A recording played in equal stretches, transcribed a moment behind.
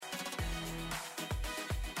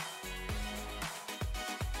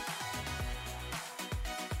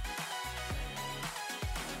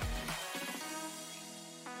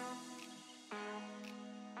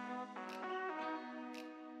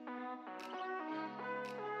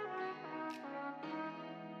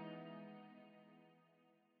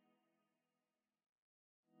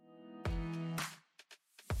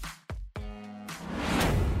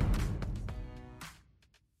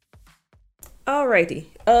Alrighty.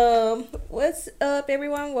 What's up,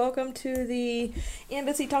 everyone? Welcome to the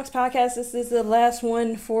Embassy Talks podcast. This is the last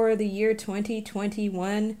one for the year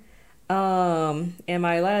 2021. And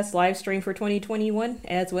my last live stream for 2021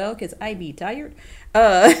 as well, because I be tired.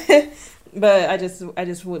 Uh, but I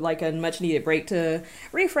just would like a much needed break to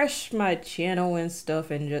refresh my channel and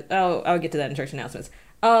stuff, and just I'll get to that in church announcements.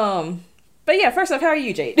 But yeah, first off, how are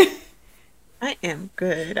you, Jade? I am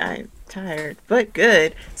good. I'm tired, but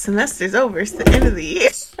good. Semester's over. It's the end of the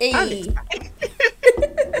year. I'm Hey,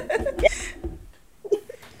 excited.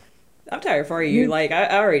 I'm tired for you. Like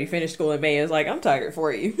I already finished school in May. It's like I'm tired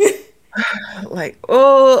for you. Like,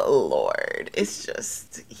 oh Lord, it's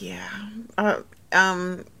just yeah. Uh,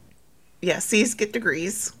 um, yeah. C's get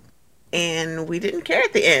degrees, and we didn't care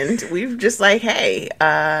at the end. We were just like, hey,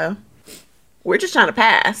 we're just trying to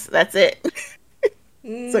pass. That's it.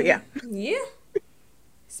 So yeah. Yeah.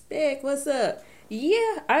 Spec, what's up?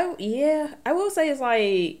 I will say it's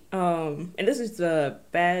like and this is the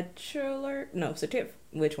bachelor no certificate.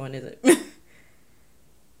 Which one is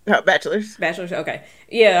it? Bachelor's. Bachelor's. Okay.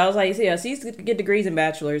 Yeah, I was like, yeah, so you get degrees in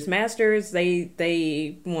bachelor's, masters.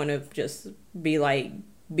 They want to just be like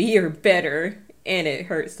be or better, and it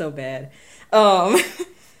hurts so bad. Um,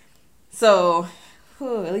 so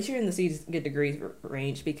at least you're in the C's get degrees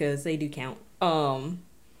range because they do count.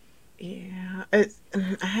 Yeah, I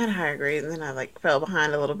had a higher grade, and then I like fell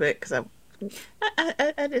behind a little bit because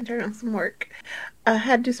I did turn on some work. I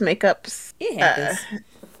had to do some makeups. It happens.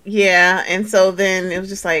 Yeah, and so then it was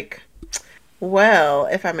just like, well,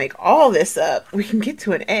 if I make all this up, we can get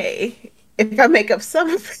to an A. If I make up some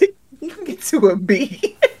of it, we can get to a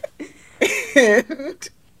B. And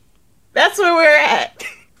that's where we're at.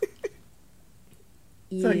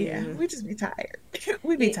 So yeah, Yeah. we just be tired.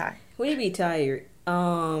 We be Yeah, tired. we be tired.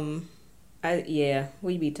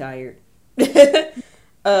 We be tired.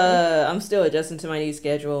 I'm still adjusting to my new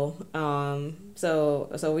schedule.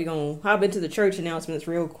 So we gonna hop into the church announcements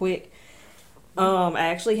real quick. I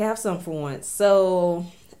actually have some for once. So,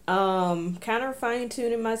 kind of fine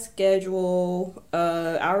tuning my schedule.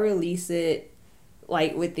 I'll release it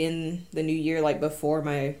like within the new year, like before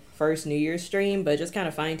my first New Year's stream, but just kind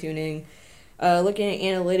of fine tuning. Looking at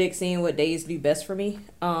analytics, seeing what days do best for me.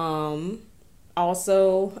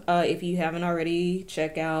 Also, if you haven't already,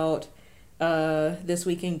 check out This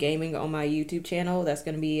Week in Gaming on my YouTube channel. That's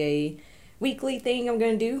going to be a weekly thing I'm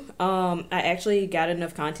going to do. I actually got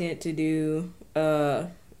enough content to do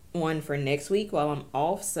one for next week while I'm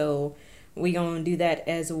off, so we going to do that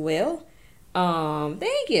as well.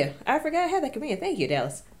 Thank you. I forgot I had that command. Thank you,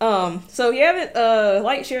 Dallas. So if you haven't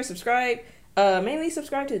like, share, subscribe, mainly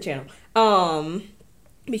subscribe to the channel.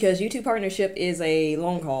 Because YouTube partnership is a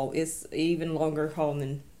long haul. It's even longer haul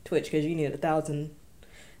than Twitch because you need 1,000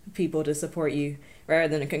 people to support you rather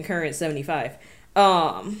than a concurrent 75.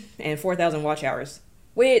 And 4,000 watch hours,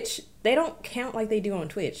 which they don't count like they do on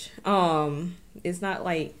Twitch. It's not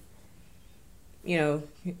like, well,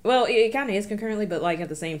 it kind of is concurrently, but like at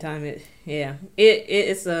the same time,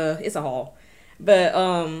 it's a haul. But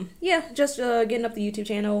yeah, just getting up the YouTube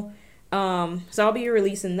channel. So I'll be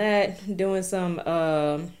releasing that, doing some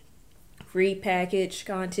free package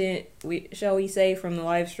content, shall we say, from the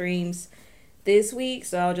live streams this week.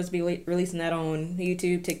 So I'll just be releasing that on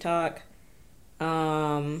YouTube, TikTok,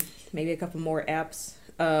 maybe a couple more apps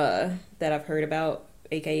that I've heard about,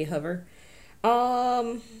 aka Hover.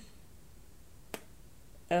 Um,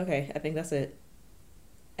 okay, I think that's it.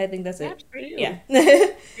 I think that's it. That's for you. Yeah.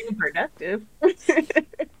 Being productive.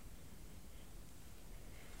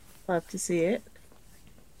 Love to see it.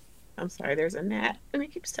 I'm sorry, there's a gnat and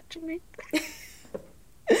it keeps touching me.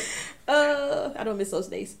 I don't miss those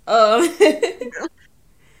days. Got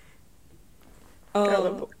a little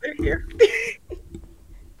Um, book there here.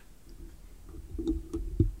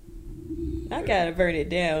 I gotta burn it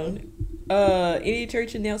down. Any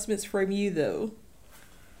church announcements from you though?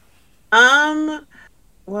 Um,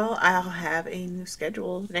 well, I'll have a new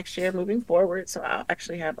schedule next year moving forward, so I'll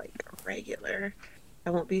actually have like a regular. I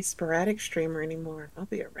won't be a sporadic streamer anymore. I'll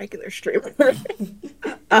be a regular streamer.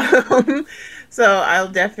 um, so I'll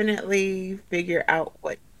definitely figure out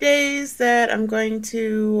what days that I'm going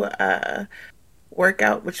to work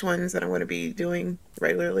out, which ones that I'm going to be doing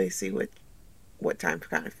regularly, see what time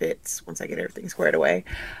kind of fits once I get everything squared away.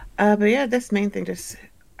 But yeah, that's the main thing. Just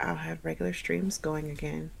I'll have regular streams going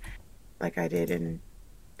again, like I did in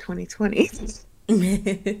 2020.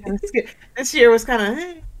 And this year was kind of,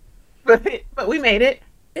 but we made it.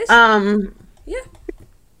 It's Um, yeah.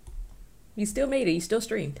 You still made it. You still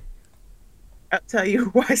streamed. I'll tell you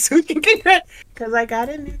why. So we can get because I got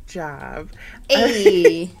a new job.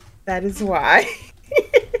 Hey. That is why.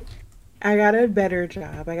 I got a better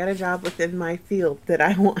job. I got a job within my field that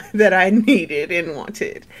I want, that I needed and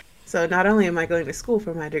wanted. So not only am I going to school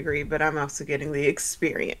for my degree, but I'm also getting the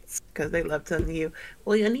experience because they love telling you,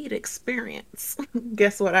 well, you need experience.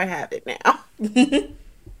 Guess what? I have it now.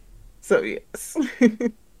 So yes.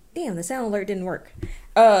 Damn, the sound alert didn't work.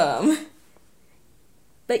 Um,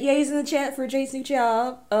 but yays in the chat for Jay's new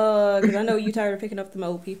job. Because I know you tired of picking up the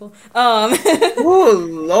old people. Oh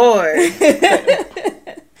Lord.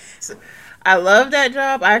 So, I love that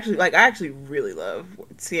job. I actually really love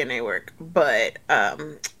CNA work. But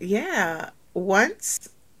yeah, once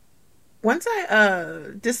I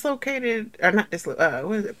dislocated or not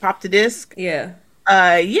what is it, popped the disc. Yeah.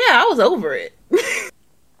 Yeah, I was over it.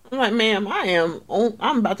 I'm like, ma'am,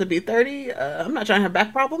 I'm about to be 30. I'm not trying to have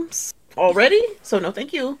back problems already. So no,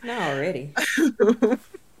 thank you. Not already.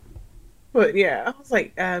 But yeah, I was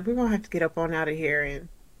like, we're gonna have to get up on out of here, and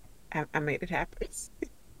I made it happen.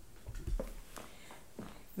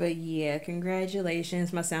 But yeah,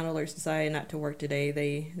 congratulations. My sound alerts decided not to work today.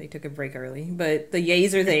 They took a break early. But the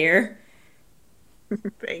yays are there.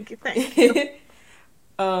 Thank you, thank you.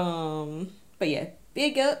 But yeah,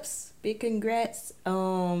 big ups, big congrats.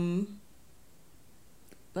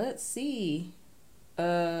 Let's see.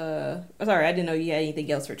 Sorry, I didn't know you had anything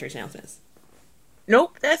else for church announcements.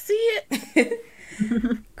 Nope, that's it.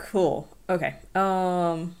 Cool. Okay.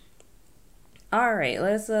 All right.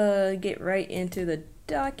 Let's get right into the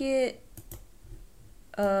docket.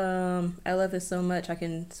 I love this so much I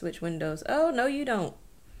can switch windows. Oh no, you don't.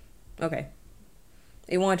 Okay.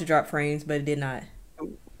 It wanted to drop frames, but it did not.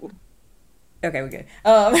 Okay, we're good.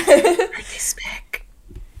 Birthday's back.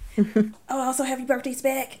 Oh, also happy birthday,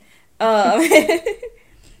 Spec. But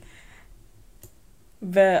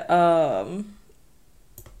all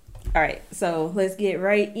right, so let's get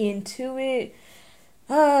right into it.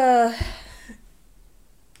 I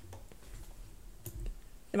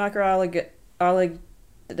might get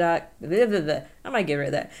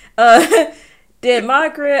rid of that.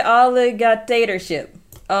 Democrat oligarchatorship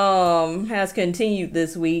has continued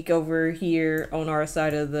this week over here on our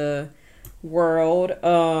side of the world.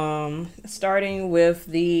 Starting with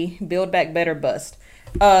the Build Back Better bust.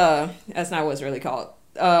 That's not what it's really called.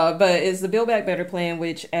 But it's the Build Back Better plan,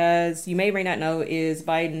 which, as you may or may not know, is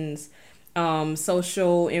Biden's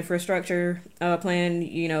social infrastructure plan.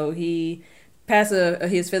 You know, he passed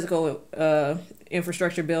his physical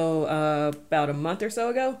infrastructure bill about a month or so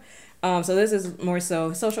ago. So this is more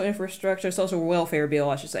so social infrastructure, social welfare bill,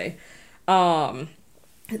 I should say.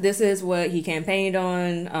 This is what he campaigned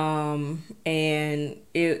on, and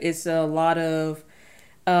it's a lot of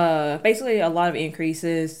basically a lot of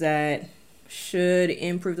increases that should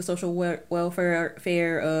improve the social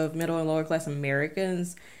welfare of middle and lower class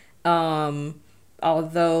Americans.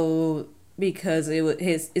 Although because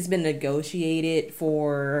it's been negotiated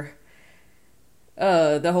for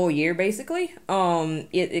the whole year basically,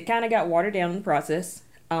 it kind of got watered down in the process.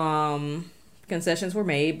 Concessions were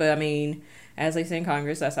made, but I mean, as they say in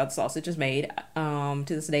Congress, that's how the sausage is made. To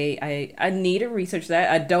this day, I need to research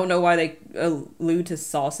that. I don't know why they allude to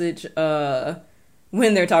sausage when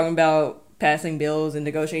they're talking about passing bills and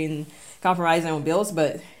negotiating, compromising on bills,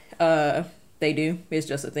 but they do. It's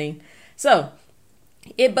just a thing. So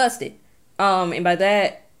it busted. And by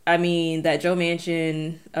that I mean that Joe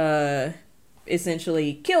Manchin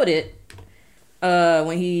essentially killed it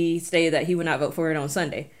when he stated that he would not vote for it on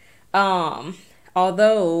Sunday.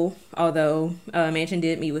 Although Manchin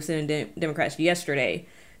did meet with Senate Democrats yesterday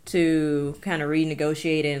to kind of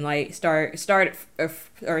renegotiate and like start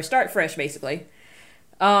fresh basically.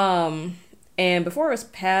 And before it was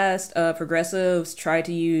passed, progressives tried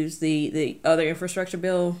to use the other infrastructure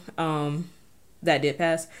bill that did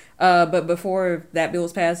pass. But before that bill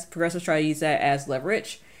was passed, progressives tried to use that as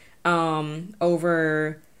leverage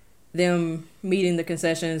over them meeting the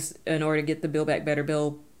concessions in order to get the Build Back Better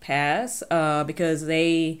bill passed, because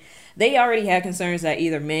they already had concerns that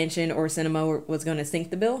either Manchin or Sinema was going to sink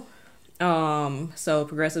the bill. So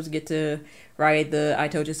progressives get to ride the I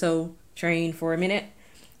told you so train for a minute.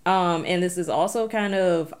 And this is also kind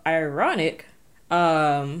of ironic.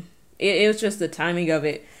 It was just the timing of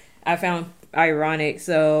it I found ironic.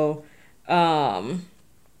 So on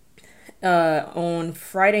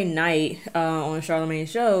Friday night on Charlemagne's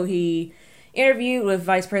show, he interviewed with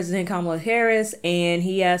Vice President Kamala Harris, and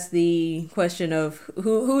he asked the question of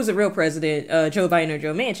who's the real president, Joe Biden or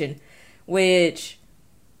Joe Manchin, which,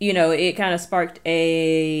 you know, it kind of sparked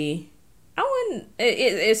it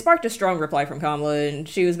sparked a strong reply from Kamala, and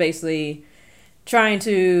she was basically trying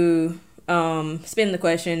to spin the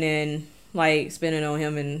question and like spin it on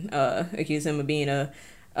him and accuse him of being a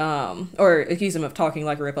or accuse him of talking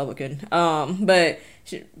like a Republican. But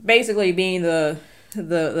basically being the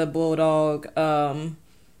bulldog,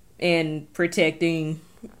 and protecting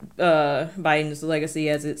Biden's legacy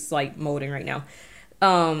as it's like molding right now.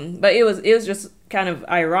 But it was just kind of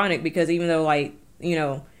ironic because even though like, you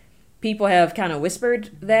know, people have kind of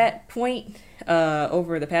whispered that point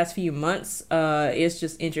over the past few months, it's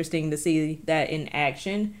just interesting to see that in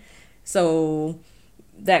action. So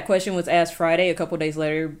that question was asked Friday. A couple days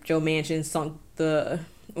later, Joe Manchin sunk the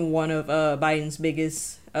one of Biden's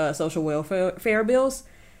biggest social welfare bills.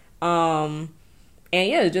 And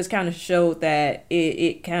yeah, it just kind of showed that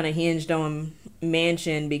it kind of hinged on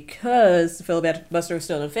Manchin because the filibuster was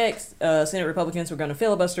still in effect. Senate Republicans were going to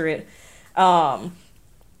filibuster it.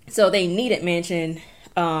 So they needed Manchin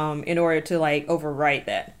in order to like overwrite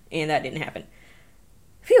that, and that didn't happen.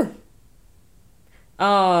 Phew.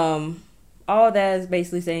 All that is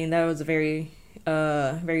basically saying that was a very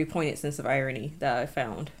very poignant sense of irony that I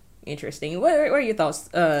found interesting. What are your thoughts,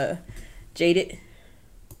 Jaded?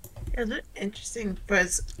 It was interesting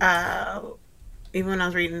because even when I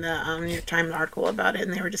was reading the New York Times article about it,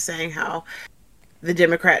 and they were just saying how the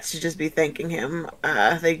Democrats should just be thanking him.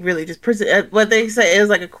 They really just present what they say is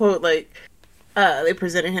like a quote, like they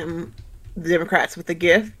presented him, the Democrats, with a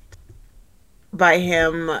gift by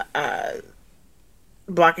him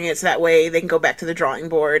blocking it so that way they can go back to the drawing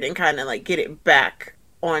board and kind of like get it back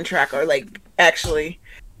on track, or like actually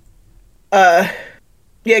get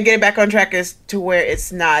it back on track as to where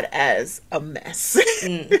it's not as a mess. So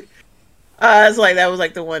like that was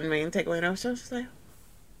like the one main takeaway, and I was just like,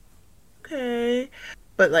 okay.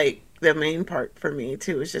 But like the main part for me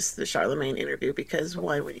too is just the Charlemagne interview, because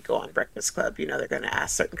one, when you go on Breakfast Club, you know they're going to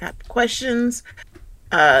ask certain kind of questions.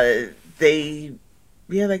 They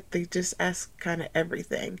just ask kind of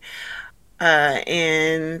everything,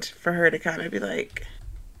 and for her to kind of be like,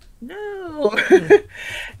 no.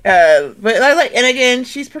 But like, and again,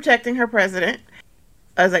 she's protecting her president.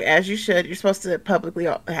 I was like, as you should. You're supposed to publicly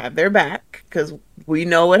have their back, because we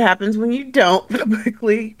know what happens when you don't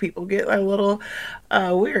publicly. People get a little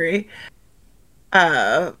weary.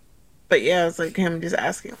 But yeah, it's like him just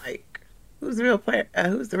asking, like, who's the real player?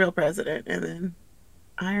 Who's the real president? And then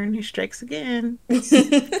irony strikes again.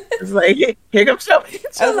 It's like, here comes Joe.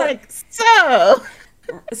 I was like,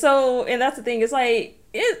 so, and that's the thing. It's like,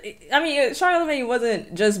 I mean, Charlemagne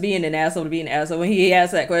wasn't just being an asshole to be an asshole. When he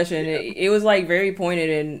asked that question, it was like very pointed,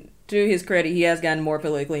 and to his credit, he has gotten more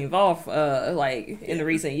politically involved, like in the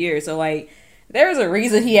recent years. So like, there's a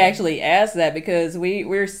reason he actually asked that, because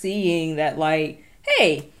we're seeing that like,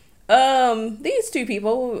 hey, these two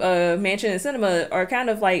people, Manchin and Sinema, are kind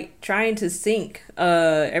of like trying to sink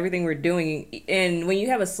everything we're doing, and when you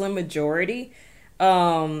have a slim majority,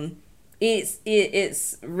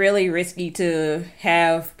 it's really risky to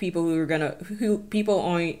have people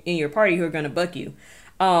people in your party who are gonna buck you.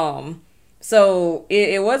 So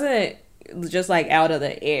it wasn't just like out of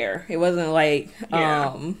the air. It wasn't like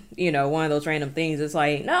you know, one of those random things. It's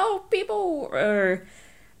like, no, people are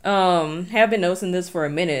have been noticing this for a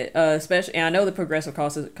minute, especially, and I know the Progressive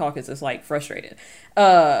Caucus is like frustrated,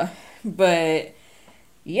 but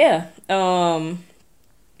yeah.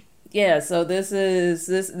 Yeah, so this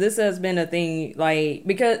has been a thing, like,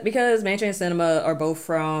 because Manchin and Sinema are both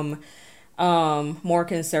from more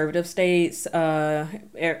conservative states, West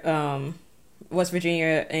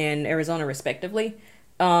Virginia and Arizona respectively.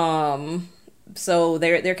 So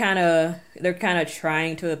they're kind of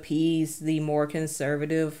trying to appease the more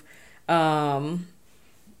conservative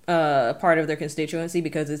part of their constituency,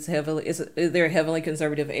 because they're heavily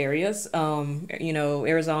conservative areas. You know,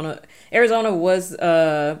 Arizona was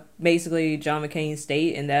basically John McCain's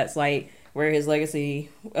state, and that's like where his legacy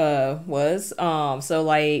was. So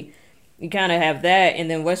like, you kind of have that,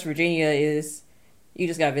 and then West Virginia is, you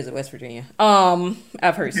just gotta visit West Virginia.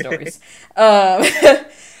 I've heard stories.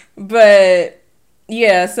 But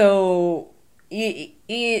yeah, so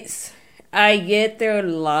it's, I get their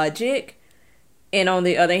logic. And on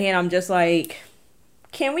the other hand, I'm just like,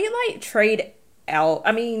 can we like trade out?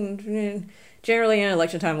 I mean, generally in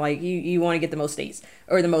election time, like you want to get the most states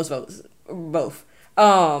or the most votes, both.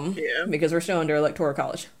 Because we're still under electoral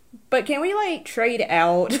college. But can we like trade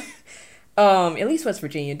out? At least West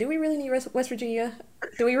Virginia. Do we really need West Virginia?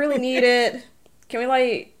 Do we really need it? Can we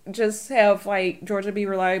like just have like Georgia be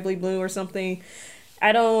reliably blue or something?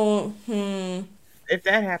 I don't. If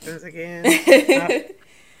that happens again. I'm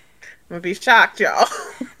gonna be shocked, y'all.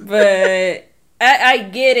 But I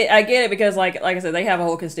get it because like I said, they have a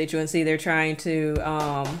whole constituency. They're trying to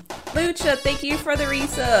Lucha, thank you for the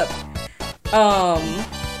resub.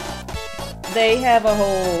 They have a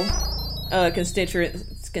whole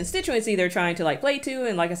constituency they're trying to like play to,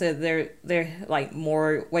 and like I said, they're like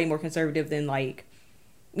way more conservative than like,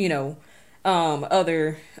 you know,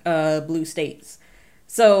 other blue states.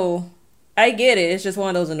 So I get it. It's just one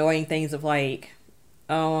of those annoying things of like,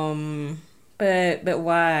 but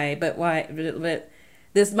why? But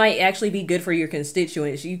this might actually be good for your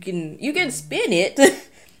constituents. You can spin it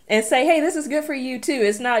and say, hey, this is good for you too.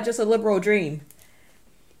 It's not just a liberal dream.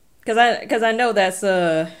 Because I know that's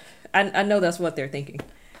I know that's what they're thinking.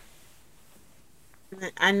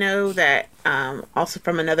 I know that also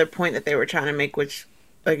from another point that they were trying to make, which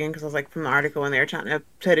again, because I was like from the article and they were trying to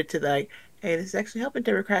put it to like, hey, this is actually helping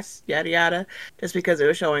Democrats, yada yada, just because it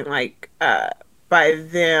was showing like by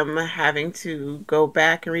them having to go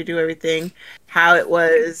back and redo everything, how it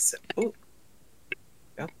was, ooh,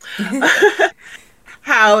 no.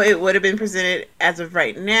 How it would have been presented as of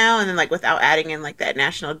right now, and then like without adding in like that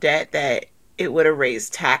national debt, that it would have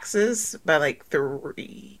raised taxes by like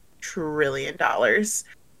 $3 trillion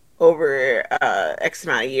over X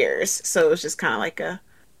amount of years. So it was just kind of like a,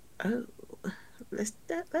 oh, this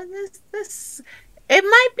it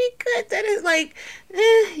might be good that it's like,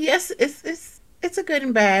 yes, it's a good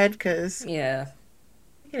and bad because Yeah.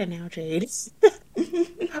 get it now, Jade.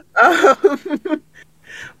 um,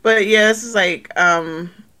 but yeah, it's just like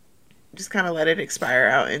just kind of let it expire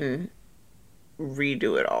out and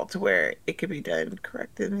redo it all to where it could be done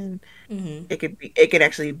correct, and then Hmm. it could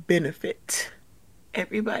actually benefit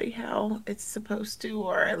everybody how it's supposed to,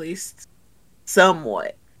 or at least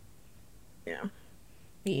somewhat. Yeah.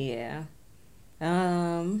 Yeah.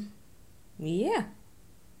 Um. Yeah.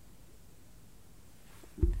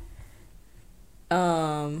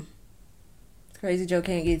 Um. Crazy Joe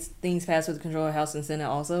can't get things passed with control of House and Senate.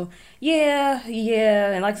 Also, yeah,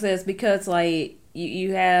 yeah, and like I said, it's because like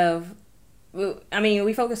you have. Well, I mean,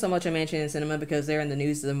 we focus so much on Manchin and Cinema because they're in the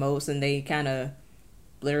news the most, and they kind of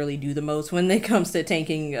literally do the most when it comes to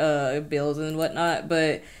tanking bills and whatnot.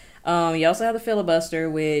 But you also have the filibuster,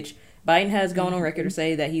 which Biden has gone on record to Mhm.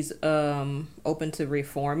 say that he's open to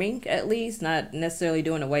reforming, at least not necessarily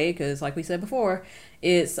doing away, because like we said before,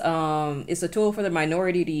 it's a tool for the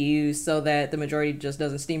minority to use so that the majority just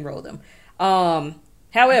doesn't steamroll them.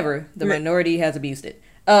 However, the minority has abused it,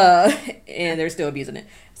 and they're still abusing it.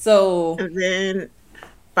 So And then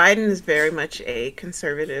Biden is very much a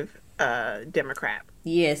conservative Democrat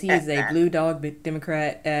yes, he at is a that. blue dog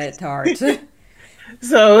Democrat at heart.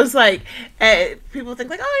 So it's like people think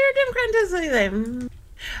like, oh, you're a Democrat, does anything.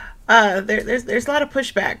 There's a lot of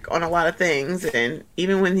pushback on a lot of things, and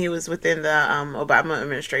even when he was within the Obama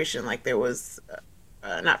administration, like there was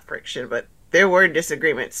not friction, but there were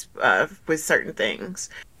disagreements with certain things.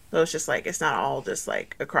 So it's just like it's not all just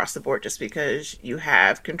like across the board just because you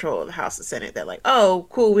have control of the House and Senate that like, oh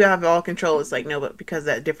cool, we have all control. It's like no, but because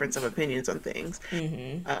that difference of opinions on things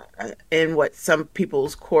Hmm. and what some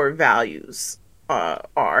people's core values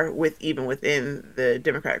are with even within the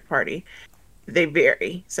Democratic Party, they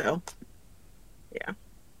vary. So yeah.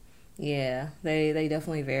 Yeah, they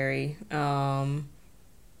definitely vary.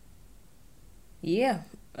 Yeah.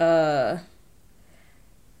 Uh,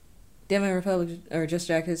 Dem and Republic or Just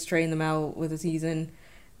Jackets trading them out with a season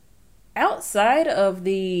outside of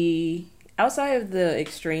the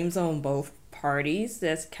extremes on both parties.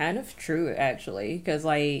 That's kind of true actually, because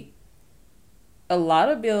like a lot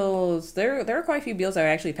of bills, there are quite a few bills that were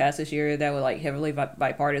actually passed this year that were like heavily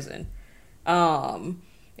bipartisan. Um,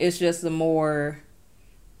 it's just the more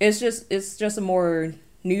it's just a more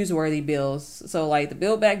newsworthy bills. So like the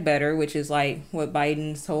Build Back Better, which is like what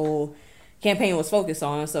Biden's whole campaign was focused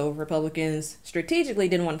on. So Republicans strategically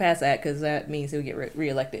didn't want to pass that because that means he would get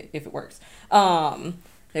reelected if it works. There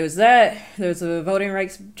was that. There was a voting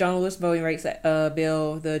rights, journalist voting rights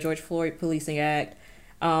bill, the George Floyd Policing Act,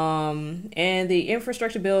 and the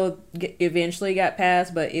infrastructure bill eventually got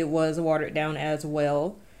passed, but it was watered down as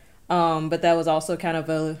well. But that was also kind of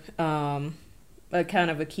a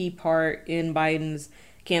kind of a key part in Biden's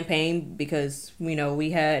campaign because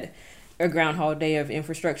we had a Groundhog Day of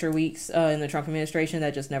infrastructure weeks in the Trump administration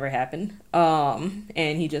that just never happened, and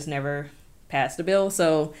he just never passed a bill.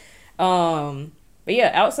 So, but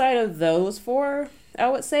yeah, outside of those four, I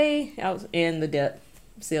would say out in the debt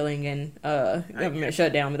ceiling and government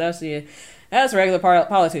shutdown, but that's regular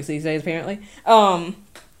politics these days apparently.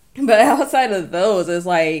 But outside of those, it's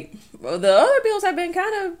like well, the other bills have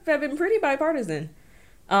been pretty bipartisan.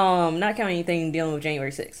 Not counting anything dealing with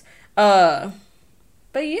January 6th.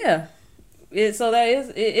 But yeah, it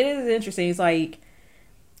is interesting. It's like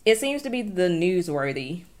it seems to be the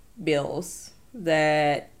newsworthy bills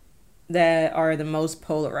that are the most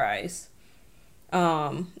polarized.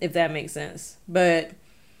 If that makes sense. But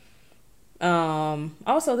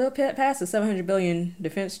Also, they'll pass the 700 billion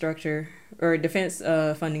defense structure or defense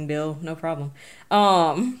funding bill, no problem.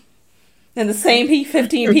 And the same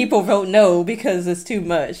 15 people vote no because it's too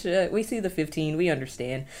much. We see the 15, we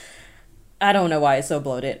understand. I don't know why it's so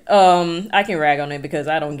bloated. I can rag on it because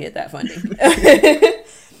I don't get that funding.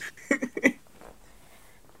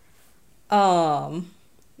 But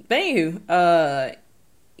anywho,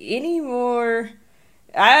 any more?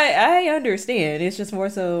 I understand. It's just more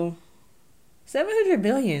so 700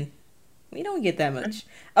 billion. We don't get that much.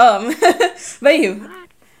 But you,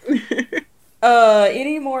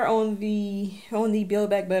 any more on the Build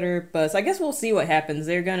Back Better bus? I guess we'll see what happens.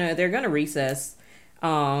 They're gonna recess,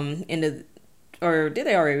 into, or did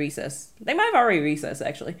they already recess? They might have already recessed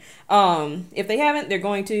actually. If they haven't, they're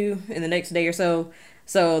going to in the next day or so.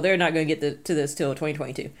 So they're not going to get to this till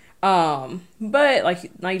 2022. But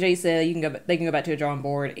like Jay said, they can go back to the drawing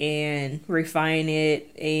board and refine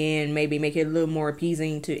it and maybe make it a little more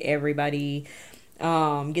appeasing to everybody.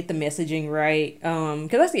 Get the messaging right. Because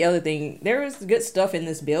that's the other thing. There was good stuff in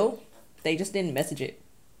this bill. They just didn't message it.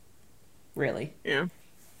 Really. Yeah.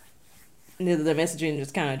 The messaging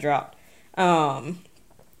just kind of dropped.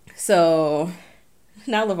 So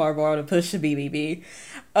now LeVar Ball to push the BBB.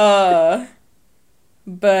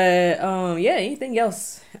 But yeah, anything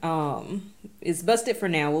else? It's busted for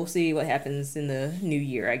now. We'll see what happens in the new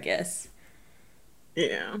year, I guess.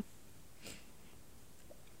 Yeah.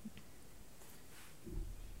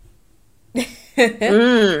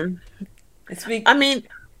 I mean,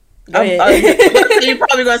 you're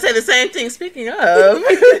probably going to say the same thing. Speaking of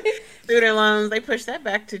student loans, they pushed that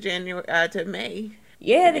back to January to May.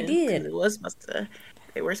 Yeah, they did. They were supposed to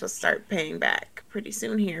start paying back pretty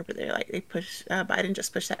soon here, but Biden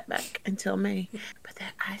just pushed that back until May. But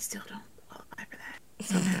I still don't qualify for that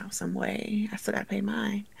somehow, some way. I still got to pay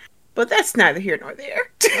mine. But that's neither here nor there.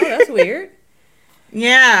 Oh, that's weird.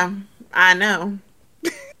 Yeah, I know.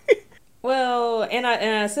 Well, and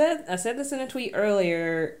I said this in a tweet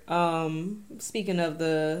earlier. Speaking of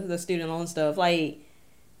the student loan stuff, like,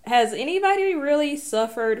 has anybody really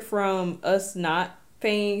suffered from us not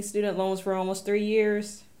paying student loans for almost 3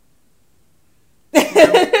 years?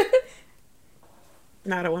 No.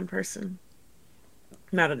 Not a one person.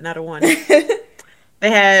 Not a one. They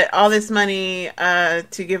had all this money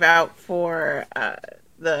to give out for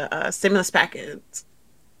the stimulus package,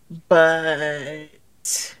 but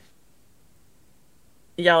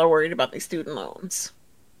y'all are worried about these student loans.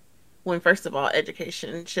 When first of all,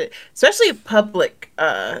 education should, especially public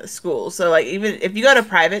schools. So like, even if you go to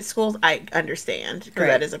private schools, I understand because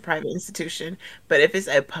that is a private institution. But if it's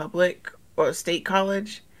a public or state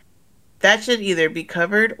college, that should either be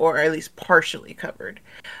covered or at least partially covered.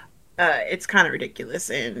 It's kind of ridiculous.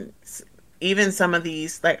 And even some of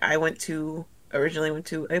these, like originally went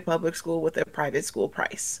to a public school with a private school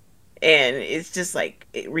price. And it's just like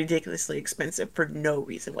ridiculously expensive for no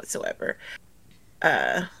reason whatsoever.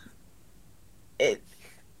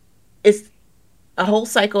 It's a whole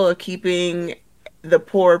cycle of keeping the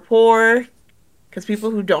poor, because people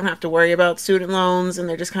who don't have to worry about student loans and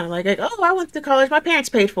they're just kind of like, oh, I went to college, my parents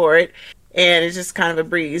paid for it, and it's just kind of a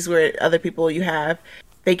breeze. Where other people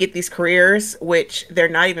they get these careers which they're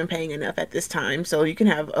not even paying enough at this time, so you can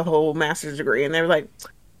have a whole master's degree and they're like,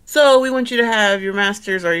 so we want you to have your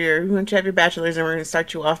master's or we want you to have your bachelor's and we're going to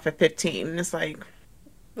start you off at 15. And it's like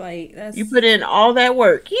that's, you put in all that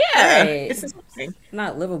work. Yeah. Right. It's insane.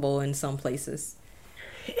 Not livable in some places.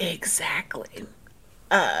 Exactly.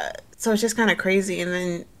 So it's just kind of crazy. And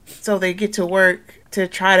then, so they get to work to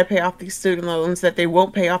try to pay off these student loans that they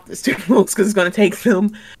won't pay off the student loans because it's going to take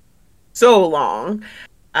them so long.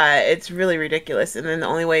 It's really ridiculous. And then the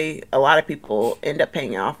only way a lot of people end up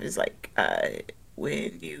paying off is like,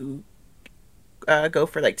 when you go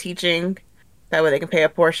for like teaching, that way they can pay a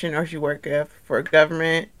portion, or if you work for a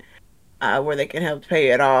government, where they can help pay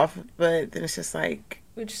it off. But then it's just like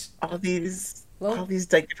all these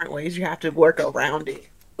like different ways you have to work around it.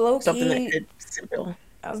 Something that could be simple.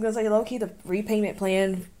 I was gonna say low key, the repayment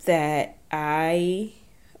plan that I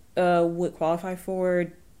would qualify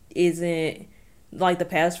for isn't like the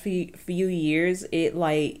past few years. It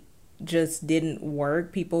like just didn't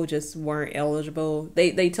work. People just weren't eligible.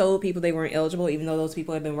 They told people they weren't eligible, even though those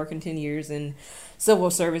people had been working 10 years in civil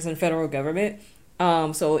service and federal government.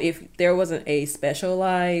 So if there wasn't a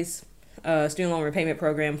specialized student loan repayment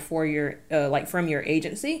program for your like from your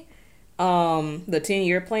agency, the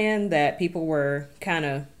 10-year plan that people were kind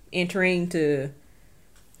of entering to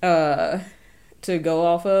go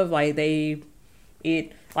off of, like they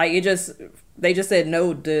just said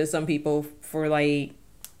no to some people for like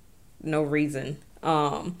no reason.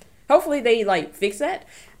 Hopefully they like fix that.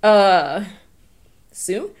 Uh,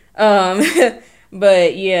 soon. Um,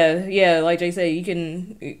 but yeah, like Jay said, you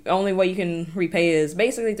can only way you can repay is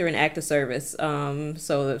basically through an act of service.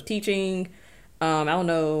 So the teaching, I don't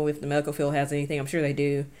know if the medical field has anything. I'm sure they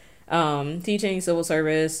do. Teaching, civil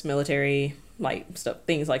service, military, like stuff,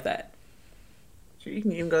 things like that. So you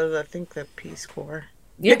can even go to the, I think the Peace Corps,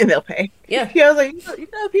 Yeah, and they'll pay. yeah, Yeah, I was like, you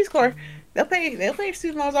know, Peace Corps, they'll pay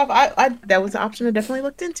student loans off. I that was an option I definitely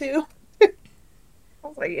looked into. I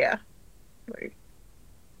was like, yeah, like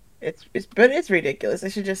but it's ridiculous.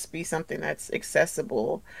 It should just be something that's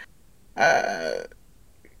accessible. Uh,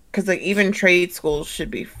 because like even trade schools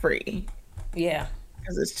should be free yeah,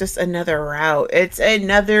 because it's just another route. It's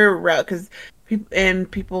another route because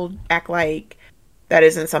people act like that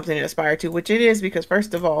isn't something to aspire to, which it is because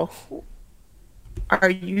first of all, are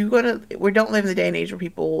you gonna we don't live in the day and age where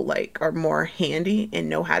people like are more handy and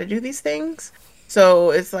know how to do these things.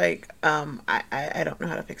 So it's like I don't know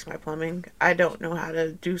how to fix my plumbing. I don't know how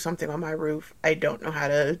to do something on my roof. I don't know how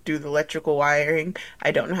to do the electrical wiring.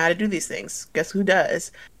 I don't know how to do these things. Guess who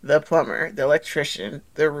does? The plumber, the electrician,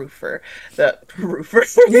 the roofer, the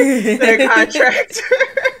contractor.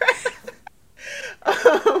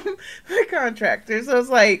 The contractor. So it's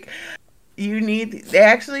like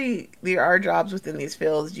there are jobs within these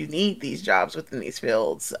fields. You need these jobs within these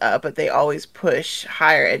fields, but they always push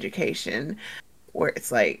higher education where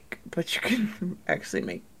it's like, but you can actually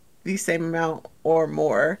make the same amount or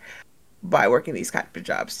more by working these type of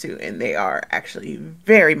jobs too, and they are actually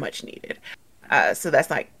very much needed. So that's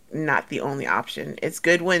like not the only option. It's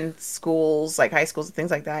good when schools, like high schools and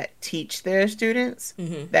things like that, teach their students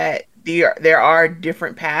hmm that there are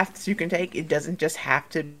different paths you can take. It doesn't just have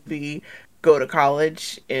to be go to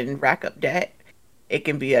college and rack up debt. It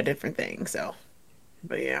can be a different thing. So,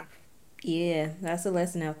 but yeah, yeah. That's a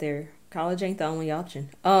lesson out there. College ain't the only option.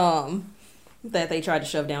 That they tried to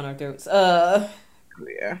shove down our throats. yeah.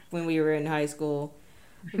 When we were in high school.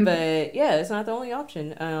 But yeah, it's not the only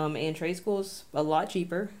option. And trade school's a lot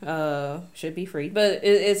cheaper. Should be free, but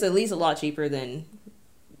it's at least a lot cheaper than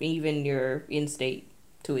even your in-state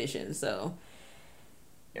tuition. So,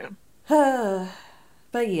 Yeah.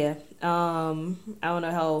 but yeah, I don't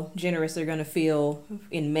know how generous they're gonna feel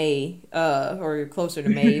in May, or closer to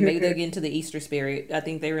May. Maybe they'll get into the Easter spirit. I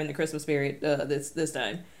think they were in the Christmas spirit this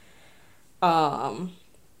time. Um,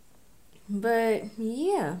 but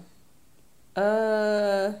yeah.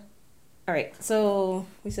 Uh, all right. So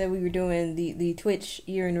we said we were doing the Twitch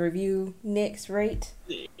year in review next, right?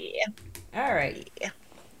 Yeah. All right. Yeah.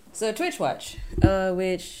 So Twitch Watch,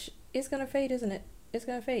 which is gonna fade, isn't it? It's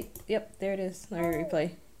gonna fade. Yep, there it is. Let me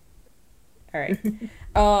replay. All right.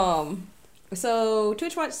 So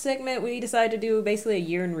Twitch Watch segment, we decided to do basically a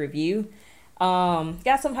year in review.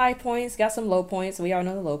 Got some high points, got some low points. We all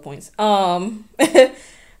know the low points.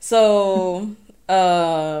 So,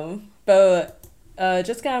 but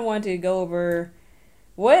just kind of wanted to go over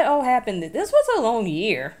what all happened. This was a long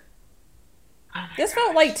year. Oh my This felt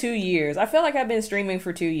gosh. like 2 years. I feel like I've been streaming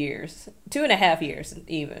for 2 years, 2.5 years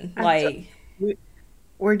even. I'm so, Like, we-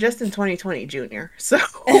 we're just in 2020 junior. So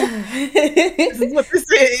this is what this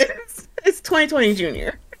is. It's 2020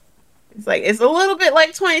 junior. It's like it's a little bit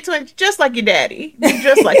like 2020, just like your daddy.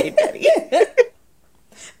 Just like your daddy.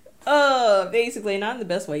 basically not in the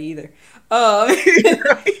best way either.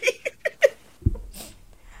 Right?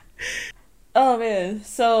 Oh man.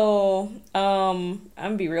 So, I'm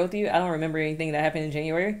gonna be real with you. I don't remember anything that happened in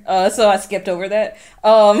January. So I skipped over that.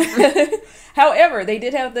 However, they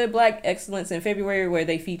did have the Black Excellence in February where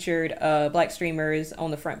they featured black streamers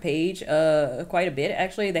on the front page quite a bit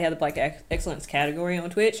actually. They had the Black Excellence category on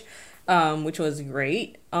Twitch. Which was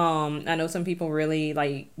great. I know some people really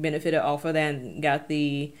like benefited off of that and got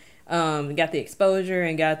the exposure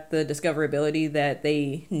and got the discoverability that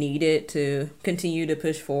they needed to continue to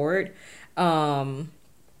push forward. Um,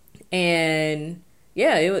 and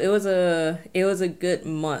yeah, it was a good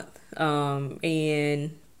month.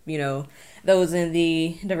 And those in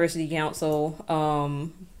the diversity council,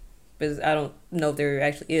 because I don't know if there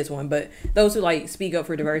actually is one, but those who like speak up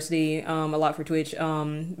for diversity, a lot for Twitch,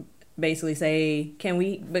 basically say, can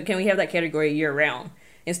we have that category year round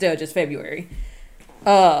instead of just February?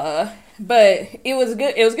 But it was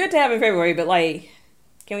good to have in February, but like,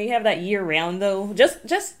 can we have that year round though? Just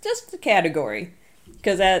the category,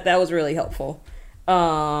 because that was really helpful.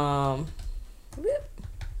 Um,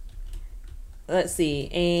 let's see,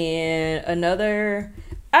 and another,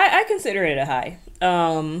 I consider it a high.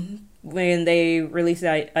 When they released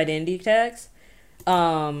the identity tags,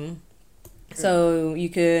 so you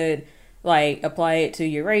could like apply it to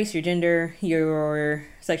your race, your gender, your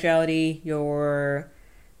sexuality, your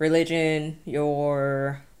religion,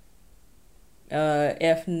 your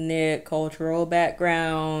ethnic, cultural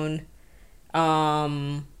background.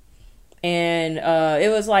 Um, and it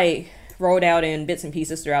was like rolled out in bits and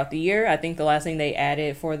pieces throughout the year. I think the last thing they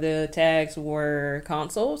added for the tags were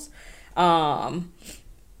consoles. Um,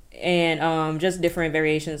 and just different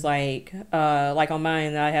variations like on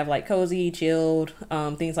mine I have like cozy, chilled,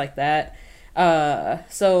 things like that.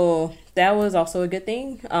 So that was also a good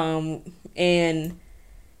thing. And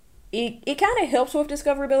it kind of helps with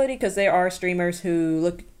discoverability because there are streamers who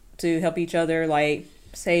look to help each other. Like,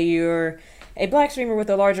 say you're a black streamer with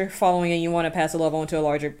a larger following and you want to pass a level on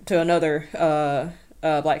to another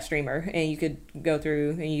black streamer, and you could go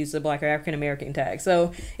through and use the black or African American tag.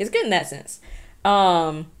 So it's good in that sense.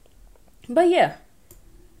 Um, but yeah,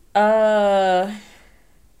 uh,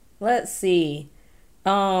 let's see.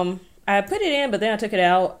 I put it in, but then I took it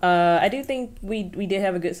out. I do think we did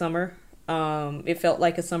have a good summer. It felt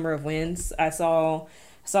like a summer of wins. I saw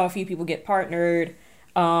a few people get partnered.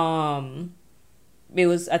 Um,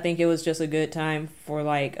 I think it was just a good time for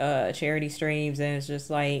like charity streams, and it's just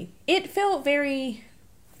like it felt very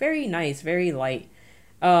very nice, very light.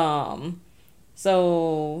 Um,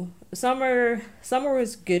 so summer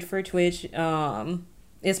was good for Twitch.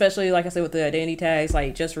 Especially like I said with the identity tags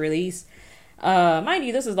like just released. Mind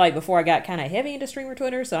you, this is like before I got kind of heavy into streamer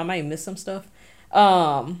Twitter, so I might miss some stuff.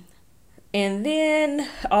 Um, and then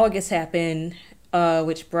August happened,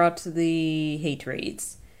 which brought the hate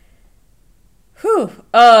raids. Whew.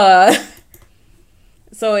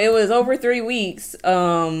 So it was over 3 weeks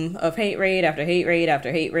of hate raid after hate raid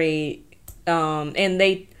after hate raid. And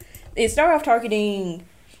it started off targeting,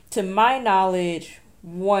 to my knowledge,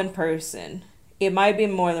 one person. It might be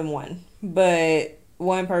more than one, but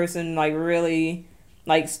one person like really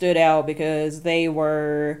like stood out because they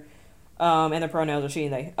were and the pronouns are she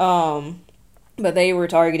and they. But they were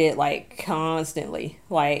targeted like constantly.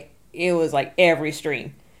 Like it was like every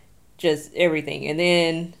stream, just everything. And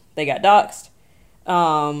then they got doxxed.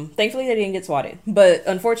 Thankfully they didn't get swatted, but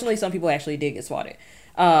unfortunately some people actually did get swatted.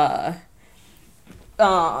 Uh,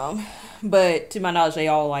 um, but to my knowledge, they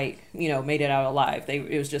all like made it out alive.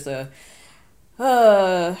 It was just a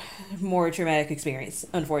uh more traumatic experience,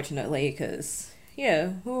 unfortunately, because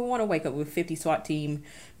yeah, who would want to wake up with 50 SWAT team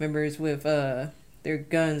members with their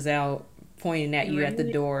guns out pointing at you at the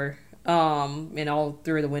Right. door, and all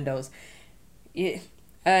through the windows. Yeah,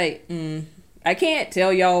 I I can't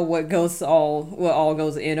tell y'all what all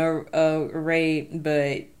goes in a raid,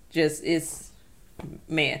 but just it's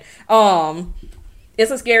man,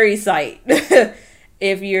 it's a scary sight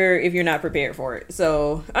if you're not prepared for it.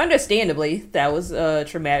 So understandably, that was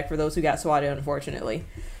traumatic for those who got swatted, unfortunately.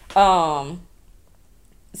 Um,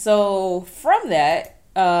 so from that,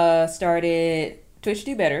 started Twitch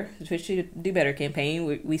Do Better, the Twitch Do Better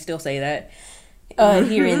campaign. We still say that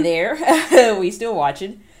here and there. We still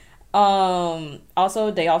watching.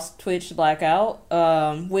 Also Day Off Twitch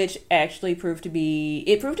Blackout, which actually proved to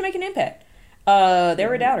make an impact. There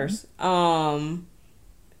were doubters.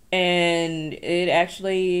 And it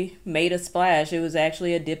actually made a splash. It was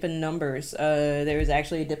actually a dip in numbers. There was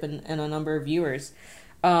actually a dip in a number of viewers.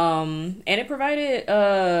 And it provided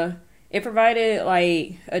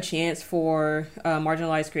like a chance for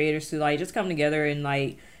marginalized creators to like just come together and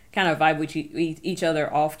like kind of vibe with each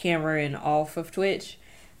other off camera and off of Twitch,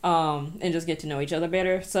 and just get to know each other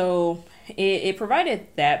better. So it provided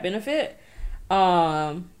that benefit.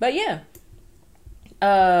 But yeah,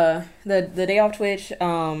 the day off Twitch,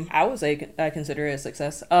 I would say I consider it a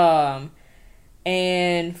success.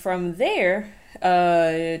 And from there,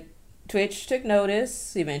 Twitch took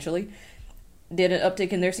notice eventually, did an uptick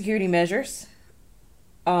in their security measures,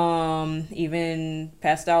 even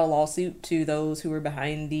passed out a lawsuit to those who were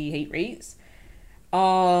behind the hate raids.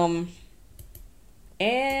 Um,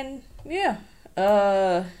 and yeah,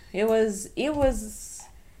 it was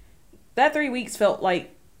that 3 weeks felt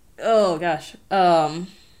like, oh gosh,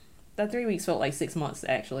 that 3 weeks felt like 6 months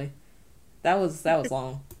actually. That was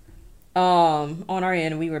long. On our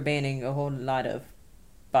end, we were banning a whole lot of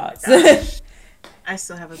bots. Gosh, I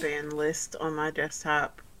still have a ban list on my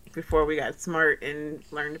desktop before we got smart and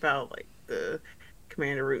learned about like the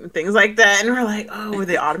commander root and things like that. And we're like, oh,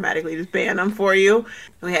 they automatically just ban them for you.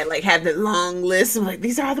 And we had the long list. I'm like,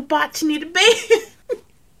 these are all the bots you need to ban.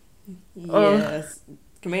 Oh, Yes,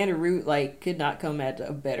 Commander Root like could not come at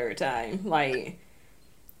a better time. Like,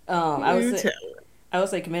 I would you say tell. I would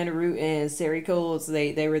say Commander Root and Seri Codes,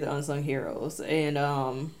 they were the unsung heroes. And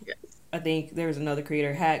Yes. I think there was another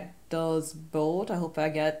creator, Hack Does Bold. I hope I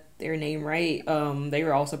got their name right. They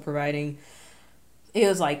were also providing, it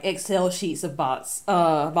was like Excel sheets of bots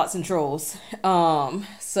and trolls.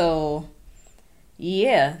 So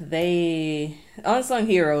Yeah, they unsung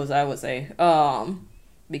heroes, I would say.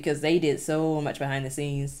 Because they did so much behind the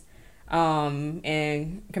scenes.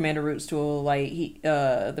 And Commander Root's tool, like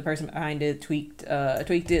the person behind it tweaked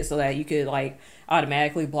it so that you could like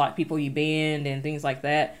automatically block people you banned and things like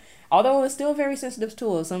that. Although it's still a very sensitive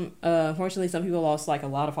tool. Unfortunately, some people lost like a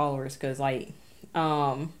lot of followers because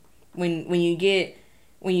um, when you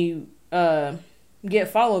when you get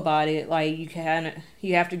followed by it, like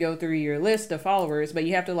you have to go through your list of followers, but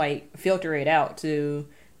you have to like filter it out to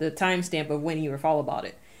the timestamp of when you were followed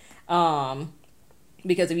by it. Um,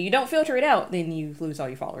 because if you don't filter it out, then you lose all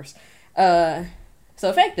your followers. Uh, so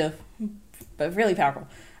effective, but really powerful.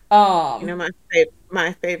 You know, Um,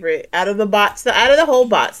 my favorite out of the bots, out of the whole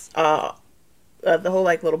bots, the whole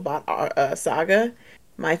like little bot saga.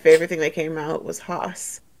 My favorite thing that came out was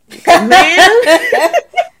Haas because man,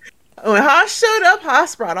 when Haas showed up,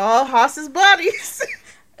 Haas brought all Haas's bodies.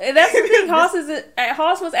 that's the thing.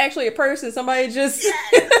 Haas was actually a person. Somebody just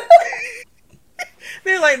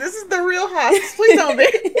They're like, this is the real Haas. Please don't be.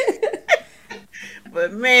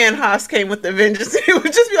 But man, Haas came with the vengeance. It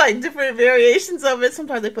would just be like different variations of it.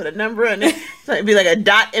 Sometimes they put a number on it, so it'd be like a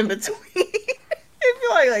dot in between. It'd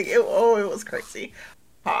be like it was crazy.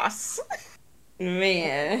 Haas.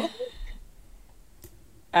 man.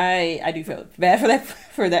 I do feel bad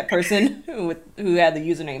for that person who had the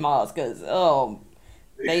username Oz because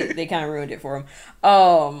they kind of ruined it for him.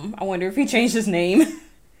 I wonder if he changed his name.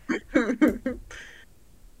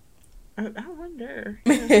 I wonder.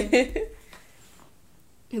 Yeah.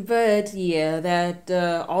 But yeah, that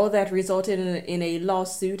all of that resulted in a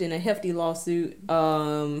lawsuit, in a hefty lawsuit.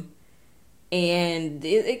 And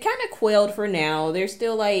it kind of quelled for now. There's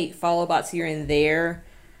still like follow bots here and there.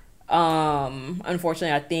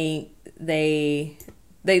 Unfortunately, I think they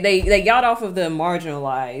got off of the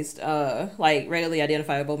marginalized, like readily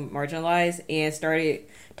identifiable marginalized, and started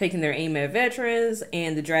taking their aim at veterans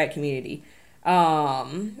and the drag community.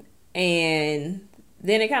 And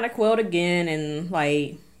then it kind of quelled again, and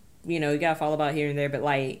like you got followed by here and there, but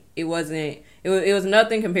like it was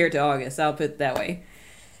nothing compared to August. I'll put it that way.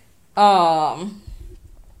 Um,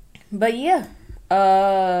 but yeah,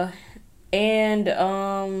 uh, and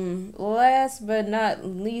last but not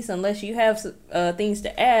least, unless you have things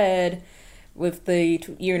to add with the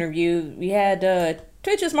year in review, we had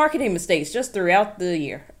Twitch's marketing mistakes just throughout the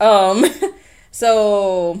year.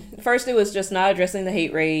 So first it was just not addressing the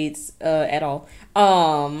hate raids at all.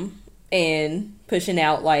 And pushing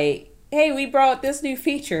out like, hey, we brought this new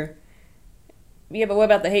feature. Yeah, but what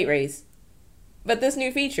about the hate raids? But this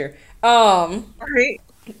new feature. Right.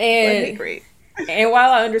 And Great. and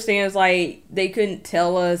while I understand it's like they couldn't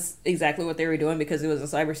tell us exactly what they were doing because it was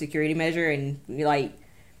a cybersecurity measure, and like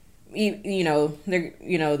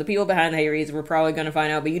the people behind the hate raids were probably going to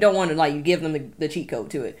find out, but you don't want to like give them the cheat code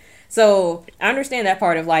to it. So I understand that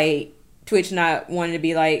part of like Twitch not wanting to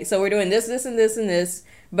be like, so we're doing this, this, and this, and this,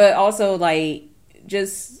 but also like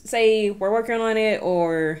just say we're working on it,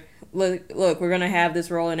 or look, we're gonna have this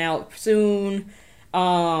rolling out soon,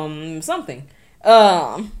 something.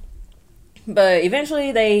 But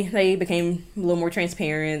eventually they became a little more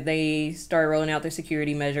transparent. They started rolling out their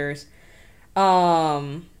security measures.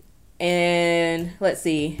 Um, and let's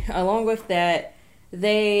see. Along with that,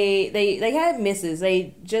 they had misses.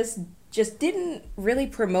 They just didn't really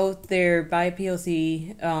promote their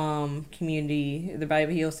BioPLC community, the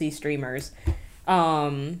BioPLC streamers,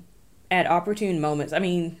 at opportune moments. I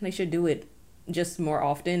mean, they should do it just more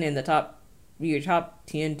often. And your top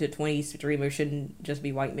 10 to 20 streamers shouldn't just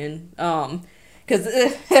be white men. Because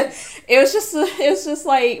it was just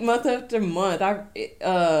like month after month.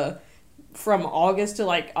 From August to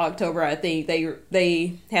like October, I think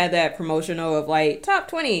they had that promotional of like top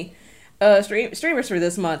 20 streamers for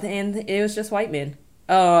this month, and it was just white men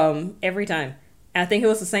every time. I think it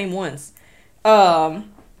was the same ones.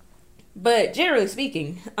 But generally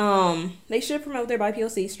speaking, they should promote their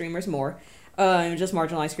BioPLC streamers more, and just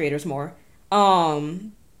marginalized creators more.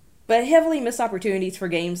 But heavily missed opportunities for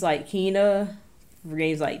games like Kena, for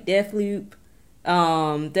games like Deathloop.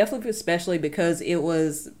 Deathloop especially because it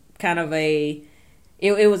was kind of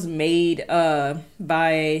it was made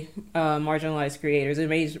by marginalized creators. It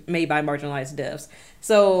was made by marginalized devs.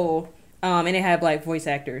 So and it had black voice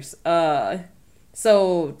actors.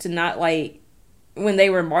 So to not like when they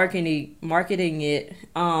were marketing it,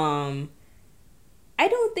 I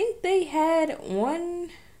don't think they had one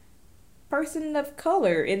person of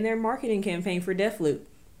color in their marketing campaign for Deathloop,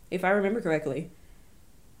 if I remember correctly.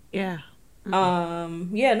 Yeah.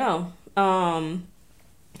 Yeah, no.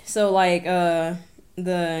 So like the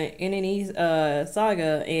NNE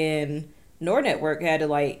saga and Nord Network had to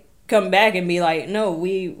like come back and be like, no,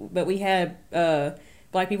 we had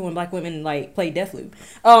black people and black women like play Deathloop.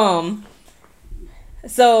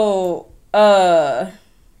 So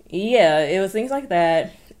yeah, it was things like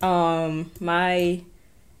that. My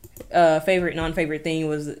favorite non-favorite thing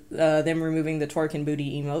was them removing the twerk and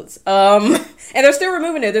booty emotes. And they're still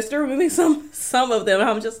removing it. They're still removing some of them.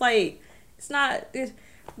 I'm just like,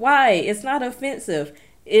 why? It's not offensive.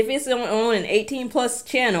 If it's on an 18 plus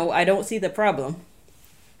channel, I don't see the problem.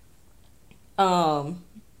 But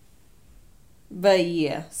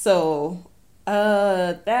yeah, so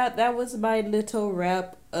that was my little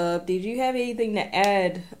wrap up. Did you have anything to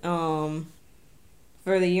add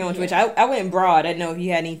for the year on Twitch? I went broad. I didn't know if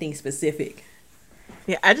you had anything specific.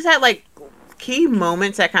 Yeah, I just had like key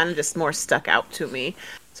moments that kind of just more stuck out to me.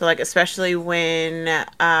 So like especially when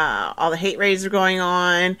all the hate raids are going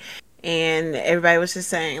on and everybody was just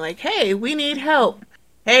saying like, "Hey, we need help.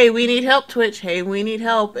 Hey, we need help, Twitch. Hey, we need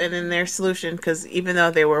help." And then their solution, because even though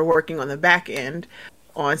they were working on the back end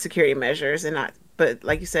on security measures and not, but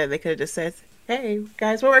like you said, they could have just said, "Hey,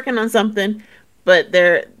 guys, we're working on something," but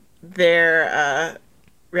their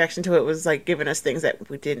reaction to it was like giving us things that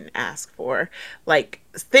we didn't ask for, like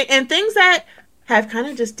and things that have kind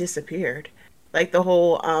of just disappeared, like the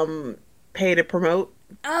whole pay to promote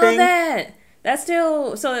thing. That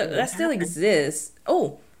still exists.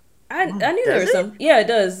 Oh, I knew there Does was it? some. Yeah, it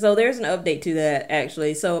does. So there's an update to that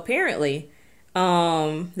actually. So apparently,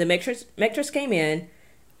 the metrics came in.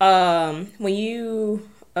 When you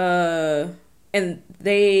and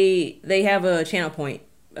they have a channel point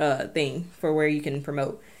thing for where you can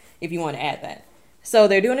promote if you want to add that. So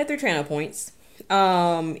they're doing it through channel points.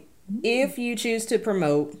 If you choose to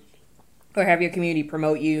promote or have your community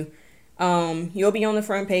promote you, you'll be on the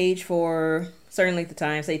front page for certain length of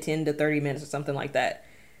time, say 10 to 30 minutes or something like that.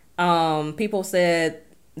 People said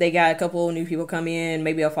they got a couple new people come in,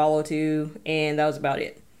 maybe a follow too, and that was about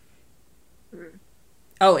it.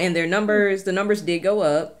 Oh, and the numbers did go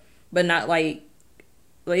up, but not like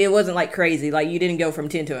it wasn't like crazy. Like you didn't go from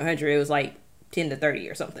 10 to 100. It was like 10 to 30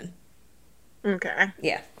 or something. Okay.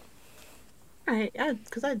 Yeah.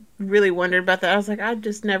 Because I really wondered about that. I was like, I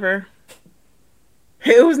just never.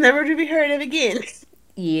 It was never to be heard of again.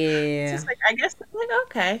 Yeah. It's just like, I guess, like,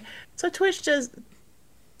 okay. So Twitch just,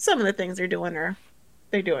 some of the things they're doing it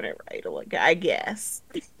right. Like, I guess.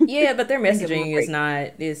 Yeah, but their messaging is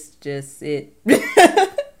not, it's just, it.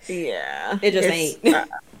 Yeah. It just ain't.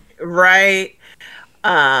 Right.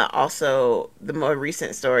 Also, the more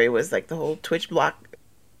recent story was like the whole Twitch block.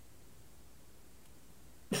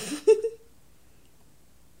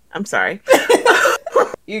 I'm sorry.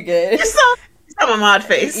 You're good. You saw my mod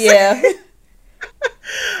face. Yeah.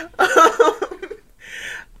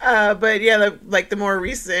 But yeah, like the more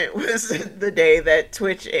recent was the day that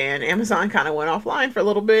Twitch and Amazon kind of went offline for a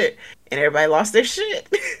little bit, and everybody lost their shit.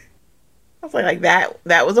 I was like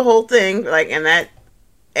that was a whole thing. Like, and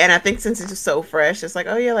I think since it's just so fresh, it's like,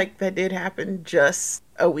 oh yeah, like that did happen just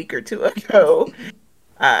a week or two ago.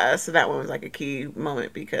 So that one was like a key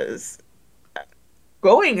moment because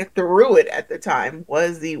going through it at the time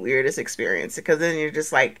was the weirdest experience, because then you're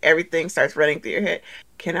just like everything starts running through your head.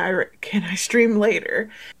 Can I stream later?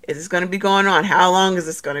 Is this going to be going on? How long is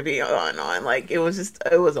this going to be on? Like it was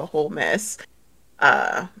a whole mess.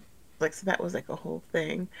 Like so that was like a whole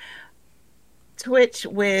thing. Twitch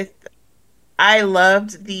I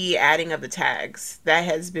loved the adding of the tags. That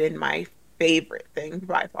has been my favorite thing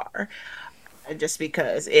by far. Just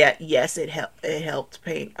because it helped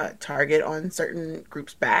paint a target on certain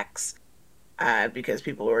groups' backs, because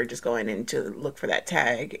people were just going in to look for that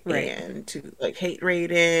tag, Right. and to like hate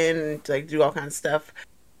raid in, to like do all kinds of stuff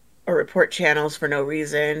or report channels for no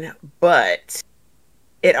reason. But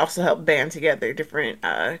it also helped band together different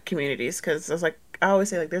communities, because I always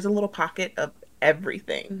say, like, there's a little pocket of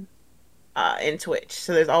everything in Twitch,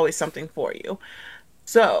 so there's always something for you.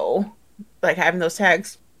 So like having those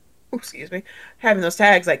tags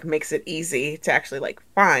like makes it easy to actually like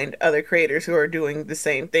find other creators who are doing the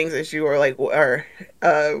same things as you, or like or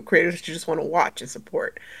creators that you just want to watch and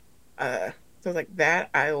support. So like that,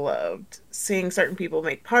 I loved seeing certain people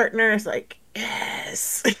make partners. Like,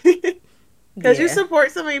 yes. Because you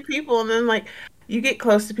support so many people, and then like you get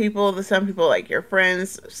close to people. Some people like your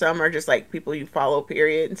friends, some are just like people you follow,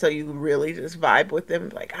 period. And so you really just vibe with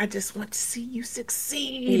them. Like, I just want to see you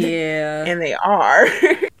succeed. Yeah. And they are.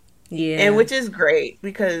 Yeah. And which is great,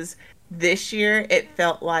 because this year it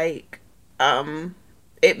felt like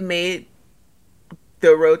it made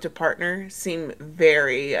the road to partner seem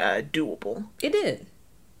very doable. It did.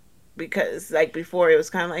 Because like before it was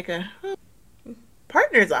kind of like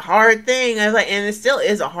partner is a hard thing. I was like, and it still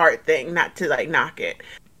is a hard thing, not to like knock it.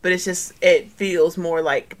 but it's just it feels more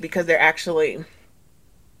like because they're actually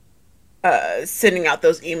sending out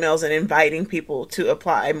those emails and inviting people to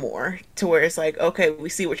apply more to where it's like, okay, we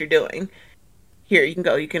see what you're doing. Here, you can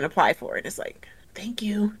go, you can apply for it. It's like, thank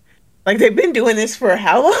you. Like they've been doing this for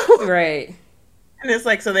how long? Right. And it's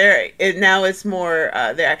like so now it's more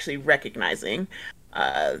they're actually recognizing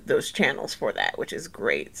those channels for that, which is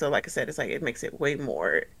great. So like I said, it's like it makes it way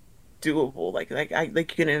more doable. Like you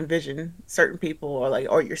can envision certain people or like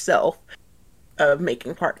or yourself of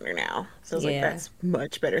making partner now. So it's like Yeah. that's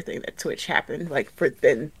much better thing that Twitch happened like for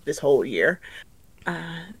then this whole year.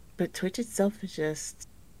 But Twitch itself is just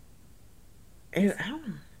I don't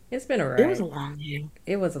know. It's been It was alright. a long year.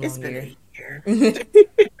 It was a It's long been year. a year.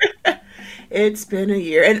 It's been a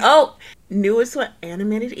year. And oh, newest one,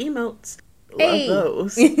 animated emotes. Love Hey.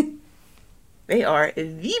 those. They are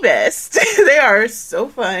the best. They are so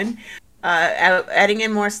fun. Adding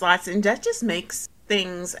in more slots, and that just makes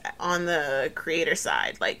things on the creator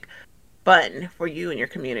side like fun for you and your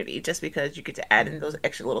community just because you get to add in those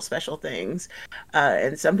extra little special things.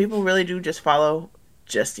 And some people really do just follow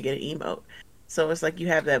just to get an emote. So it's like you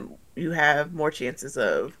have more chances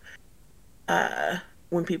of uh,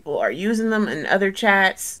 when people are using them in other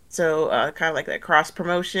chats. So kind of like that cross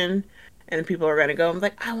promotion, and people are gonna go. I'm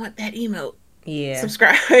like, I want that emote. Yeah.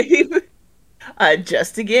 Subscribe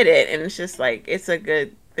just to get it, and it's just like it's a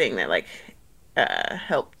good thing that like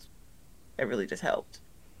helped. It really just helped.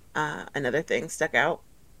 Another thing stuck out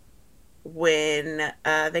when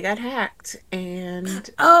they got hacked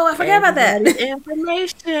and Oh, I forgot about that. everybody's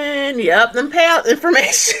information. Yep, them payout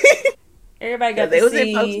information. Everybody got Because to they was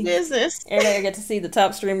in folks' see. business. Everybody got to see the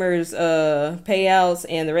top streamers' payouts,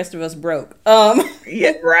 and the rest of us broke.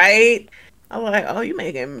 Yeah, right. I was like, oh, you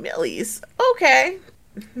making millies? Okay.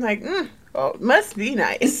 Like, oh, must be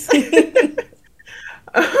nice.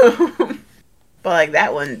 But like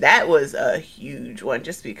that one, that was a huge one,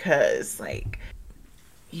 just because like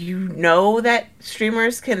you know that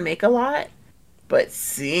streamers can make a lot, but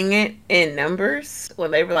seeing it in numbers when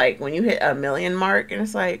they were like when you hit a million mark, and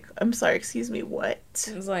it's like, I'm sorry, excuse me, what?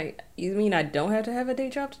 It's like, you mean I don't have to have a day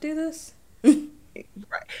job to do this?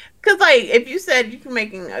 Right. Because, like, if you said you can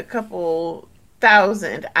making a couple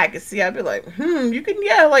thousand, I could see, I'd be like, you can,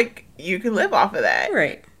 yeah, like, you can live off of that.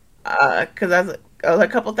 Right. Because I was a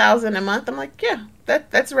couple thousand a month. I'm like, yeah,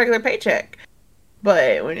 that's a regular paycheck.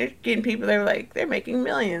 But when you're getting people, they're like, they're making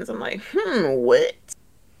millions. I'm like, what?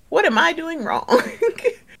 What am I doing wrong?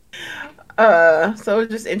 So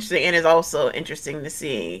it's just interesting. And it's also interesting to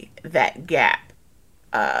see that gap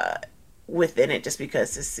uh, within it, just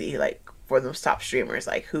because to see like for those top streamers,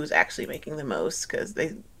 like who's actually making the most, because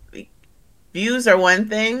views are one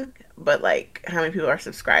thing, but like how many people are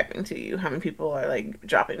subscribing to you, how many people are like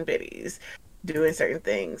dropping biddies, doing certain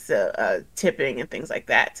things, tipping and things like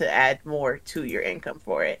that to add more to your income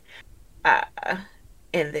for it. Uh,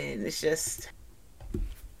 and then it's just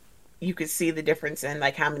you could see the difference in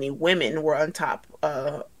like how many women were on top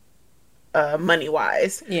money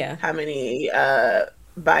wise, Yeah. how many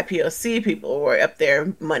by POC people were up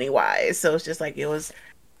there money wise. So it's just like it was,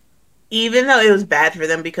 even though it was bad for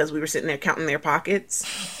them because we were sitting there counting their pockets,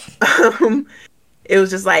 it was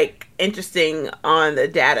just like interesting on the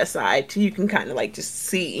data side too. You can kind of like just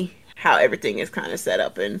see how everything is kind of set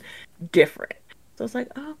up and different. So it's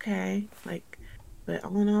like, okay, like, but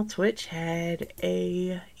all in all, Twitch had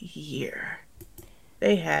a year.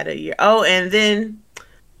 They had a year. Oh, and then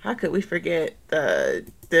how could we forget the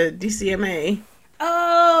DCMA?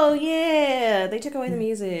 Oh yeah, they took away the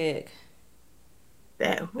music.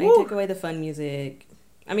 That They took away the fun music.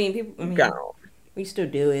 I mean, people. I mean, gone. we still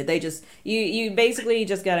do it. They just you basically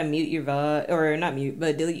just gotta mute your VOD, or not mute,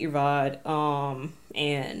 but delete your VOD.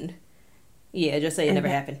 And yeah, just say it never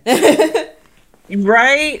And happened.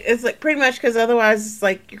 right, it's like pretty much because otherwise it's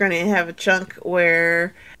like you're gonna have a chunk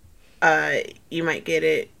where uh you might get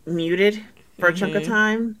it muted for a chunk of Mhm.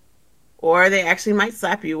 time, or they actually might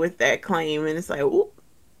slap you with that claim, and it's like, ooh.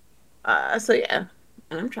 So yeah,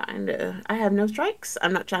 and I have no strikes.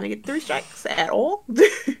 I'm not trying to get 3 strikes at all.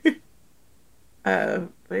 But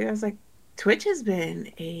yeah, I was like, Twitch has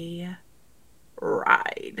been a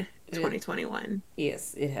ride It, 2021.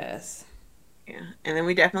 yes, it has. Yeah. And then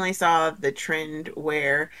we definitely saw the trend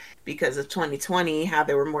where because of 2020, how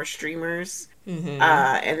there were more streamers, Mhm.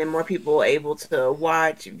 and then more people able to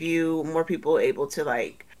watch, view, more people able to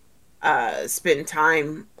like spend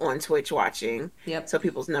time on Twitch watching. Yep. So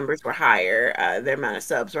people's numbers were higher, their amount of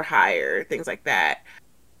subs were higher, things like that.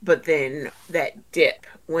 But then that dip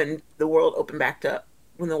when the world opened back up,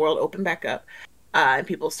 when the world opened back up, and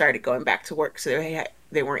people started going back to work, so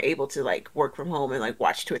they weren't able to like work from home and like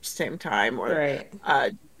watch Twitch at the same time or Right. uh,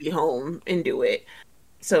 be home and do it.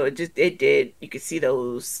 So it did, you could see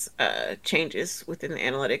those changes within the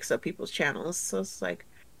analytics of people's channels. So it's like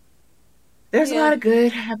there's a Yeah. lot of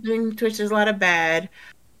good happening Twitch, there's a lot of bad.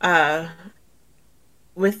 Uh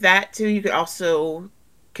with that too, you could also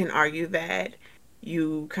can argue that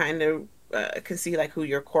you kind of can see like who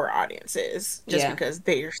your core audience is just Yeah. because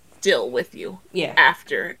they're still with you Yeah.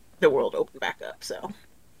 after the world opened back up. So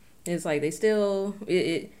It's like they still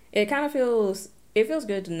it kind of feels, it feels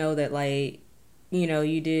good to know that, like, you know,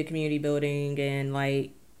 you did community building and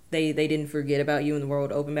like they didn't forget about you when the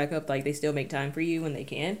world opened back up. Like they still make time for you when they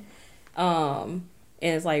can. And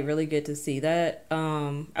it's like really good to see that.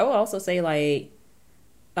 I will also say like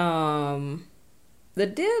um the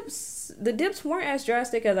dips weren't as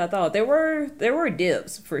drastic as I thought. There were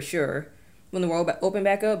dips for sure when the world opened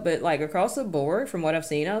back up, but like across the board, from what I've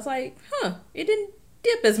seen, I was like, huh, it didn't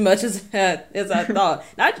dip as much as I thought.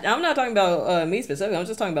 I'm not talking about me specifically. I'm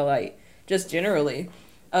just talking about like just generally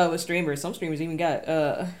with streamers. Some streamers even got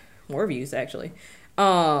more views actually.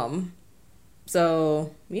 Um,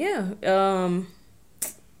 so yeah,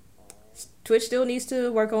 Twitch still needs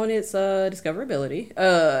to work on its discoverability.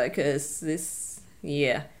 Cause this,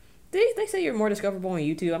 yeah, they say you're more discoverable on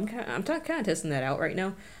YouTube. I'm kind of testing that out right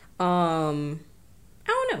now. I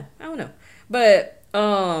don't know, but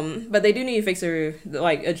they do need to fix their,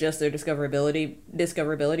 like, adjust their discoverability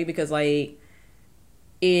because like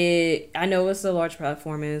it. I know it's a large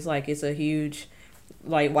platform and it's like it's a huge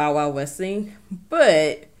like Wild Wild West thing,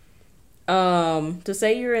 but to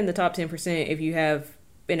say you're in the top 10% if you have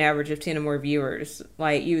an average of 10 or more viewers,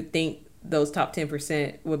 like you would think those top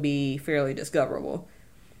 10% would be fairly discoverable.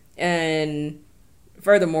 And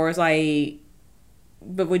furthermore, it's like,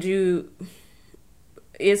 but would you,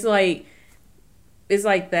 it's like, it's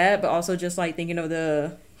like that, but also just like thinking of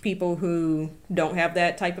the people who don't have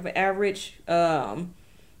that type of average. How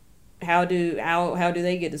do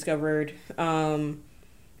they get discovered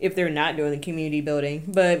if they're not doing the community building?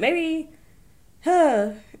 But maybe,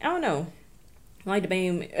 I don't know. I'm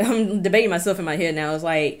debating myself in my head now. It's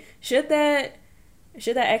like, should that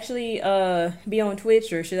actually be on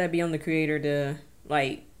Twitch, or should that be on the creator to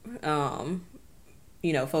like focus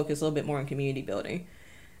a little bit more on community building?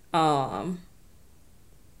 Um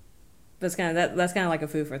that's kind of like a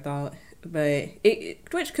food for thought. But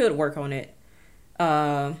Twitch could work on it.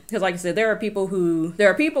 Because like I said, there are people who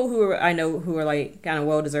I know who are like kind of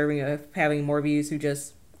well deserving of having more views who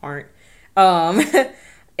just aren't. Um,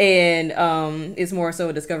 and it's more so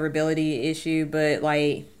a discoverability issue. But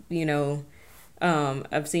like,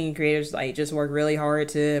 I've seen creators like just work really hard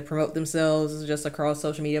to promote themselves just across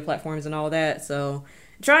social media platforms and all that. So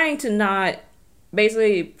trying to not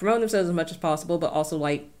basically promote themselves as much as possible, but also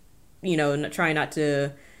like, trying not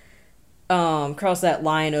to cross that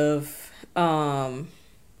line of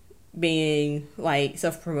being like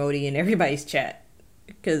self-promoting in everybody's chat,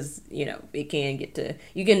 because it can get to,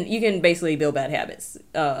 you can basically build bad habits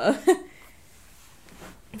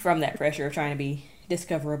from that pressure of trying to be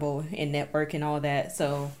discoverable in network and all that.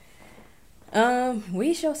 So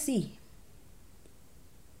we shall see.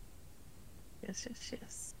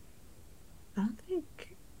 yes. I don't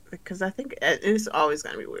think, because I think it's always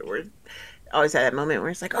gonna be weird. We're always at that moment where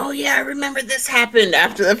it's like, oh yeah, I remember this happened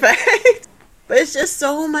after the fact. But it's just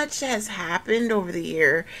so much has happened over the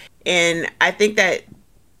year, and I think that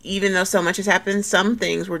even though so much has happened, some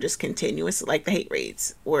things were just continuous, like the hate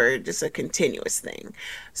raids were just a continuous thing.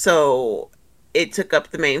 So it took up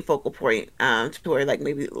the main focal point, to where like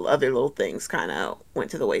maybe other little things kind of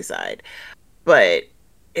went to the wayside. But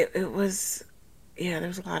it was, yeah, there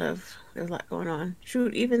was a lot going on.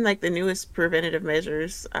 Shoot, even like the newest preventative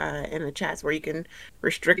measures in the chats where you can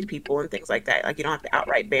restrict people and things like that. Like you don't have to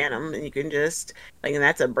outright ban them, and you can just like, and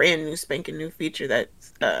that's a brand new spanking new feature that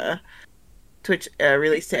Twitch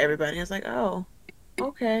released to everybody. I was like, oh,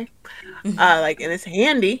 okay. Like, and it's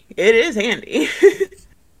handy. It is handy.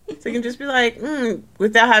 So you can just be like,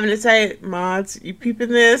 without having to say, mods, you peeping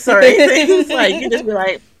this or anything. It's like you can just be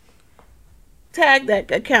like, tag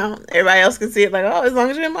that account. Everybody else can see it. Like, oh, as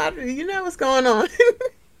long as you're a mod, you know what's going on.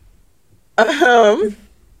 um,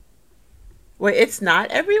 Wait, it's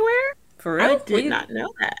not everywhere. For I real, did not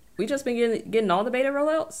know that. we just been getting all the beta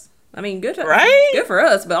rollouts. I mean, Right? good for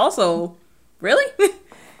us, but also, really?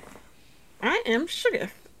 I am sugar.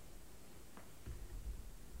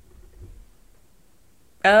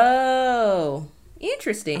 Oh,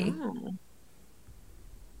 interesting. Oh,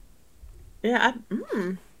 yeah.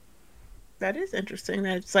 That is interesting.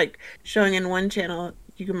 That it's like showing in one channel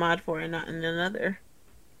you can mod for and not in another.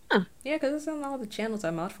 Huh. Yeah, because it's on all the channels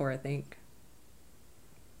I mod for, I think.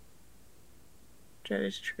 That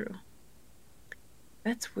is true.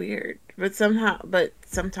 That's weird. But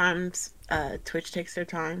sometimes Twitch takes their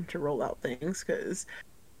time to roll out things because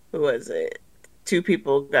who was it? Two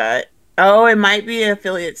people got. Oh, it might be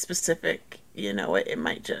affiliate specific. You know what? It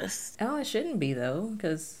might just. Oh, it shouldn't be though,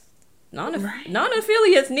 because Right. non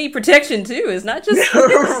affiliates need protection too. It's not just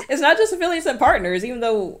it's not just affiliates and partners, even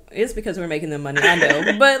though it's because we're making them money. I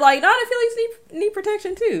know, but like non affiliates need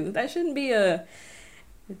protection too. That shouldn't be a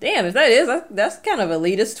damn. If that is, that's kind of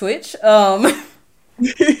elitist Twitch.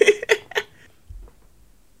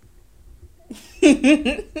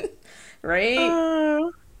 Right?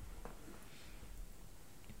 Oh,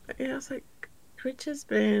 yeah, it's like Twitch has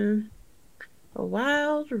been a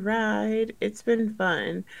wild ride. It's been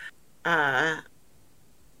fun. Uh,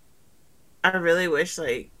 I really wish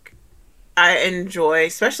like I enjoy,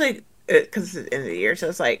 especially because it's the end of the year, so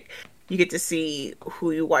it's like you get to see who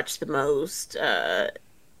you watch the most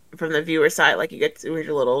from the viewer side. Like you get to read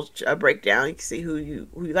a little breakdown. You can see who you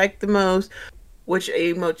like the most, which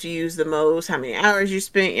emote you use the most, how many hours you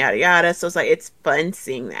spent, yada yada. So it's like it's fun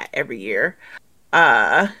seeing that every year.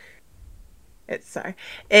 Uh, it's sorry,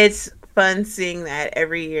 it's fun seeing that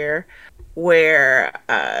every year, where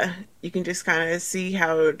you can just kind of see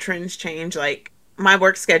how trends change. Like my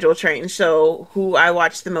work schedule changed, so who I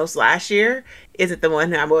watched the most last year isn't the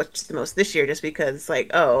one I watched the most this year, just because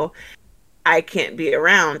like, oh, I can't be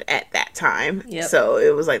around at that time. Yep. So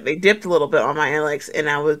it was like they dipped a little bit on my analytics, and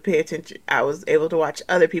I would pay attention. I was able to watch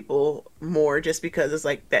other people more just because it's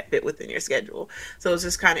like that fit within your schedule. So it's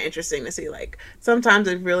just kind of interesting to see. Like sometimes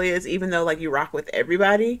it really is, even though like you rock with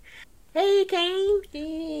everybody. Hey, Kane.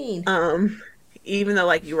 Gene. Um, Even though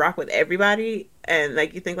like you rock with everybody, and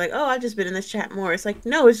like you think like, oh, I've just been in this chat more. It's like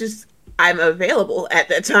no, it's just I'm available at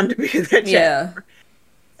that time to be in that chat. Yeah.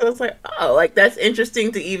 So it's like, oh, like that's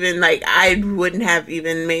interesting to even like I wouldn't have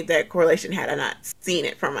even made that correlation had I not seen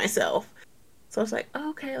it for myself. So I was like, oh,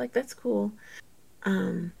 okay, like that's cool.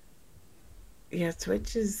 Um, yeah,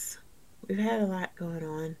 Twitch is we've had a lot going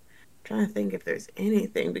on. I'm trying to think if there's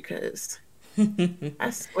anything because I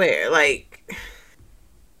swear, like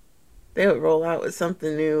they would roll out with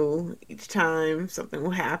something new each time, something will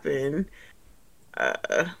happen.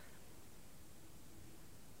 Uh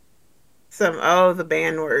the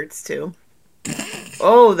band words too.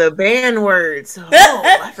 Oh, the band words. Oh,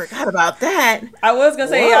 I forgot about that. I was gonna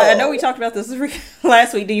say, I know we Whoa. talked about this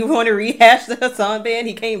last week. Do you want to rehash the Hassan band?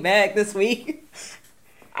 He came back this week.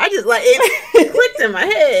 I just like it clicked in my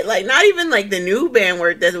head. Like not even like the new band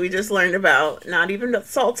word that we just learned about, not even the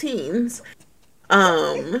saltines.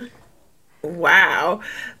 Um wow.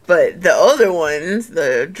 But the other ones,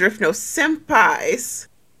 the Drift No Senpais,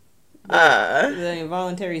 uh The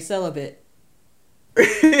involuntary celibate. like,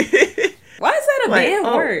 Why is that a banned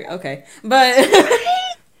oh, word? Okay, but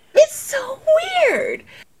right? It's so weird.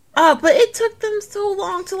 But it took them so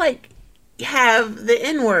long to like have the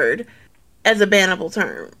N word as a bannable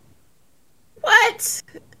term. What?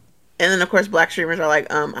 And then of course black streamers are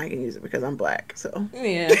like, I can use it because I'm black. So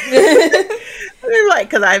yeah. they're like,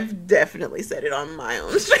 because I've definitely said it on my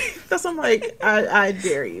own stream. That's I'm like, I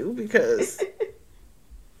dare you because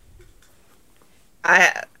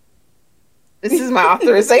I this is my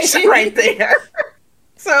authorization right there.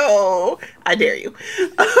 So I dare you.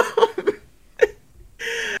 Um,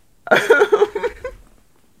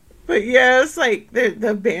 but yeah, it's like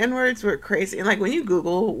the band words were crazy, and like when you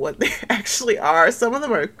Google what they actually are, some of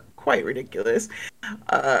them are quite ridiculous.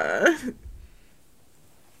 Uh,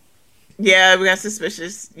 yeah, we got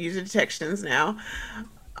suspicious user detections now.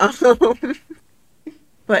 Um,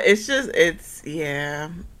 but it's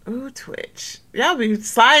yeah. Ooh, Twitch. Y'all be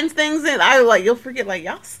sliding things in. I like you'll forget like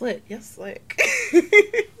y'all slick. It's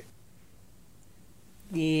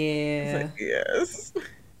Yeah. like yes.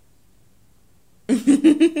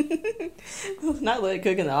 Not let it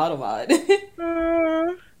cook in the automat.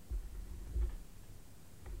 Uh,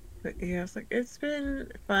 but yeah, it's like it's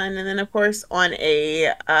been fun. And then of course on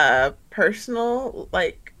a personal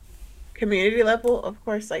like community level, of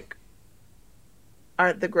course, like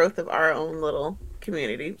our the growth of our own little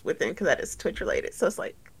community within because that is Twitch related. So it's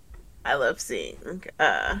like I love seeing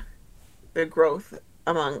the growth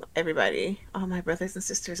among everybody, all my brothers and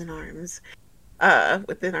sisters in arms,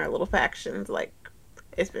 within our little factions. Like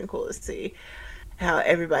it's been cool to see how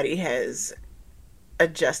everybody has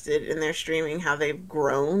adjusted in their streaming, how they've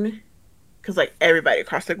grown. Because like everybody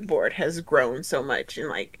across the board has grown so much, and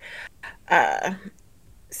like uh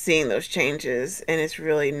seeing those changes, and it's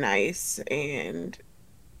really nice. And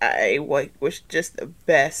I wish just the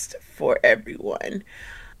best for everyone.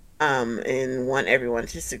 And want everyone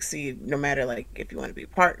to succeed, no matter like if you want to be a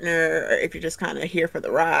partner or if you're just kind of here for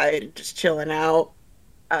the ride, just chilling out.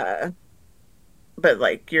 Uh, but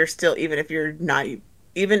like you're still, even if you're not,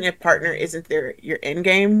 even if partner isn't there your end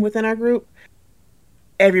game within our group,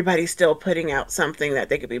 everybody's still putting out something that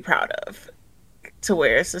they could be proud of, to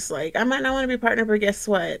where it's just like, I might not want to be partner, but guess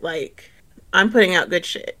what, like I'm putting out good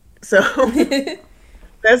shit. So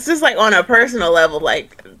that's just like on a personal level,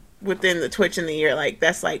 like within the Twitch in the year, like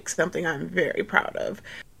that's like something I'm very proud of,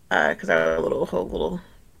 because our whole little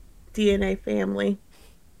DNA family,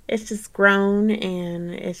 it's just grown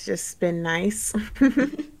and it's just been nice.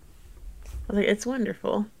 Like it's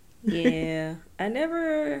wonderful. Yeah, I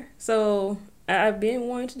never. So I've been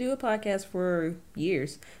wanting to do a podcast for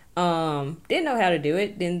years. Didn't know how to do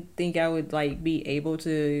it. Didn't think I would like be able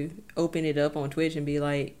to open it up on Twitch and be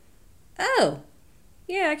like, oh,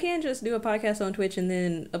 yeah, I can just do a podcast on Twitch and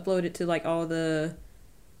then upload it to like all the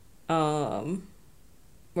um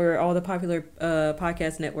where all the popular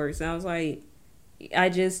podcast networks. And I was like, I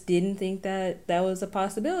just didn't think that that was a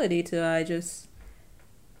possibility till I just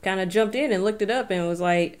kind of jumped in and looked it up and was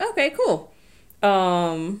like, okay, cool.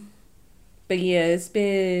 Um, but yeah, it's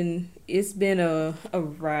been a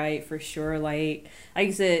ride for sure. Like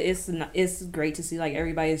you said, it's great to see like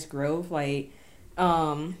everybody's growth, like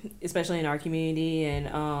especially in our community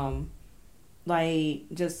and like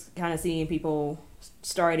just kind of seeing people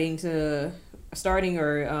starting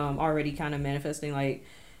or already kind of manifesting like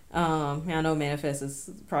I know manifest is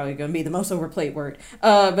probably going to be the most overplayed word,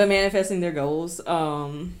 but manifesting their goals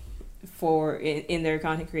for in their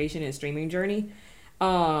content creation and streaming journey.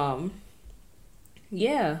 Um,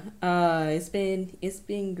 yeah, it's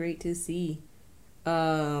been great to see.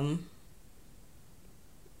 Um,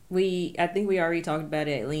 I think we already talked about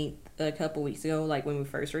it at length a couple weeks ago, like when we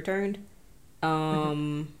first returned.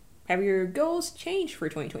 Mhm. Have your goals changed for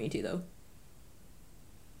 2022 though?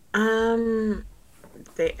 Um,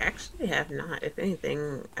 they actually have not. If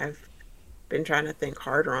anything, I've been trying to think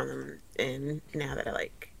harder on them, and now that I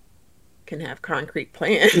like can have concrete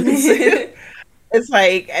plans, it's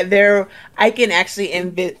like I can actually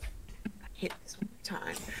hit this one more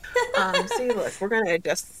time. See, look, we're gonna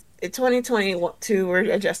adjust. In 2022, we're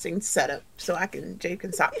adjusting setup so Jay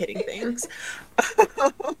can stop hitting things.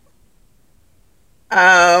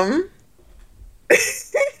 um,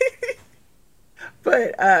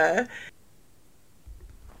 but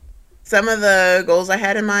some of the goals I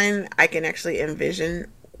had in mind, I can actually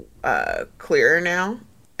envision clearer now,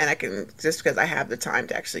 and I can, just because I have the time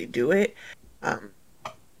to actually do it. Um,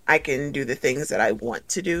 I can do the things that I want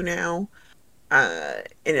to do now, and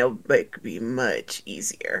it'll like be much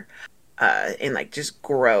easier. And like just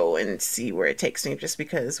grow and see where it takes me. Just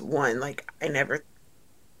because, one, like I never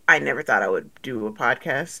thought I would do a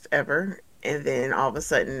podcast ever. And then all of a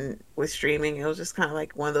sudden with streaming, it was just kind of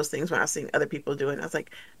like one of those things when I was seeing other people do it. And I was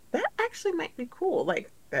like, that actually might be cool. Like,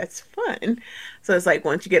 that's fun. So it's like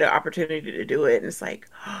once you get an opportunity to do it, and it's like,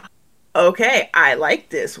 okay, I like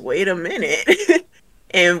this. Wait a minute.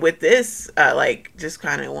 And with this, like, just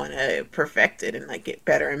kind of want to perfect it and like get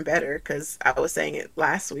better and better. Because I was saying it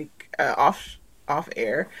last week, off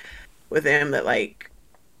air with him, that like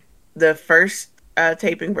the first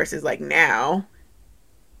taping versus like now.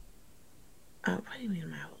 What do you mean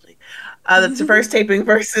am I holding? The first taping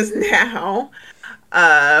versus now.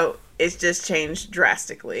 It's just changed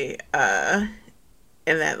drastically. And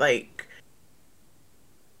that like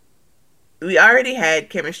we already had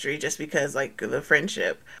chemistry just because like the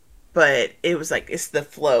friendship, but it was like it's the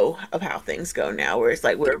flow of how things go now, where it's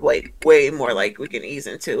like we're way more like we can ease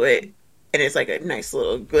into it, and it's like a nice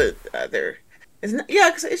little good there. It's not, yeah,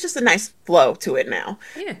 'cause it's just a nice flow to it now.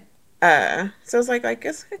 Yeah. So it's like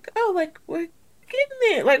it's like, oh, like we're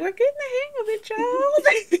getting it, like we're getting the hang of it, y'all.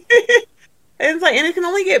 And it's like, and it can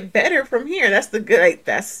only get better from here. That's the good. Like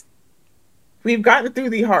that's we've gotten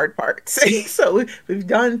through the hard parts. So we've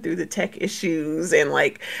done through the tech issues and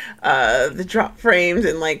like the drop frames,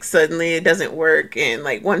 and like suddenly it doesn't work, and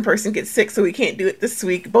like one person gets sick so we can't do it this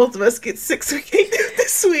week, both of us get sick so we can't do it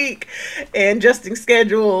this week, and adjusting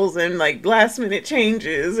schedules and like last minute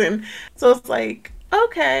changes. And so it's like,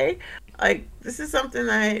 okay, like this is something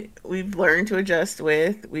that we've learned to adjust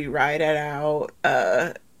with. We ride it out,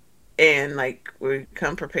 and like we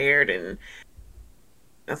come prepared, and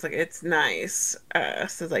I was like, it's nice.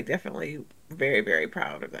 So it's like definitely very, very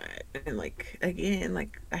proud of that. And like again,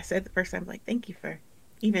 like I said the first time, like thank you for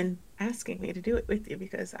even asking me to do it with you,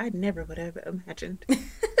 because I never would have imagined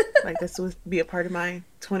like this would be a part of my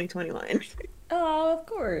 2021. Oh, of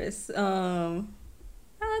course. Oh,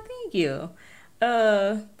 thank you.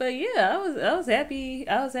 But yeah, I was happy.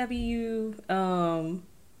 I was happy you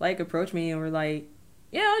like approached me and were like,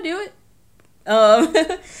 yeah, I'll do it. Um,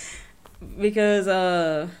 because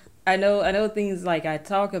I know things like I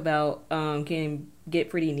talk about can get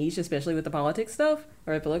pretty niche, especially with the politics stuff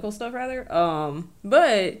or political stuff rather.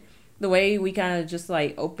 But the way we kind of just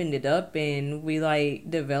like opened it up and we like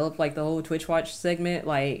developed like the whole Twitch Watch segment,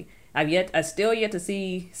 like I still yet to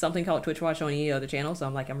see something called Twitch Watch on any other channel, so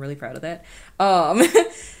I'm really proud of that. Um,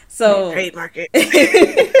 so Trademark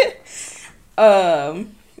it.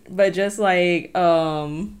 um, but just like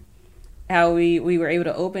how we were able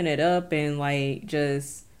to open it up and like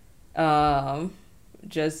um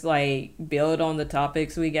just like build on the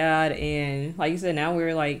topics we got, and like you said, now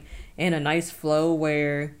we're like in a nice flow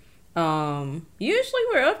where usually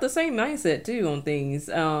we're up the same mindset too on things,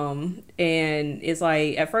 and it's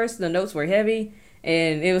like at first the notes were heavy,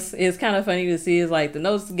 and it's kind of funny to see is like the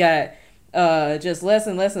notes got just less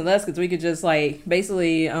and less and less because we could just like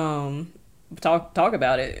basically talk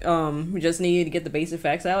about it. We just needed to get the basic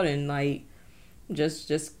facts out and like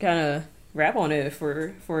just kind of rap on it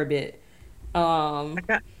for a bit. I Um,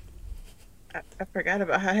 got. I forgot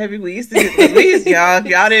about how heavy we used to get because we used y'all. If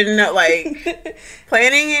y'all didn't know, like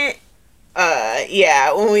planning it.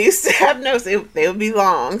 Yeah, when we used to have notes, they would be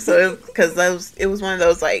long. So because those, it was one of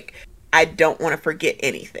those like I don't want to forget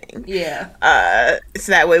anything. yeah,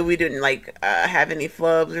 So that way we didn't like have any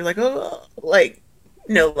flubs or like oh like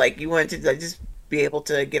no like you wanted to like, just be able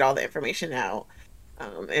to get all the information out,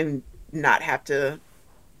 and not have to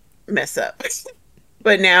mess up.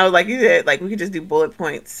 But now, like you said, like we could just do bullet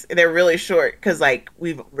points. They're really short because like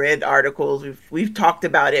we've read articles, we've talked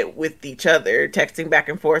about it with each other, texting back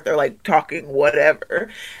and forth or like talking whatever.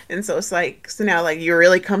 And so it's like so now like you're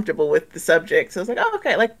really comfortable with the subject. So it's like, oh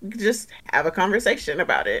okay, like we could just have a conversation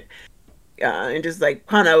about it. And just like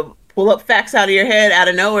kind of pull up facts out of your head out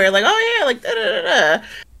of nowhere, like, oh yeah, like da da da da.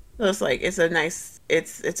 So it's like it's a nice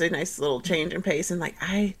little change in pace and like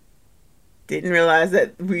I didn't realize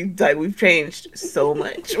that we've changed so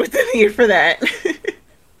much within a year for that.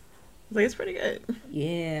 Like it's pretty good.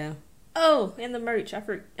 yeah. Oh, and the merch. I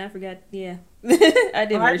forgot. Yeah, I Oh,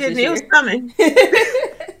 did I merch didn't. this It was year. coming.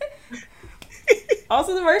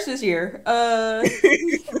 Also, the merch this year.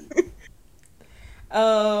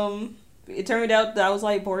 It turned out that I was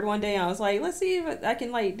like bored one day. And I was like, let's see if I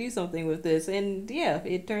can like do something with this, and yeah,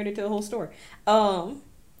 it turned into a whole store. Um,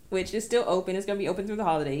 which is still open. It's gonna be open through the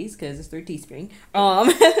holidays because it's through Teespring.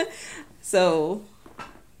 So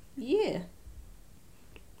yeah,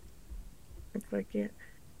 It's like yeah,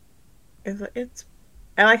 it's.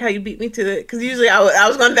 I like how you beat me to it because usually I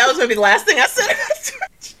was going that was gonna be the last thing I said.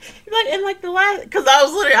 Like and like the last because I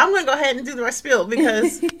was literally I'm gonna go ahead and do my spiel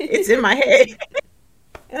because it's in my head.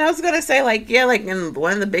 And I was gonna say, like, yeah, like, and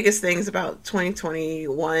one of the biggest things about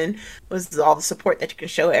 2021 was all the support that you can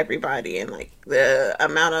show everybody, and like the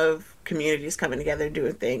amount of communities coming together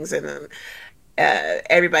doing things, and then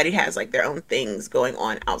everybody has like their own things going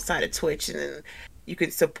on outside of Twitch, and then you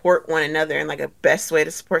could support one another. And like a best way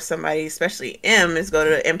to support somebody, especially M, is go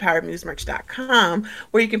to empoweredmusemerch.com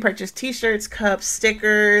where you can purchase t-shirts, cups,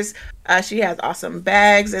 stickers. She has awesome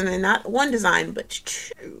bags, and then not one design but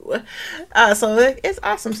two. So it's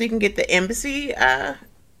awesome. So you can get the embassy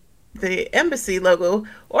logo,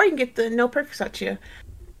 or you can get the No Purpose at you. I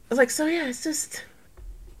was like, so yeah, it's just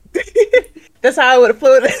that's how I would have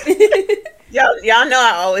floated. Y'all know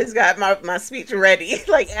I always got my speech ready.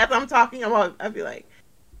 Like as I'm talking, I'll be like,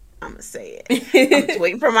 I'm gonna say it. I'm just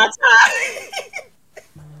waiting for my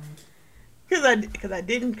time. Because I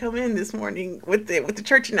didn't come in this morning with the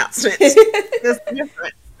church announcements. That's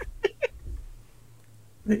different.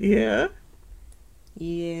 Yeah.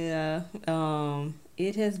 yeah.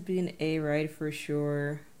 It has been a ride for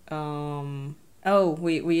sure. Oh,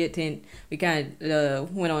 we kind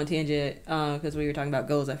of went on a tangent because we were talking about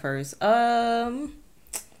goals at first.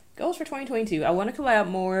 Goals for 2022. I want to collab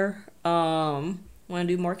more. Want to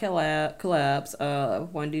do more collabs.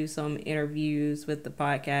 Want to do some interviews with the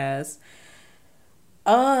podcast.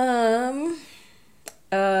 Um,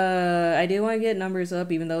 I do want to get numbers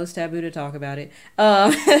up, even though it's taboo to talk about it.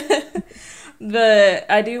 But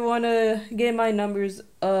I do want to get my numbers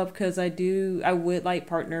up because I would like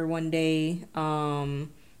partner one day,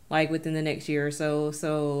 like within the next year or so.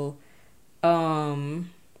 So,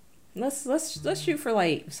 um, let's shoot for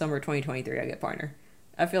like summer 2023. I get partner.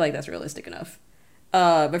 I feel like that's realistic enough.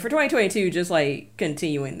 But for 2022, just like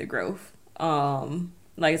continuing the growth.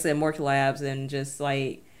 Like I said, more collabs and just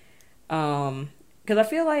like because I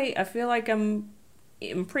feel like I'm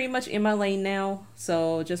pretty much in my lane now,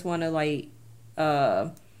 so just want to like uh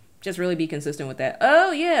just really be consistent with that.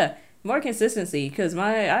 Oh yeah, more consistency because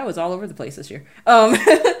my I was all over the place this year.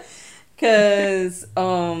 Cause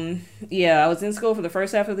yeah, I was in school for the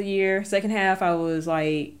first half of the year. Second half I was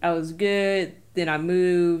like I was good. Then I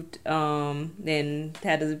moved, then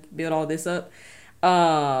had to build all this up.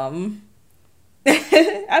 Um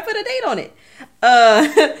I put a date on it.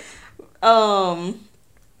 Um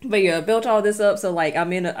but yeah, built all this up so like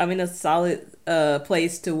I'm in a solid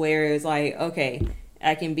place to where it's like, okay,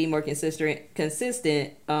 I can be more consistent, do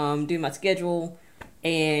my schedule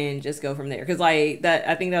and just go from there. Cause like that,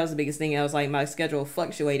 I think that was the biggest thing. I was like my schedule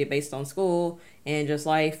fluctuated based on school and just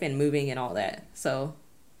life and moving and all that. So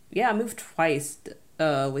yeah, I moved twice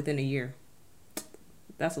within a year.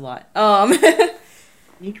 That's a lot.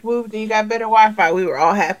 You moved and you got better Wi-Fi. We were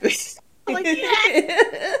all happy. I'm like,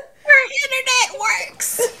 yeah, our internet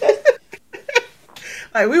works.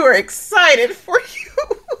 Like we were excited for you.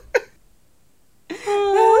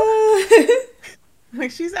 Oh,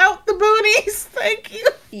 like she's out the boonies. Thank you.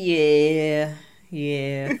 Yeah,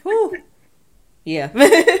 yeah. Whew. Yeah.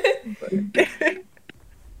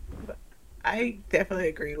 I definitely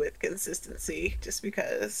agree with consistency, just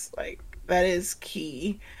because like that is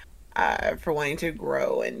key for wanting to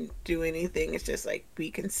grow and do anything. It's just like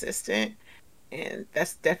be consistent, and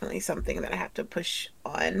that's definitely something that I have to push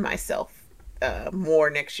on myself more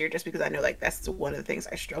next year, just because I know like that's one of the things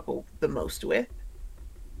I struggle the most with.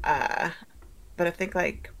 Uh, but I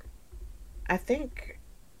think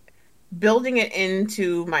building it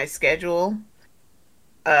into my schedule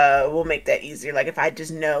will make that easier. Like if I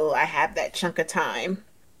just know I have that chunk of time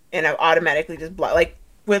and I automatically just block, like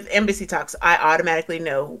with Embassy Talks, I automatically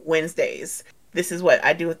know Wednesdays. This is what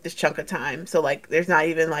I do with this chunk of time. So like there's not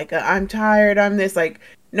even like I'm tired, I'm this, like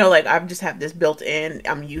no, like I just have this built in.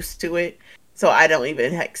 I'm used to it. So I don't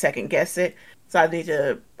even like second guess it. So I need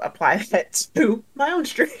to apply that to my own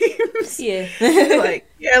streams. Yeah. Like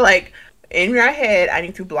yeah, like in my head I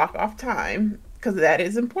need to block off time because that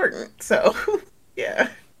is important. So yeah.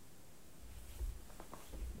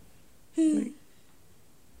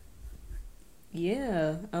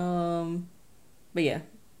 Yeah. But yeah,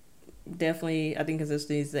 definitely I think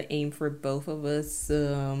consistency is the aim for both of us.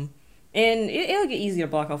 And it'll get easier to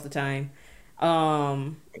block off the time.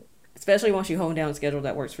 Um Especially once you hone down a schedule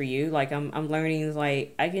that works for you. Like I'm learning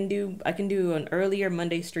like I can do an earlier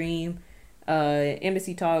Monday stream.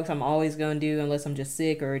 Embassy talks I'm always gonna do unless I'm just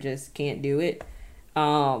sick or just can't do it.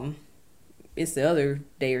 Um it's the other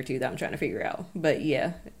day or two that I'm trying to figure out. But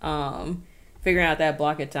yeah, figuring out that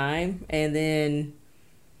block of time and then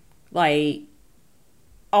like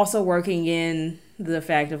also working in the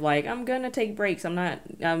fact of like I'm gonna take breaks. I'm not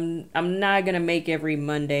gonna make every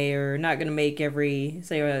Monday or not gonna make every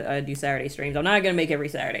say I do Saturday streams. I'm not gonna make every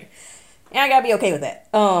Saturday. And I gotta be okay with that.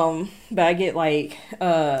 But I get like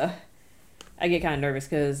I get kind of nervous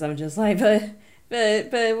because I'm just like, but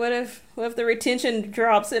what if the retention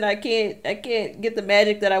drops and I can't get the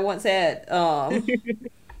magic that I once had.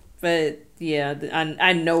 But yeah,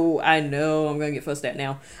 I know I'm gonna get fussed at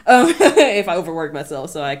now if I overwork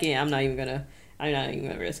myself. So I can't. I'm not even gonna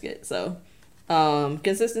risk it. So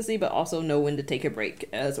consistency, but also know when to take a break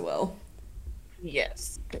as well.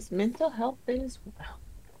 Yes, because mental health is well,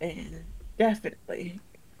 and definitely,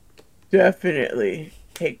 definitely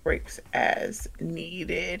take breaks as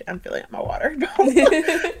needed. I'm filling up my water.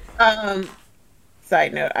 um,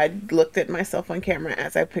 Side note: I looked at myself on camera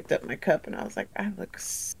as I picked up my cup, and I was like, I look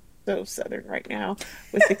so southern right now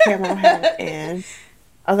with the camo hat, and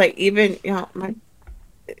I was like, even my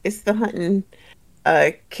it's the hunting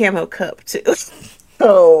camo cup too.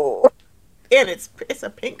 So and it's a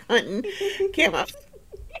pink hunting camo.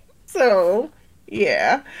 So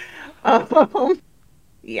yeah. Um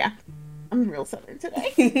yeah. I'm real southern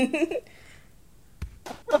today.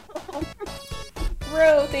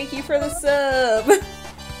 Bro, thank you for the sub.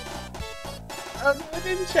 It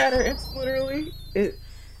didn't shatter. It's literally it.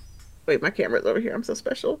 Wait, my camera's over here. I'm so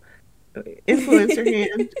special. Okay, influencer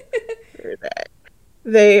hand. Where that?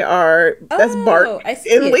 They are. That's bark Oh, I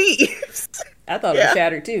see and it. leaves. I thought it was Yeah,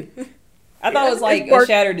 shattered too. I thought it yeah. was It's like a bark.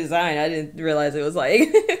 shattered design. I didn't realize it was like.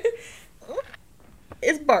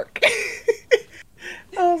 It's bark.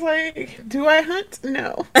 I was like, do I hunt?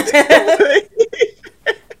 No. I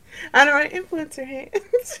don't want influencer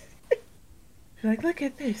hands. Like, look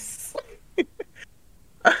at this.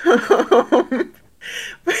 But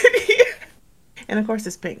yeah. And of course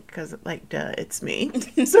it's pink because, like, duh, it's me.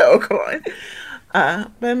 So come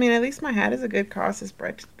on. But I mean, at least my hat is a good cause. It's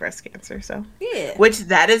breast cancer. So, Yeah. which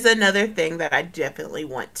that is another thing that I definitely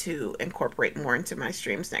want to incorporate more into my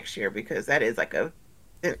streams next year, because that is like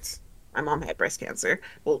since my mom had breast cancer,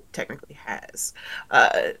 well, technically has,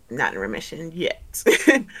 not in remission yet.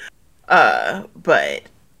 But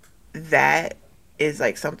that is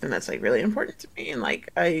like something that's like really important to me, and like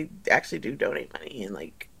I actually do donate money and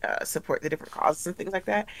like support the different causes and things like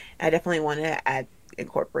that. And I definitely want to add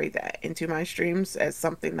incorporate that into my streams as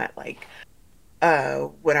something that like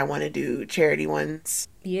when I want to do charity ones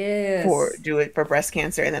for Yes. do it for breast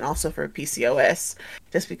cancer and then also for PCOS,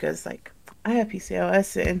 just because like I have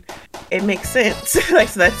PCOS and it makes sense. Like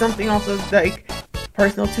so that's something also like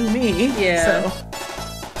personal to me. Yeah. So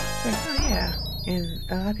like oh yeah, and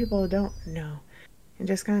a lot of people don't know and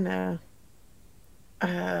just kind of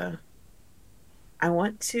uh I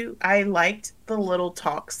liked the little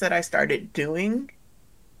talks that I started doing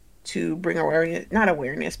to bring awareness, not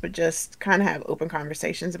awareness, but just kind of have open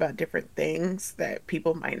conversations about different things that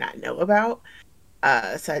people might not know about.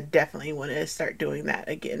 So I definitely want to start doing that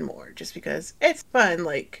again more just because it's fun.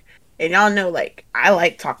 Like, and y'all know, like, I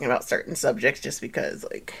like talking about certain subjects just because,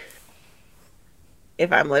 like,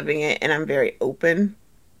 if I'm living it and I'm very open,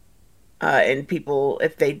 and people,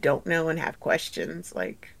 if they don't know and have questions,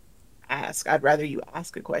 like, ask. I'd rather you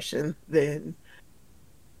ask a question than,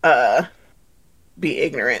 uh, be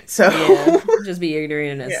ignorant. So, Yeah. Just be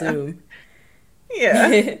ignorant and yeah, assume.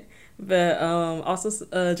 yeah. But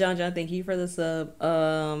also John, thank you for the sub.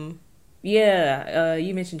 Yeah,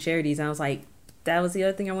 you mentioned charities, and I was like, that was the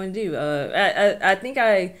other thing I want to do. I think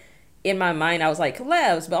I in my mind I was like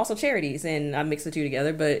collabs, but also charities, and I mixed the two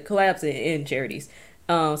together. But collabs and charities.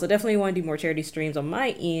 So definitely want to do more charity streams on my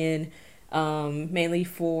end. Mainly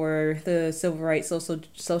for the civil rights,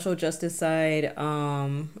 social justice side.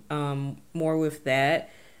 More with that.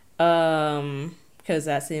 Because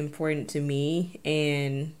that's important to me,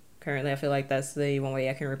 and currently I feel like that's the one way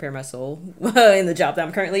I can repair my soul in the job that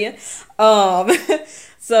I'm currently in. Um,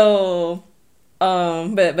 so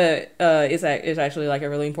it's actually like a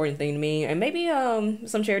really important thing to me, and maybe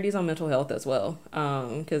some charities on mental health as well.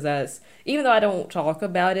 Because that's even though I don't talk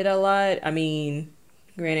about it a lot. I mean,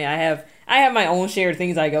 granted, I have my own shared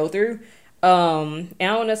things I go through. And I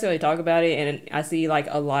don't necessarily talk about it, and I see like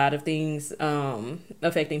a lot of things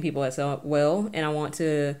affecting people as well, and I want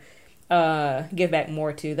to give back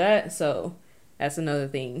more to that. So that's another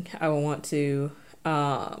thing I will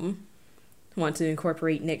um want to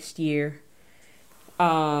incorporate next year.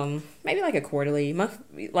 Maybe like a quarterly month,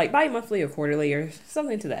 like bi-monthly or quarterly or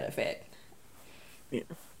something to that effect. Yeah.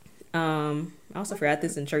 I also forgot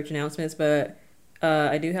this in church announcements, but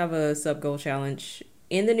I do have a sub goal challenge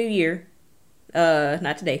in the new year.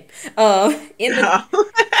 Not today.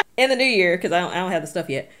 In the new year, because I don't have the stuff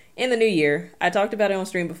yet. In the new year, I talked about it on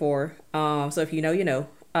stream before. So if you know, you know.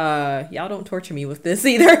 Y'all don't torture me with this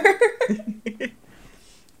either.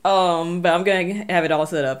 But I'm gonna have it all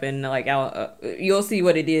set up, and like you'll see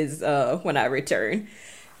what it is when I return.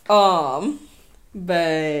 Um,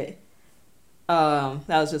 but that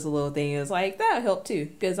was just a little thing. It was like that helped too,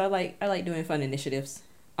 because I like doing fun initiatives.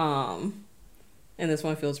 Um, and this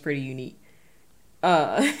one feels pretty unique.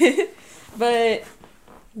 Uh, but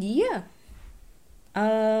yeah.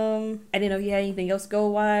 I didn't know if you had anything else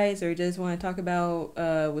goal wise, or just want to talk about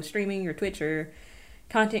with streaming or Twitch or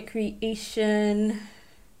content creation.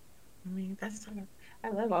 I mean, that's sort of, I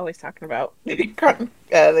love always talking about the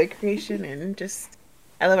creation and just,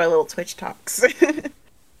 I love our little Twitch talks.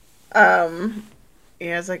 um,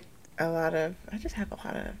 yeah, it's like I just have a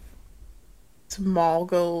lot of small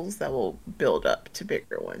goals that will build up to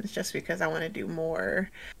bigger ones just because I want to do more.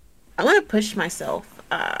 I want to push myself,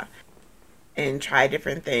 and try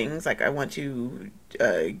different things. Like I want to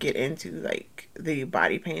get into like the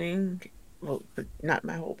body painting. Well, but not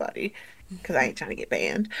my whole body because I ain't trying to get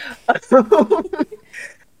banned.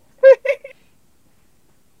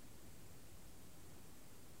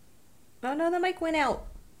 Oh no, the mic went out.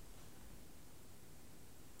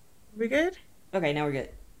 We good? Okay, now we're good.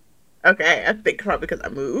 Okay, I think probably because I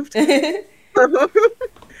moved.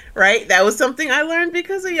 Right? That was something I learned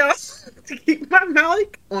because of y'all to keep my mouth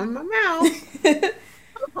on my mouth.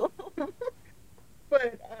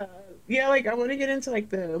 But yeah, like I want to get into like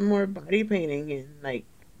the more body painting and like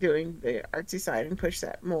doing the artsy side and push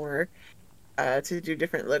that more to do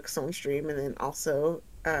different looks on stream and then also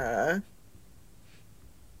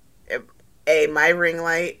my ring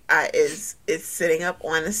light is sitting up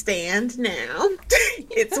on a stand now.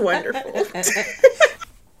 It's wonderful.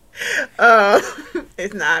 uh,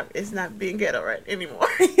 it's not being ghetto right anymore.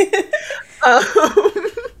 um,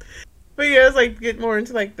 but yeah, it's like get more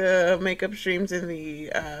into like the makeup streams and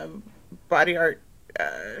the body art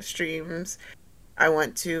streams. I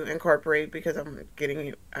want to incorporate because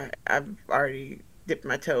I've already dipped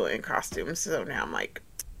my toe in costumes, so now I'm like,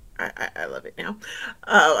 I love it now.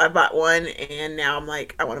 I bought one, and now I'm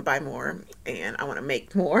like, I want to buy more, and I want to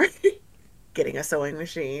make more. getting a sewing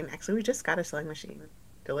machine. Actually, we just got a sewing machine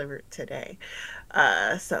delivered today.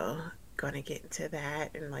 So gonna get into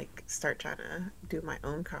that and like start trying to do my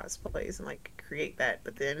own cosplays and like create that.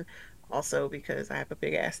 But then also because I have a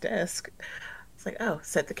big ass desk, it's like, oh,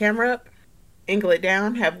 set the camera up, angle it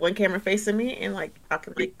down, have one camera facing me, and like I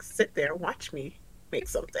can like sit there and watch me make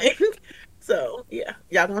something. So yeah,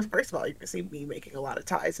 y'all gonna first of all, you can see me making a lot of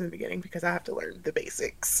ties in the beginning because I have to learn the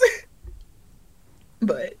basics.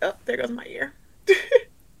 But oh, there goes my ear.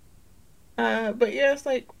 But yeah, it's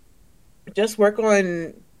like just work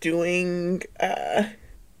on doing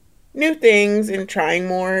new things and trying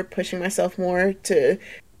more, pushing myself more to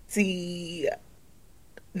see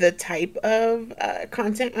the type of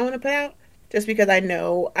content I want to put out. Just because I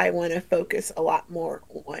know I want to focus a lot more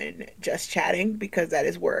on just chatting because that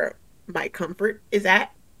is where my comfort is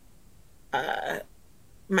at. Uh,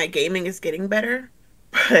 my gaming is getting better,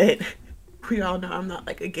 but we all know I'm not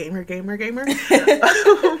like a gamer.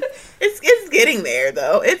 It's getting there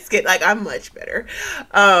though. It's get like I'm much better.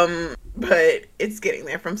 But it's getting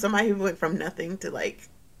there from somebody who went from nothing to like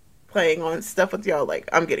playing on stuff with y'all. Like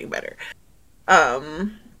I'm getting better.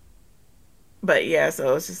 Um, but yeah,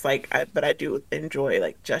 so it's just like but I do enjoy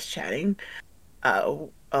like just chatting a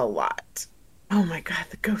lot. Oh my god,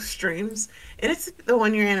 the ghost streams. And it's the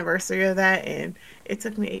 1 year anniversary of that and it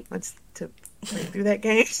took me 8 months to play through that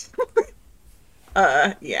game.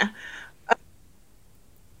 Yeah.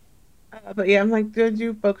 But yeah, I'm like gonna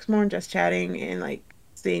do focus more on just chatting and like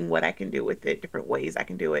seeing what I can do with it, different ways I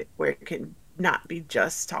can do it where it can not be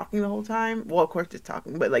just talking the whole time. Well, of course, just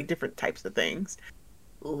talking, but like different types of things.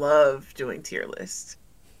 Love doing tier lists.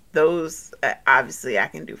 Those obviously I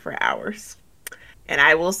can do for hours. And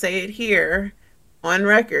I will say it here on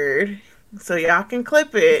record so y'all can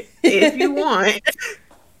clip it if you want.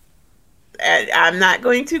 I'm not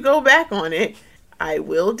going to go back on it. I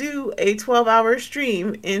will do a 12-hour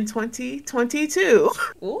stream in 2022.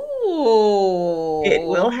 It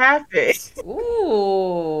will Ooh. happen.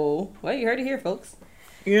 Ooh. Well, you heard it here, folks.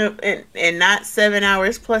 Yep, and not 7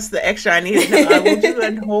 hours plus the extra I needed. No, I will do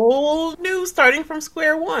a whole new starting from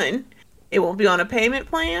square one. It won't be on a payment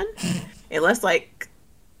plan unless like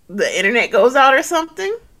the internet goes out or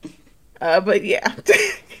something. But yeah,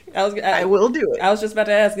 I will do it. I was just about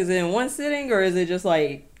to ask: is it in one sitting or is it just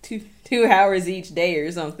like two hours each day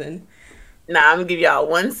or something? Nah, I'm gonna give y'all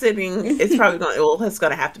one sitting. It's probably gonna well, it's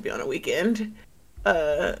gonna have to be on a weekend.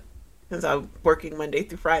 Uh, since I'm working Monday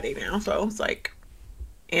through Friday now, so it's like,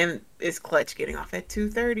 and it's clutch getting off at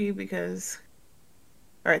 2:30 because,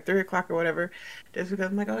 or at 3 o'clock or whatever, just because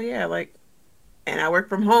I'm like, oh yeah, like, and I work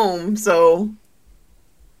from home, so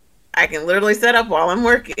I can literally set up while I'm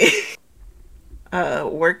working.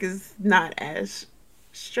 Work is not as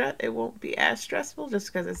it won't be as stressful just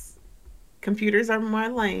because it's computers are my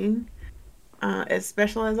lane. As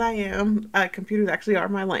special as I am, computers actually are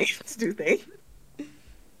my lane to do things.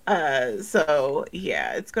 So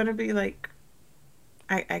yeah, it's gonna be like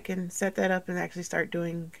I can set that up and actually start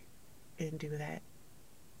doing and do that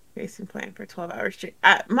pacing plan for 12 hours stream.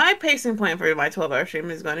 My pacing plan for my 12-hour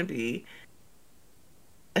stream is gonna be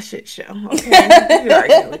a shit show. Okay, you already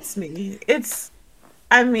know it's me.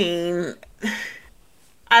 I mean,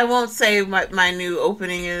 I won't say what my new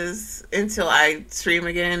opening is until I stream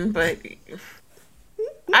again, but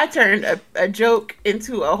I turned a joke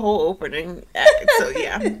into a whole opening. So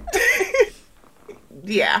yeah.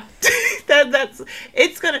 Yeah. That's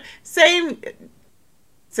it's gonna same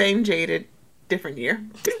jaded, different year.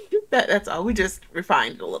 That's all. We just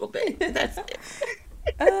refined it a little bit. That's it.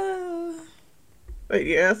 Oh. But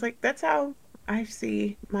yeah, it's like that's how I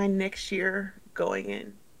see my next year going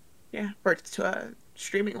in. Yeah, for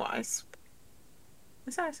streaming wise.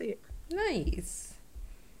 That's how I see it. Nice.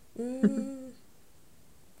 Mm,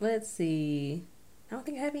 let's see. I don't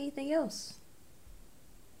think I have anything else.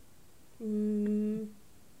 Mm,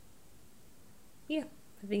 yeah,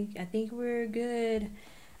 I think we're good.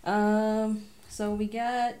 So we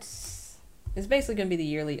got. It's basically gonna be the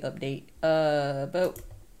yearly update. But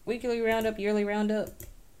weekly roundup, yearly roundup,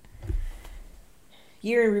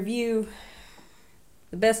 year in review,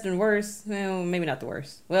 the best and worst. Well, maybe not the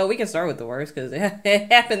worst. Well, we can start with the worst because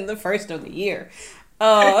it happened the first of the year.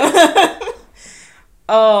 Uh,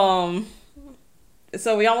 um.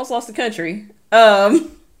 So we almost lost the country.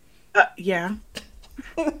 Yeah,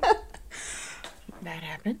 that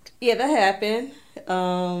happened. Yeah, that happened.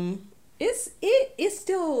 It's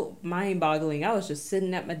still mind boggling. I was just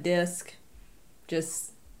sitting at my desk,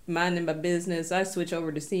 just minding my business. I switch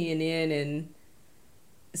over to CNN and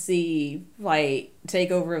see like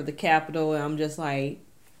takeover of the Capitol, and I'm just like,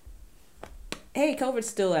 hey, COVID's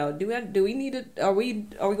still out. Do we need to? Are we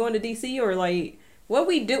going to DC or like what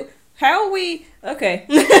we do? How we? Okay.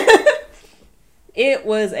 It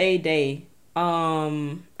was a day.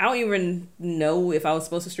 I don't even know if I was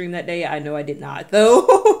supposed to stream that day. I know I did not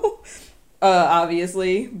though.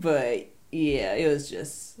 Obviously, but yeah, it was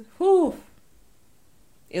just, whew,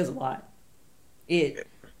 it was a lot. It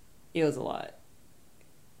it was a lot.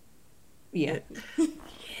 Yeah. It,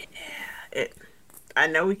 it, I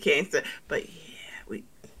know we can't say, but yeah, we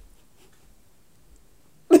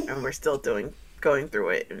and we're still going through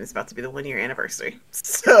it, and it's about to be the 1 year anniversary.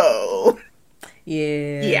 So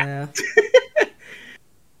yeah,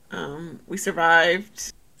 Yeah. we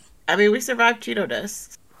survived. I mean, we survived Cheeto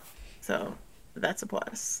Dust, so that's a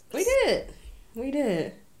plus. We did. We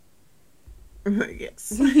did.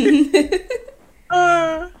 Yes.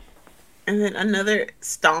 Uh, and then another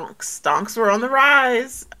stonks. Stonks were on the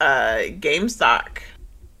rise. GameStop.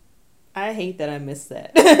 I hate that I missed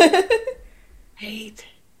that. Hate.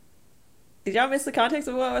 Did y'all miss the context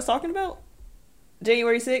of what I was talking about?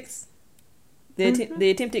 January 6th? Mm-hmm. The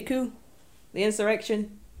attempted coup? The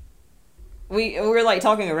insurrection? We're like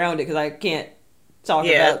talking around it because I can't talk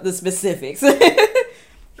Yeah. about the specifics. I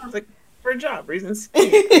was like, for job reasons.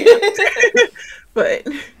 But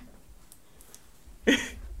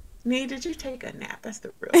Nee, did you take a nap? That's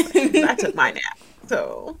the real question. I took my nap.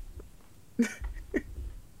 So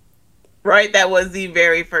right, that was the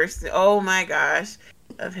very first, oh my gosh,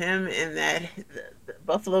 of him in that the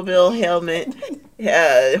Buffalo Bill helmet,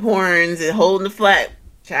 horns and holding the flag.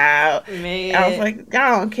 Child. I was Man. like,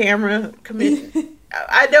 y'all on camera commit.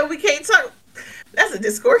 I know we can't talk. That's a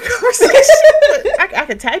Discord conversation, but I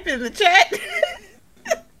could type it in the chat.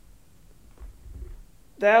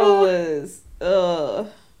 That was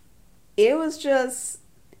it was just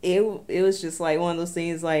it was just like one of those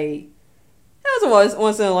things like that was a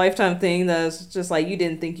once in a lifetime thing that was just like you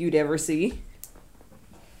didn't think you'd ever see.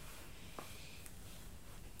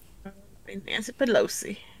 Nancy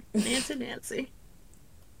Pelosi. Nancy.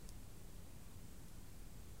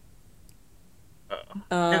 Oh,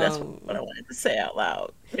 and that's Um what I wanted to say out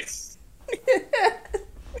loud.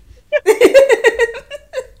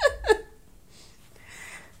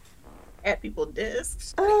 At people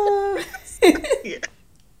discs. uh, Yeah.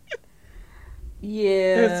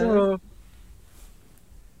 That's yeah.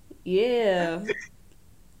 Yeah.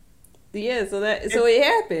 Yeah, so it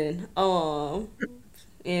happened.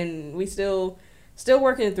 And we still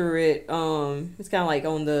working through it. It's kind of like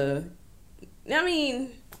on the I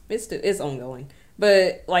mean, it's ongoing.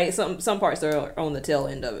 But like some parts are on the tail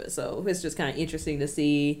end of it. So it's just kind of interesting to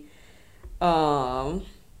see um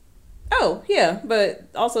oh, yeah, but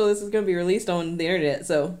also this is going to be released on the internet,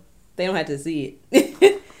 so they don't have to see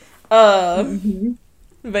it. Mhm.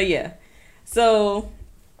 But yeah. So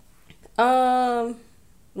um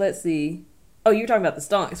let's see. Oh, you were talking about the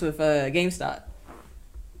stonks with GameStop.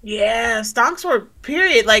 Yeah, stonks were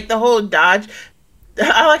period. Like the whole Dodge.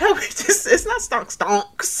 I like how we just it's not stonks.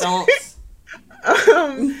 Stonks.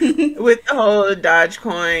 um, with the whole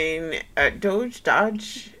Dogecoin,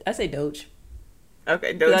 Dodge. I say Doge.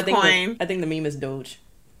 Okay, Because Dogecoin. I think the meme is Doge.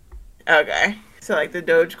 Okay, so like the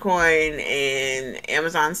Dogecoin and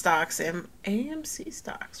Amazon stocks and AMC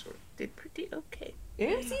stocks did pretty okay.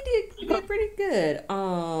 AMC did pretty good.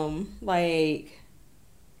 Like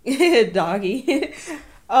doggy.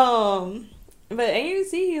 um, but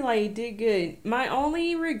AMC like did good. My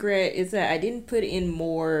only regret is that I didn't put in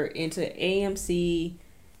more into AMC.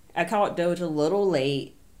 I caught Doge a little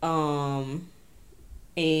late.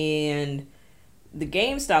 And the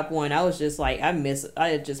GameStop one, I was just like,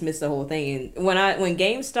 I just missed the whole thing. And when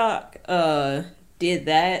GameStop did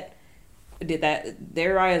that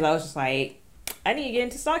their rise, I was just like, I need to get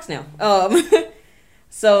into stocks now.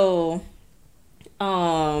 So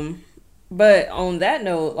um, but on that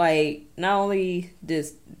note, like not only did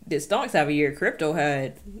stocks have a year, crypto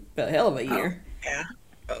had a hell of a Oh year. yeah,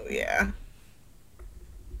 oh yeah.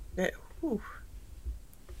 That, whew.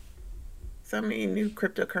 So many new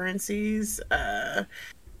cryptocurrencies.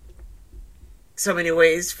 So many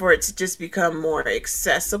ways for it to just become more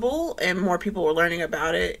accessible, and more people were learning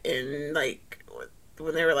about it. And like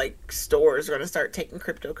when they were like stores are going to start taking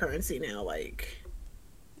cryptocurrency now, like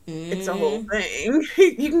it's a whole Mm, thing.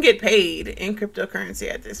 You can get paid in cryptocurrency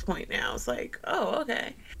at this point now. It's like, oh,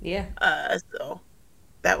 okay. yeah. So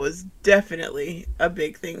that was definitely a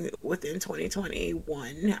big thing within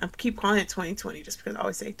 2021. I keep calling it 2020 just because I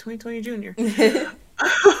always say 2020 Junior.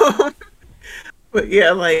 But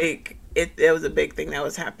yeah, like it was a big thing that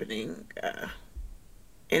was happening.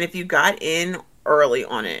 And if you got in early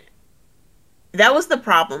on it, that was the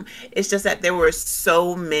problem. It's just that there were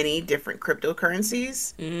so many different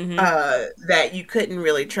cryptocurrencies Mm-hmm. that you couldn't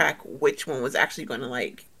really track which one was actually going to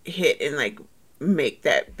like hit and like make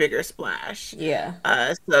that bigger splash. Yeah.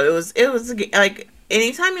 So like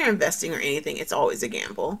anytime you're investing or anything, it's always a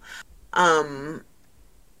gamble. Um,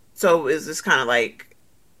 so it was just kind of like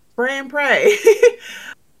pray and pray.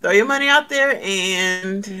 Throw your money out there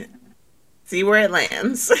and see where it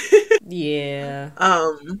lands. Yeah.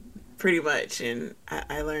 um, Pretty much. And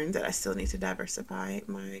I learned that I still need to diversify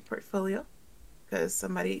my portfolio because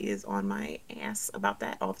somebody is on my ass about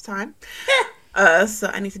that all the time. So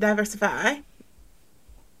I need to diversify.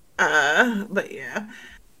 But yeah.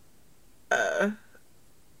 Uh,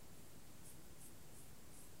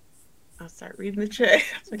 I'll start reading the chat.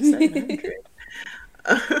 It's like 700.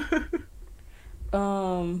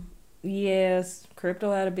 um. Yes,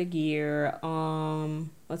 crypto had a big year.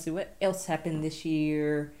 Let's see what else happened this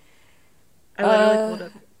year. I literally Uh. pulled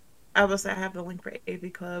up. I was I have the link for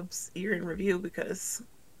AV Club's year in review because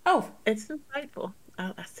Oh. it's insightful. I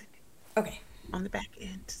sent it Okay. on the back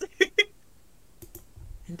end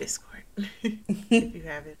in Discord if you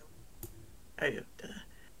have it. I,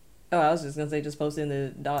 Oh, I was just gonna say just post in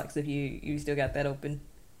the docs if you still got that open.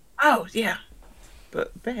 oh yeah,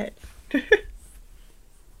 but bet.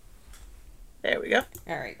 There we go.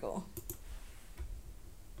 All right, cool.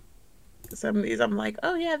 Some of these I'm like,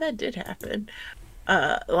 oh yeah, that did happen.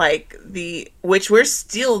 Like the which we're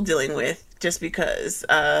still dealing with just because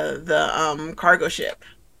the cargo ship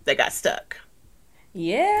that got stuck.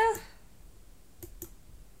 Yeah.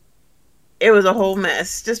 It was a whole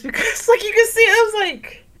mess just because like you can see it was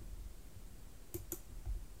like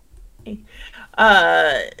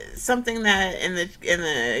something that in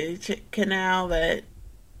the canal that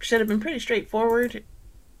should have been pretty straightforward,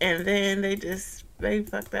 and then they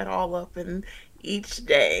fucked that all up, and each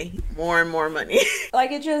day more and more money.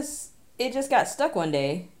 Like it just got stuck one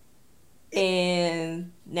day,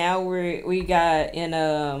 and now we got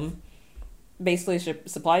in basically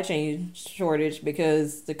supply chain shortage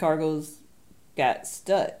because the cargoes got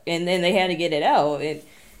stuck, and then they had to get it out. And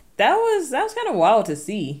that was kind of wild to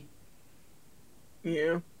see.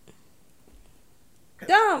 Yeah.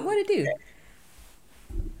 Dom, what did it do?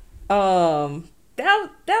 That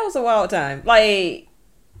was a wild time. Like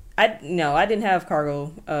I no, I didn't have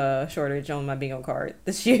cargo shortage on my bingo card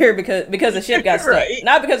this year because the ship got stuck. Right.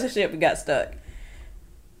 Not because the ship got stuck.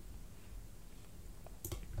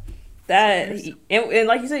 That and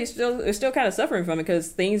like you said, you're still kind of suffering from it because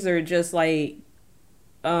things are just like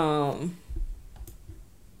um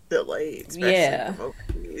Delayed, especially yeah. from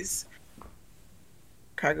overseas.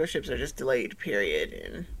 Cargo ships are just delayed, period.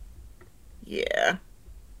 And yeah.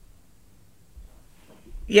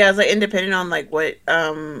 Yeah, it's like independent on like what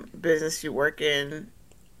business you work in.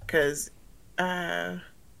 Cause uh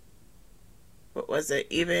what was it?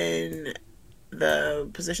 Even the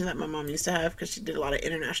position that my mom used to have, because she did a lot of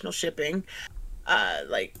international shipping,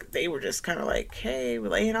 like they were just kind of like, hey, we're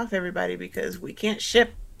laying off everybody because we can't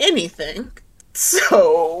ship anything.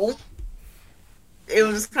 So it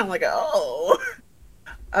was just kind of like, oh.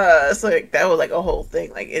 So like that was like a whole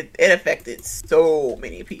thing. Like it affected so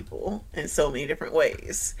many people in so many different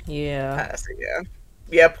ways. Yeah. So yeah,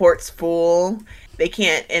 yeah, port's full. They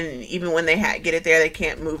can't, and even when they get it there, they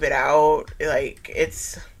can't move it out. Like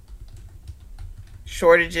it's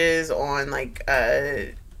shortages on like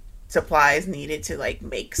supplies needed to like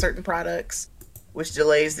make certain products, which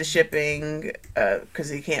delays the shipping because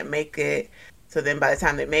they can't make it. So then by the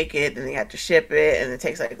time they make it, then they have to ship it, and it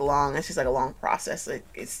takes like long. It's just like a long process.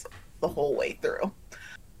 It's the whole way through.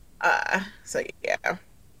 So yeah,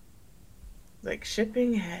 like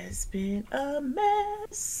shipping has been a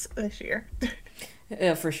mess this year.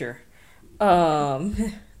 Yeah, for sure. Um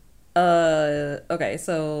okay,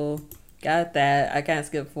 so got that. I kind of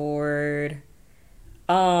skipped forward.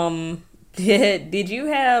 Did you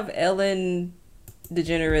have Ellen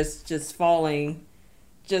DeGeneres just falling,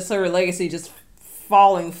 just her legacy just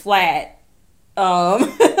falling flat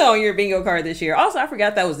on your bingo card this year? Also, I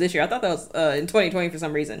forgot that was this year. I thought that was in 2020 for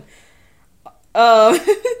some reason. Um,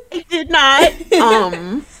 I did not.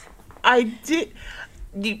 I did.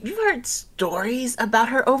 You've heard stories about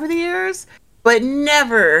her over the years, but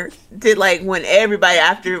never did like when everybody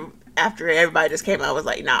after everybody just came out was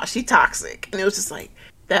like, nah, she toxic, and it was just like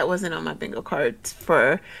that wasn't on my bingo card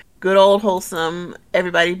for good old wholesome.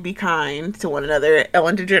 Everybody be kind to one another.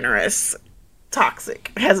 Ellen DeGeneres,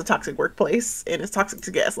 toxic, has a toxic workplace and is toxic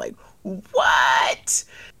to guests. Like what?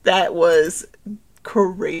 That was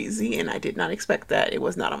crazy, and I did not expect that. It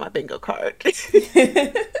was not on my bingo card.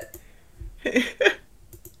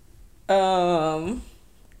 um,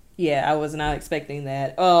 Yeah, I was not expecting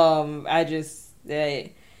that. I just,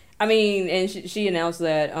 I mean, and she announced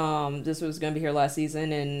that this was gonna be her last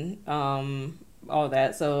season and all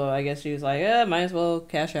that. So I guess she was like, might as well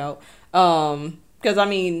cash out. Because I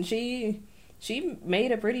mean, she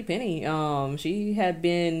made a pretty penny. She had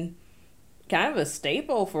been kind of a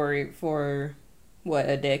staple for what,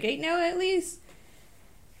 a decade now at least.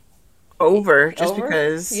 Over just Over,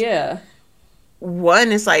 because yeah.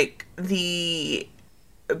 one is like the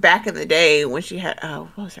back in the day when she had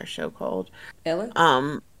what was her show called? Ellen,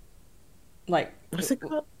 Um, like, what's it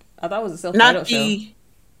called? I thought it was a Not self-titled show. the.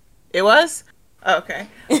 It was okay.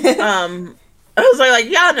 Um, I was like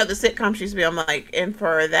y'all know the sitcom she used to be. I'm like, and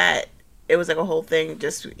for that, it was like a whole thing.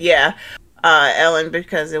 Just yeah, Ellen,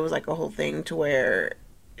 because it was like a whole thing to where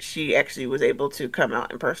she actually was able to come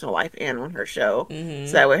out in personal life and on her show, so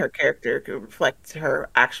Mm-hmm. that way her character could reflect her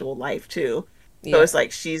actual life too. So Yeah. it's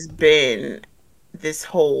like she's been this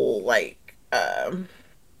whole like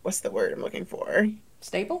what's the word I'm looking for?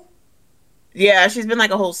 Staple. Yeah, she's been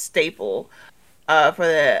like a whole staple for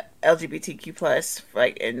the LGBTQ plus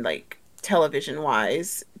like in like television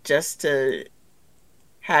wise, just to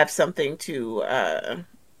have something to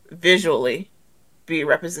visually be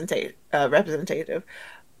representative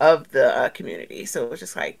of the community. So it was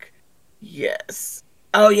just like, yes.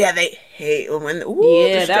 Oh yeah, they hate when the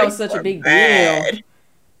Yeah, that was straights such a were big deal. mad.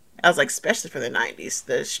 I was like, especially for the '90s,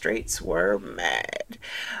 the straights were mad.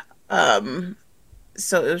 Um,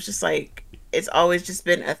 so it was just like it's always just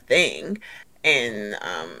been a thing, and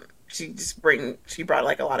she brought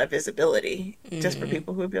like a lot of visibility just for Mm-hmm.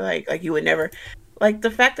 people who would be like you would never like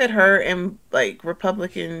the fact that her and like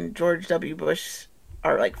Republican George W. Bush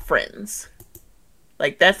are like friends.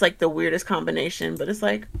 Like that's like the weirdest combination, but it's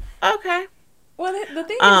like okay. Well, the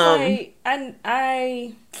thing is, Um, like,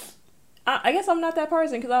 I guess I'm not that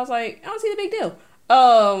person because I was like, I don't see the big deal.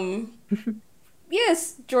 Um,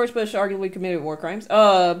 yes, George Bush arguably committed war crimes.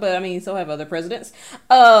 But I mean, so have other presidents.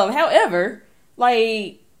 However,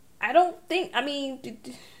 like, I don't think. I mean,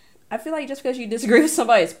 I feel like just because you disagree with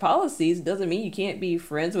somebody's policies doesn't mean you can't be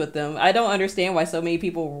friends with them. I don't understand why so many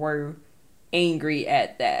people were angry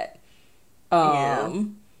at that. yeah,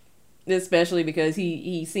 Um, Especially because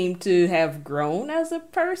he seemed to have grown as a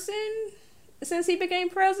person since he became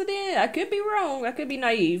president. I could be wrong. I could be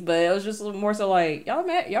naive, but it was just more so like y'all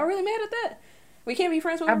mad. Y'all really mad at that? We can't be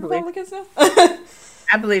friends with I believe Republicans now.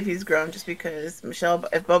 I believe he's grown just because Michelle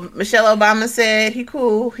Obama said he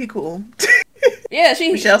cool, he cool. Yeah,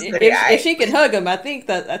 Michelle said he if alright. she can hug him, I think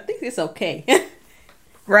it's okay.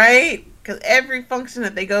 Right? Because every function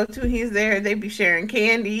that they go to, he's there. They be sharing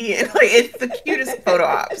candy, and like it's the cutest photo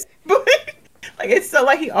ops. But like it's so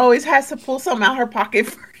like he always has to pull something out her pocket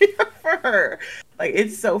for her. Like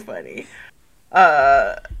it's so funny.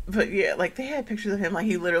 Uh, but yeah, like they had pictures of him like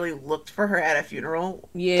he literally looked for her at a funeral.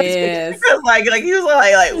 Yes, Like he was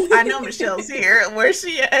like I know Michelle's here. Where's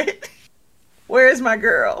she at? Where is my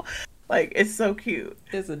girl? Like it's so cute.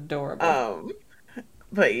 it's adorable. Um,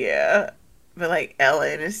 but yeah, but like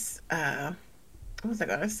Ellen is what was I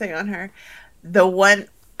gonna say on her? The one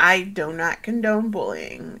I do not condone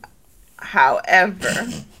bullying. However,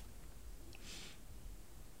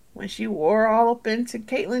 when she wore all up into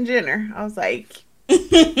Caitlyn Jenner, I was like,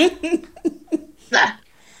 ah.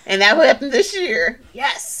 And that happened this year.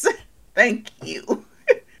 Yes, thank you.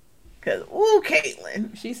 Cause ooh,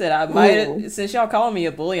 Caitlyn, She said, "I ooh. might since y'all calling me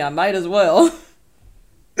a bully, I might as well."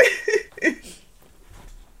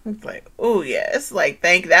 It's like, oh yes, like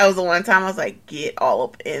thank. That was the one time I was like, get all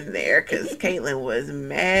up in there, because Caitlyn was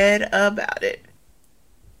mad about it.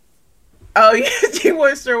 Oh yeah, she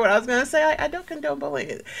wasn't sure what I was gonna say. I don't condone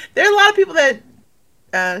bullying. There are a lot of people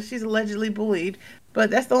that she's allegedly bullied, but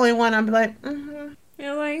that's the only one I'm like, mm-hmm.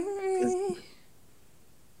 You're like, Because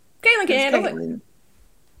Caitlyn can handle it.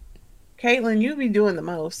 Caitlyn, you be doing the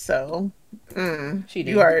most, so She you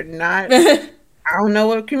do. are not. I don't know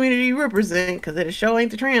what community you represent because it show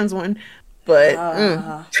ain't the trans one, but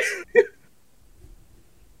uh,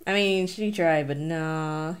 I mean, she tried, but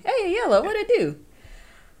no. Hey, Yellow, what'd it do?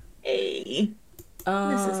 hey,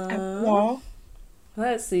 Mrs. Um, Outlaw.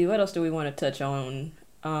 let's see. What else do we want to touch on?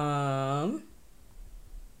 Um,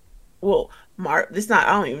 Well, this not.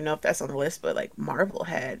 I don't even know if that's on the list, but like Marvel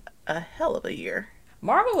had a hell of a year.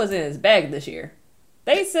 Marvel was in its bag this year.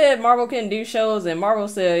 They said Marvel couldn't do shows, and Marvel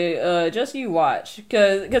said, just you watch.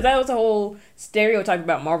 Cause that was the whole stereotype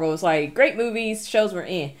about Marvel. It's like, great movies, shows were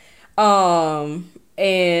in.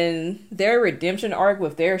 And their redemption arc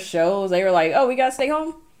with their shows, they were like, oh, we gotta stay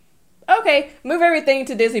home? Okay, move everything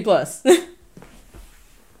to Disney Plus.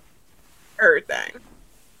 Everything.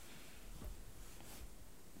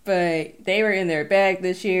 But they were in their bag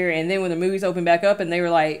this year, and then when the movies opened back up, and they were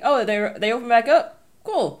like, "Oh, they opened back up,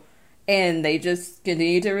 cool," and they just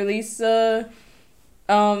continued to release their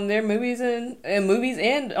movies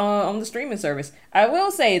and on the streaming service. I will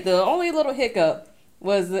say the only little hiccup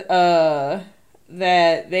was that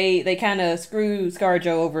they kind of screwed ScarJo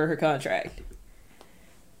over her contract,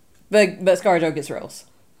 but ScarJo gets roles,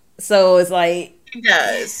 so it's like He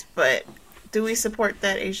does, but do we support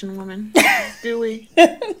that Asian woman? Do we?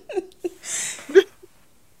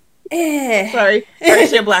 Sorry, is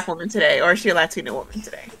she a black woman today, or is she a Latina woman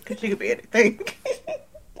today? Because she could be anything.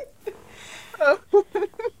 Oh.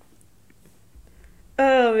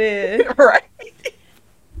 Oh man, Right.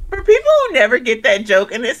 For people who never get that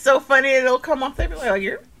joke, and it's so funny, it'll come off. They'll be like, "Oh,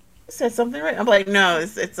 you said something right." I'm like, "No,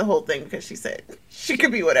 it's the whole thing because she said she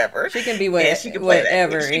could be whatever. she can be She can play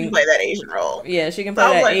whatever. She can play that Asian role. Yeah, she can So play I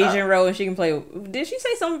was that like, Asian role, and she can play. Did she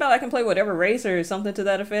say something about I can play whatever race or something to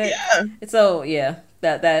that effect? Yeah. So yeah,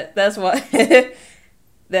 that's why.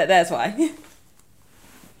 that's why.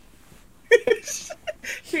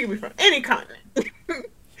 She can be from any continent."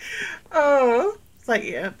 Oh, it's like,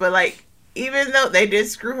 yeah, but like, even though they did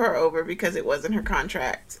screw her over because it wasn't her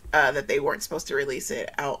contract, that they weren't supposed to release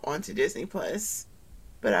it out onto Disney Plus.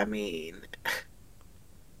 But I mean,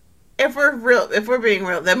 if we're being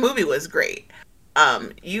real, that movie was great.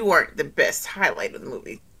 You weren't the best highlight of the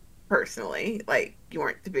movie, personally. Like, you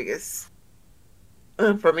weren't the biggest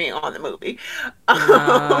for me on the movie.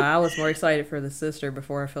 I was more excited for the sister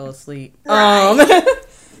before I fell asleep. Right.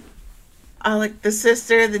 I like the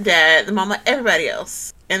sister, the dad, the mom, like everybody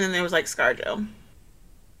else, and then there was like ScarJo.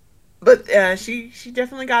 But she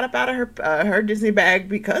definitely got up out of her Disney bag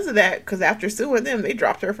because of that. Because after suing them, they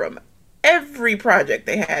dropped her from every project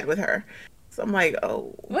they had with her. So I'm like,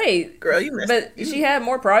 oh, wait, girl, you missed. But she had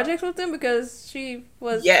more projects with them because she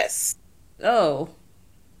was. Yes. Oh.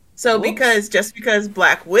 So because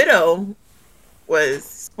Black Widow was,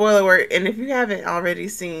 spoiler alert, and if you haven't already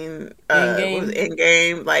seen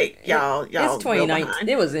Endgame, like y'all it's 2019.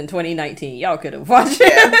 It was in 2019. Y'all could have watched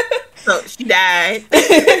it. Yeah. So she died.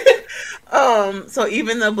 So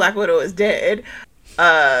even though Black Widow is dead,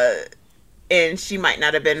 and she might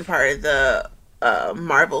not have been part of the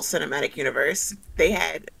Marvel Cinematic Universe, they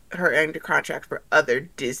had her under contract for other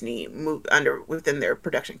Disney within their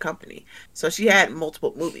production company. So she had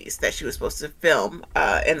multiple movies that she was supposed to film,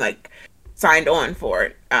 and like signed on for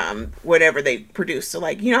it whenever they produce. So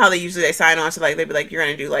like, you know how they sign on, so like they'd be like, you're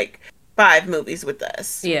gonna do like 5 movies with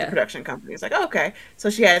us. Yeah. The production company is like, oh, okay. So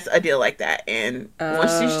she has a deal like that, and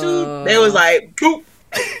once she sued, they was like, boop.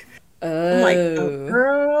 I'm like, oh,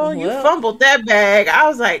 girl, you fumbled that bag. I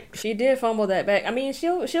was like, she did fumble that bag. I mean,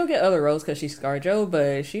 she'll get other roles because she's ScarJo,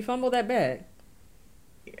 but she fumbled that bag.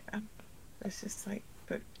 Yeah, that's just like,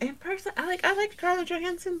 but in person, I like Scarlett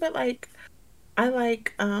Johansson, but like, I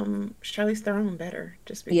like Charlize Theron better,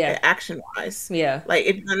 just because action wise. Yeah, like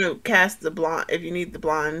if you're gonna cast the blonde, if you need the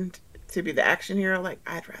blonde to be the action hero, like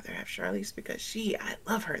I'd rather have Charlize because I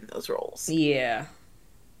love her in those roles. Yeah,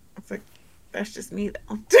 it's like, that's just me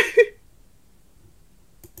though.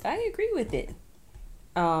 I agree with it.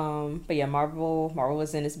 But yeah, Marvel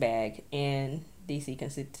was in its bag, and DC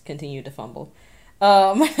continued to fumble.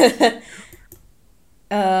 What did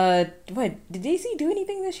DC do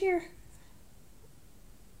anything this year?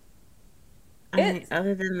 I mean,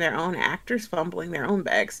 other than their own actors fumbling their own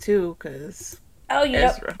bags too, because oh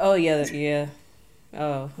yeah, oh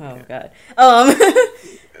god.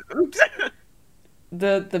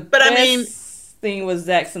 The but best I mean, thing was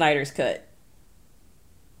Zack Snyder's cut.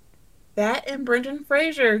 That and Brendan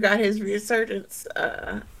Fraser got his resurgence.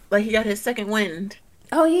 Like he got his second wind.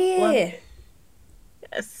 Oh yeah.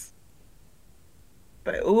 Yes.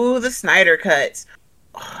 But ooh, the Snyder cuts.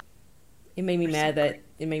 Oh, it made me mad that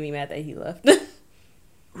he left.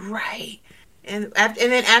 Right. And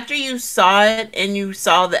then after you saw it and you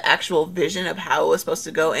saw the actual vision of how it was supposed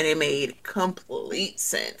to go, and it made complete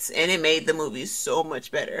sense, and it made the movie so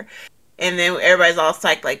much better. And then everybody's all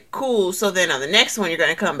psyched, like, cool. So then on the next one, you're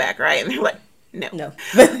going to come back, right? And they're like, no.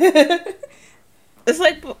 It's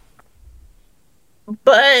like,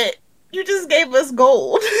 but you just gave us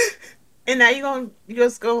gold, and now you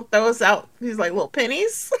just gonna throw us out these like little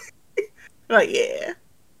pennies. Like, yeah,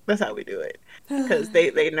 that's how we do it. Because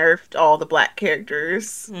they nerfed all the black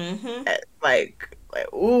characters. Mm-hmm. Like,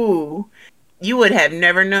 ooh, you would have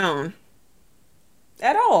never known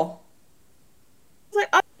at all. It's like,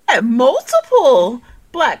 oh, I had multiple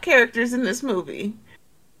black characters in this movie.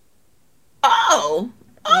 Oh,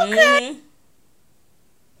 okay. Mm-hmm.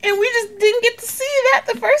 And we just didn't get to see that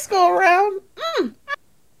the first go around.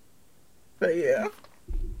 But yeah.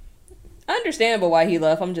 Understandable why he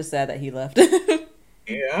left. I'm just sad that he left.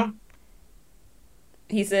 Yeah.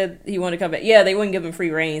 He said he wanted to come back. Yeah, they wouldn't give him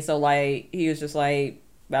free reign, so like he was just like,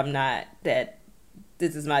 I'm not that.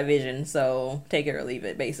 This is my vision, so take it or leave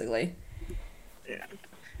it, basically. Yeah.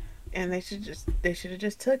 And they should have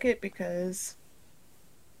just took it because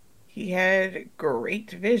he had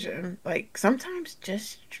great vision. Like sometimes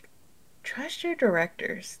just trust your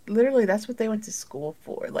directors. Literally, that's what they went to school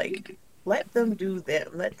for. Like let them do them.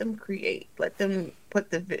 Let them create. Let them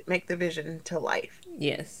make the vision to life.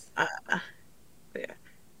 Yes. Yeah.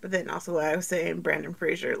 But then also, what I was saying, Brandon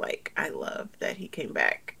Fraser, like, I love that he came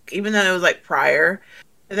back. Even though it was like prior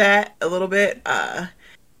to that a little bit,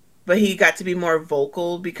 but he got to be more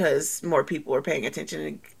vocal because more people were paying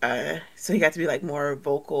attention. So he got to be like more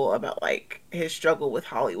vocal about like his struggle with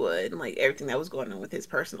Hollywood and like everything that was going on with his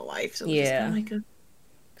personal life. So it was just kind Yeah. of like a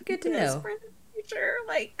It's good to yes, know. Brandon Fraser,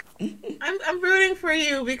 like I'm rooting for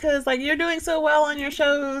you because like you're doing so well on your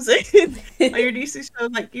shows, on your DC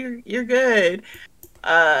shows. Like you're good.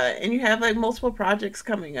 And you have like multiple projects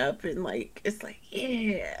coming up and like it's like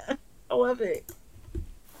yeah, I love it.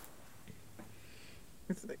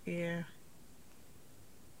 It's like yeah.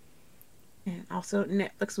 And also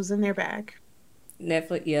Netflix was in their bag.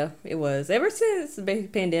 Netflix, yeah, it was. Ever since the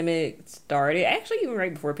pandemic started, actually even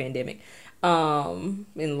right before pandemic, and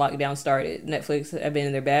lockdown started, Netflix have been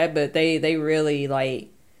in their bag, but they really like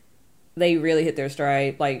they really hit their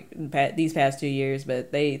stride like these past 2 years,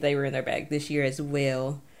 but they were in their bag this year as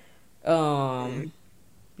well. Mm. Um,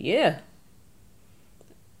 yeah.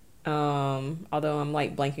 Although I'm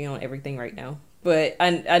like blanking on everything right now, but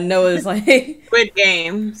I know it's like Squid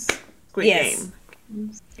Games. Squid yes,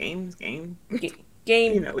 Game. Game. You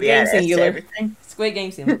game know, we game add S to singular, everything. Squid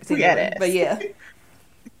Game We add singular, but S. yeah.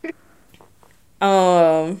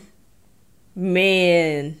 Um,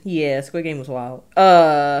 man, yeah, Squid Game was wild.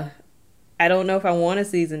 I don't know if I want a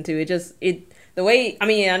season two. It the way I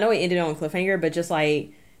mean I know it ended on a cliffhanger, but just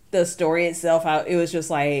like the story itself, it was just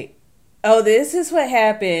like, oh, this is what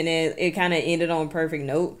happened, and it kind of ended on a perfect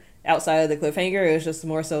note. Outside of the cliffhanger, it was just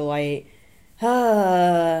more so like,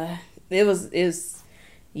 it was is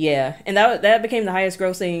yeah, and that became the highest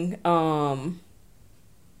grossing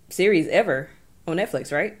series ever on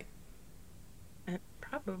Netflix, right?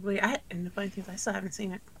 Probably. And the funny thing is, I still haven't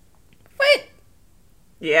seen it. What?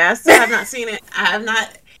 Yeah, I still have not seen it. I have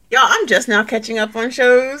not. Y'all, I'm just now catching up on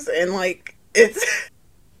shows, and like it's.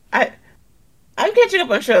 I I'm catching up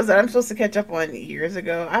on shows that I'm supposed to catch up on years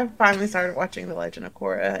ago. I finally started watching The Legend of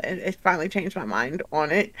Korra, and it finally changed my mind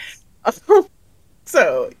on it.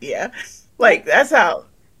 So yeah, Like like that's how.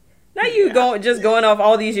 now you Yeah, going off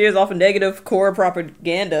all these years off of negative core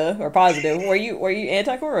propaganda or positive. Were you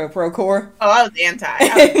anti core or pro core? oh, I was anti.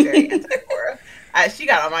 I was very anti Korra. She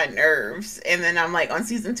got on my nerves, and then I'm like on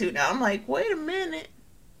season 2 now. I'm like, wait a minute,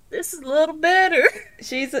 this is a little better.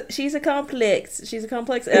 She's a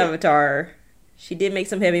complex avatar. She did make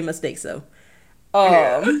some heavy mistakes though.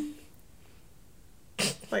 Yeah, Um,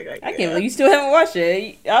 I can't yeah. believe you still haven't watched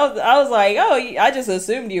it. I was like, oh, I just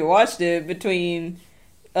assumed you watched it between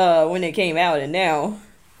when it came out and now.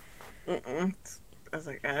 Mm-mm. I was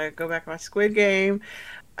like, I gotta go back and watch Squid Game.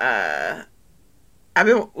 Uh, I've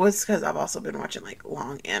been was because I've also been watching like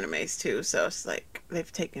long animes too, so it's like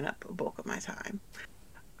they've taken up a bulk of my time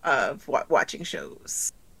of watching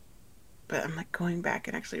shows. But I'm like going back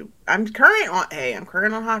and actually, I'm current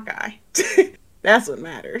on Hawkeye. That's what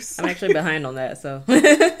matters. I'm actually behind on that, so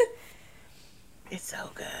It's so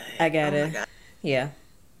I good. Oh my gotta, god, yeah.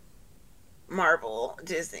 Marvel,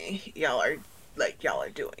 Disney, y'all are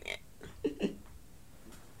doing it.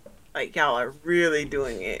 Like y'all are really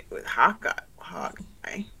doing it with Hawkeye.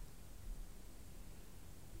 Hawkeye.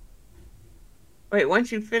 Wait,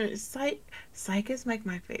 once you finish Psych is like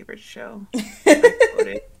my favorite show. I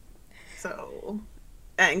quoted. So,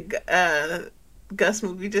 and Gus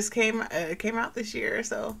movie just came out this year,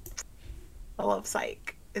 so I love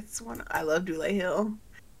Psych. It's one I love Dule Hill.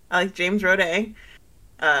 I like James Roday.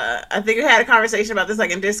 I think we had a conversation about this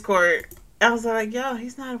like in Discord. I was like, yo,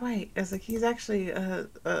 he's not white. I was like, he's actually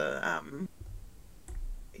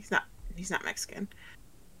he's not Mexican.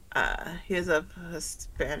 He is of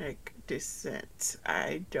Hispanic descent.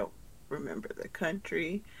 I don't remember the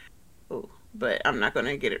country. Oh, but I'm not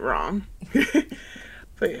gonna get it wrong.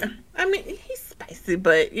 But yeah, I mean he's spicy,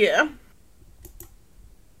 but yeah,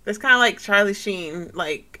 it's kind of like Charlie Sheen.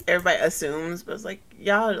 Like everybody assumes, but it's like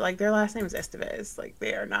y'all like their last name is Estevez. Like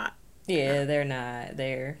they are not. They're Yeah, not. they're not.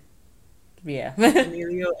 Yeah.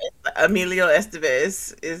 Emilio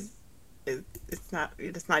Estevez is it's not.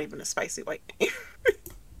 It's not even a spicy white name.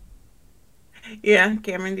 Yeah,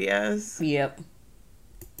 Cameron Diaz. Yep.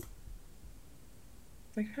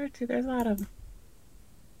 Like her too. There's a lot of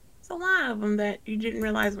them that you didn't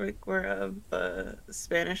realize were of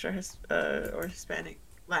Spanish or Hispanic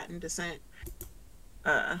Latin descent.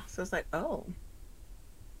 So it's like, oh,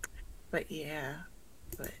 but yeah,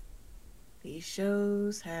 but these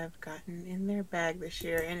shows have gotten in their bag this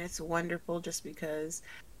year, and it's wonderful just because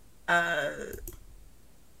uh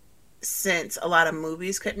since a lot of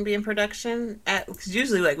movies couldn't be in production at, because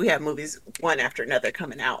usually like we have movies one after another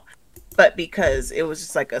coming out, but because it was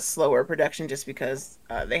just like a slower production just because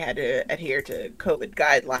they had to adhere to COVID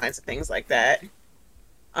guidelines and things like that.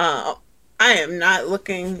 uh, I am not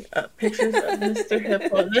looking at pictures of Mr.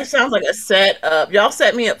 Hippo. This sounds like a setup. Y'all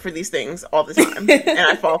set me up for these things all the time and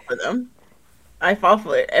I fall for them. I fall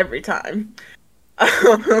for it every time.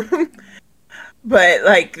 But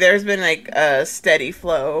like there's been like a steady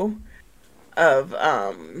flow of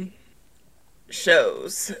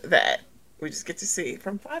shows that we just get to see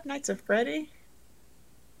from Five Nights at Freddy.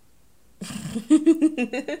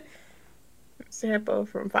 Sample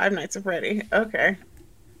from Five Nights at Freddy. Okay.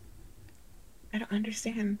 I don't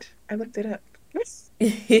understand. I looked it up. Let's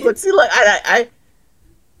see. Look,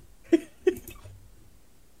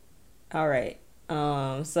 All right.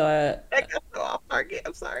 So I got so off target.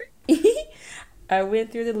 I'm sorry. I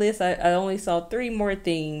went through the list. I only saw three more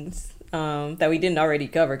things that we didn't already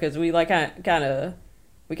cover because we like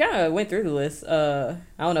we kind of went through the list. I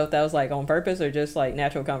don't know if that was like on purpose or just like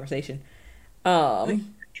natural conversation.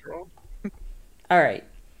 Um, all right.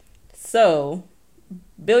 So,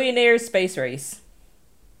 billionaire space race.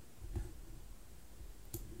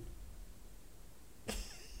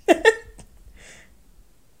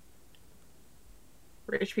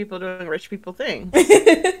 Rich people doing rich people things.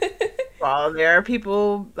 While there are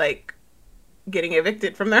people like getting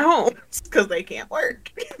evicted from their homes because they can't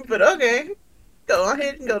work. But okay, go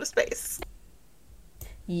ahead and go to space.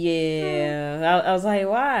 Yeah, I was like,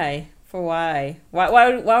 why? For why?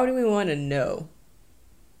 Why do we want to know?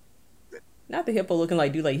 Not the hippo looking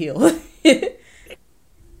like Dule Hill.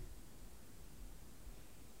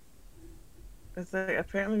 It's like,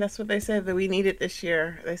 apparently that's what they said that we needed this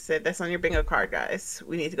year. They said that's on your bingo card, guys.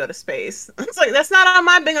 We need to go to space. It's like that's not on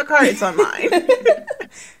my bingo card. It's on mine.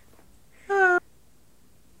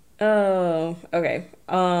 Oh, okay.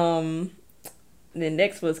 Then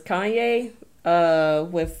next was Kanye,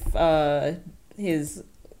 with his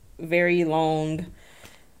very long,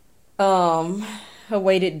 um,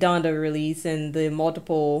 awaited Donda release and the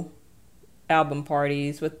multiple album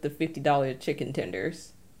parties with the $50 chicken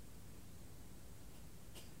tenders.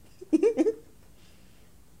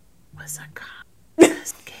 Was a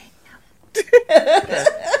contest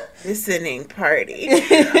listening party.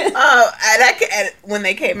 And when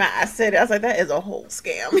they came out, I was like, that is a whole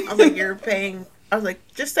scam. I was like, you're paying. I was like,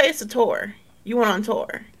 just say it's a tour. You went on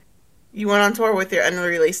tour. You went on tour with your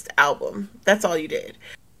unreleased album. That's all you did.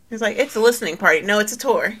 He's like, it's a listening party. No, it's a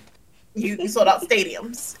tour. You sold out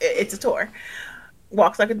stadiums. It's a tour.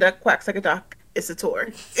 Walks like a duck, quacks like a duck. It's a tour.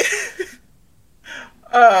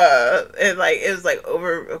 And like it was like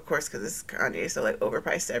over, of course, because it's Kanye, so like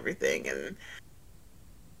overpriced everything, and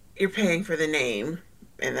you're paying for the name,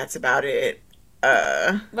 and that's about it.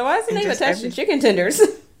 But why is the and name just attached to chicken tenders?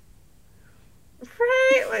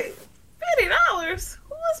 right, like $50.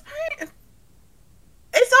 Who was paying?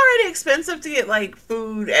 It's already expensive to get like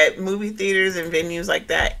food at movie theaters and venues like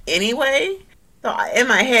that anyway. So in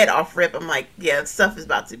my head, off rip, I'm like, yeah, stuff is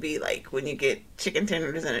about to be like when you get chicken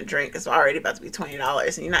tenders and a drink, it's already about to be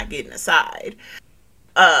 $20, and you're not getting a side.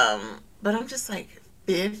 But I'm just like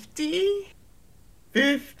 50,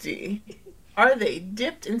 50. Are they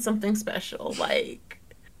dipped in something special? Like,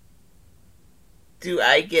 do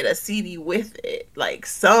I get a CD with it? Like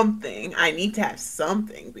something. I need to have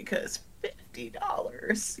something because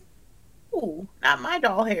 $50. Ooh, not my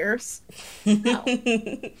doll hairs. No.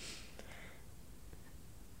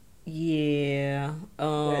 Yeah.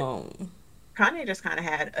 But Kanye just kind of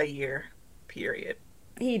had a year period.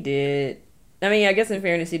 He did. I mean, I guess in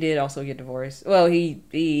fairness, he did also get divorced. Well,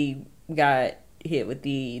 he got hit with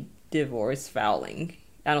the divorce filing.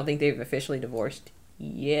 I don't think they've officially divorced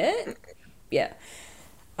yet. Yeah.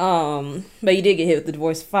 But he did get hit with the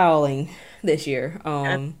divorce filing this year.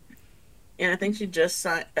 And I think she just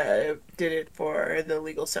did it for the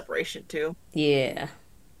legal separation too. Yeah.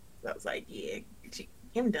 So I was like, yeah,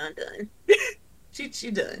 him done.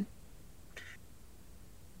 she done.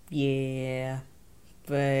 Yeah.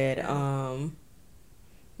 But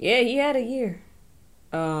yeah, he had a year.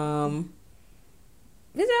 His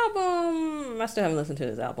album, I still haven't listened to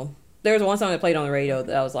his album. There was one song that played on the radio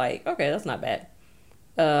that I was like, okay, that's not bad.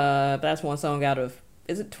 But that's one song out of,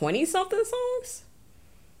 is it 20 something songs?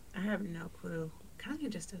 I have no clue. Kanye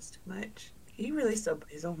just does too much. He released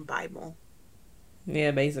his own Bible.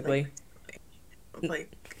 Yeah, Like, basically.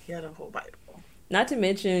 like he had a whole Bible. Not to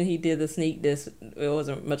mention he did the sneak diss. It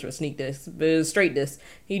wasn't much of a sneak diss, but it was straight diss.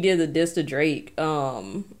 He did the diss to Drake.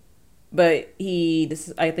 But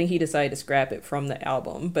I think he decided to scrap it from the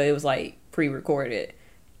album, but it was like pre-recorded,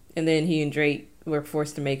 and then he and Drake were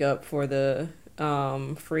forced to make up for the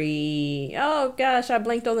free. Oh gosh, I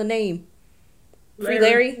blanked on the name. Free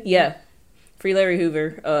Larry. Larry, yeah, Free Larry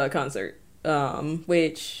Hoover concert.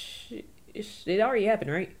 Which it already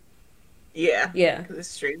happened, right? Yeah, Yeah, because it's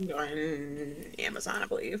streamed on Amazon, I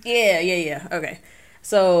believe. yeah. Okay,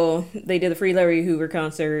 so they did the Free Larry Hoover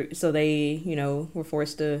concert, so they were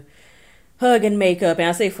forced to hug and makeup, and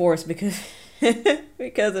I say forced because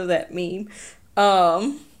because of that meme,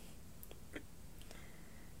 um,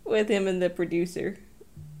 with him and the producer,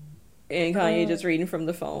 and Kanye just reading from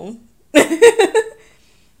the phone,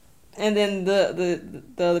 and then the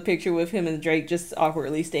other picture with him and Drake just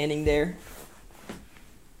awkwardly standing there.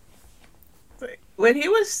 When he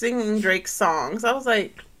was singing Drake's songs, I was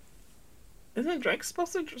like, "Isn't Drake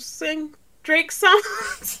supposed to just sing Drake's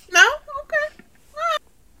songs?" No,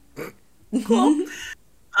 okay, cool.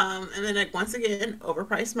 And then like once again,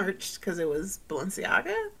 overpriced merch because it was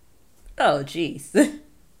Balenciaga. Oh jeez.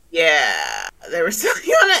 Yeah, they were selling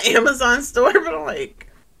on an Amazon store, but I'm like,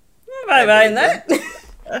 Bye buying that.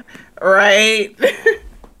 Right.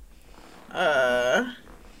 I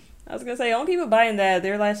was gonna say, all people buying that,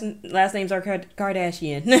 their last names are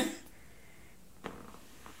Kardashian.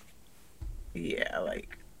 Yeah,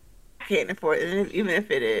 like I can't afford it, and even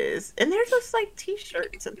if it is, and they're just like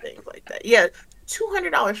T-shirts and things like that. Yeah,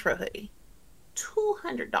 $200 for a hoodie.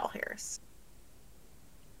 $200.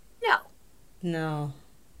 No, No.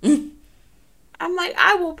 I'm like,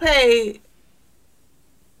 I will pay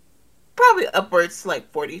probably upwards to like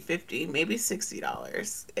 40, 50, maybe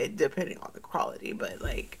 $60, depending on the quality. But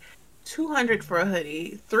like 200 for a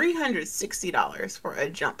hoodie, $360 for a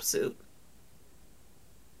jumpsuit,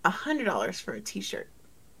 $100 for a T-shirt,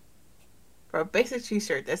 for a basic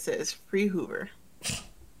T-shirt that says "Free Hoover."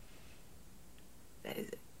 That is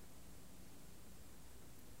it.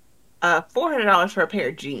 $400 for a pair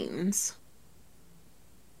of jeans.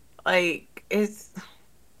 Like it's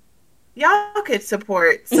y'all could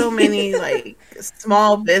support so many like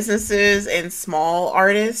small businesses and small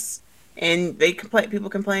artists, and people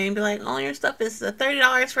complain, be like, "Oh, your stuff is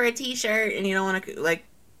 $30 for a T-shirt," and you don't want to like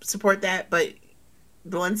support that, but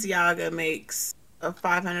Balenciaga makes a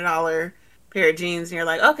 $500 pair of jeans, and you're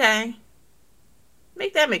like, okay,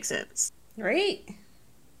 make that make sense. Right?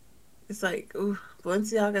 It's like, ooh,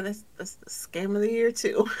 Balenciaga, that's the scam of the year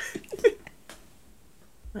too.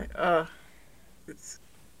 Like, it's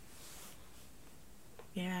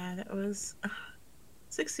yeah, that was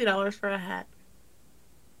 $60 for a hat,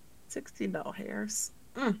 $60.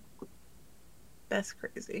 That's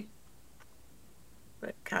crazy.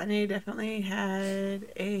 But Kanye definitely had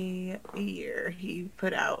a year. He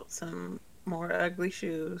put out some more ugly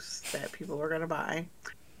shoes that people were gonna buy.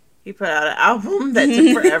 He put out an album that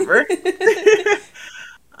took forever.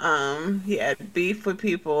 He had beef with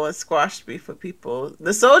people and squashed beef with people.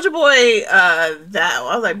 The Soldier Boy, that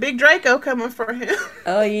I was like, Big Draco coming for him.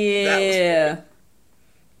 Oh That was yeah. funny.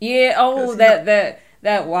 Yeah, oh 'Cause,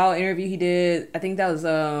 that wild interview he did. I think that was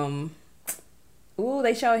ooh,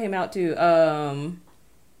 they shouted him out too.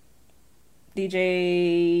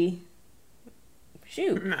 DJ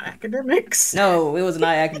shoot. not academics. No, it was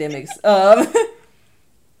not academics.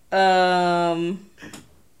 Um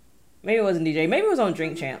maybe it wasn't DJ. Maybe it was on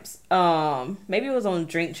Drink Champs. Maybe it was on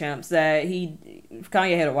Drink Champs that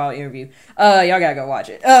Kanye had a wild interview. Y'all gotta go watch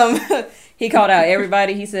it. He called out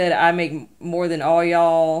everybody. He said, "I make more than all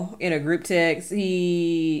y'all," in a group text. And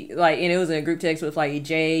it was in a group text with like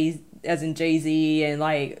Jay, as in Jay-Z, and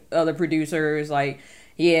like other producers. Like,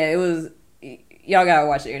 yeah, it was. Y'all gotta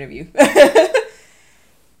watch the interview.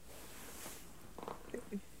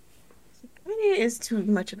 Kanye is too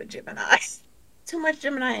much of a Gemini. Too much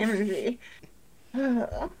Gemini energy. You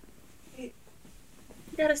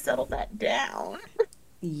gotta settle that down.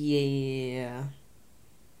 Yeah.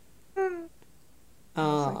 Hmm.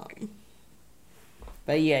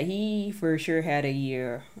 But yeah, he for sure had a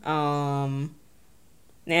year. Now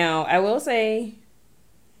I will say,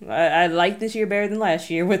 I like this year better than last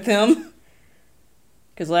year with him,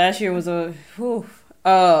 because last year was whew.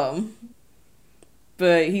 But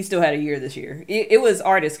he still had a year this year. It was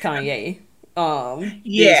artist Kanye. This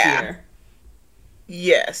Yeah. year.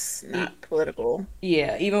 Yes. Not political.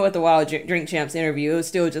 Yeah, even with the Wild Drink Champs interview, it was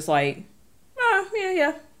still just like,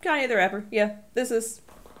 yeah, Kanye the rapper. Yeah, this is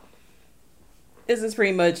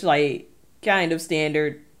pretty much like kind of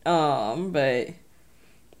standard. But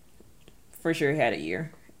for sure had a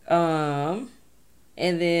year. And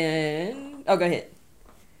then go ahead.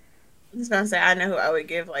 I was gonna say I know who I would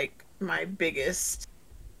give like my biggest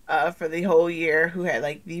for the whole year. Who had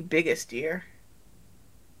like the biggest year?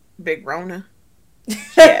 Big Rona.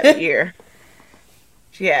 She had a year.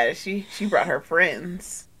 She brought her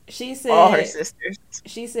friends, She all her said sisters.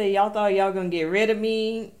 she said y'all thought y'all gonna get rid of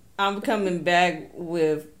me. I'm coming back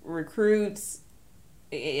with recruits.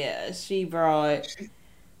 Yeah, she brought.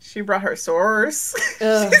 She brought her sorors. She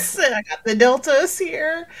Uh, said, "I got the deltas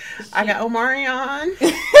here. I got she Omarion."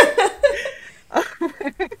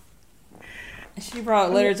 she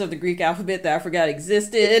brought letters of the Greek alphabet that I forgot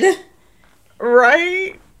existed.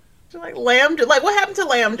 Right? She's like Lambda. Like what happened to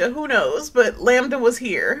Lambda? Who knows? But Lambda was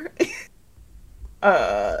here.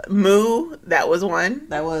 Moo, that was one.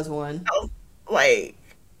 That was one. I was like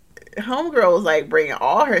homegirl was like bringing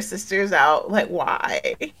all her sisters out. Like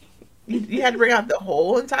why? You had to bring out the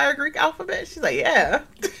whole entire Greek alphabet. She's like, yeah,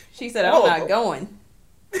 She said, "I'm all of not them. going."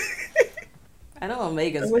 I know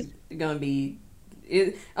Omega's gonna be.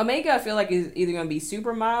 Omega, I feel like is either gonna be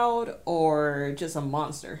super mild or just a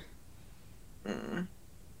monster. Mm,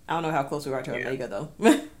 I don't know how close we are to yeah. Omega though.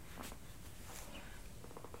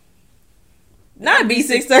 Not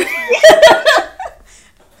B630.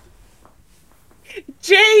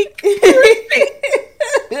 Jake.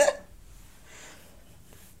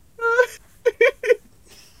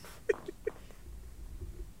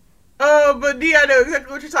 Oh, but D, I know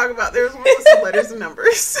exactly what you're talking about. There was one with some letters and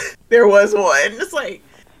numbers. There was one. It's like,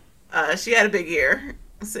 she had a big year.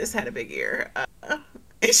 Sis had a big year.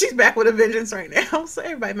 And she's back with a vengeance right now. So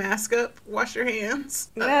everybody mask up, wash your hands.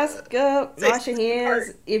 Mask up, wash your hands.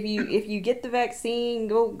 Part. If you get the vaccine,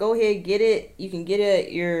 go ahead, get it. You can get it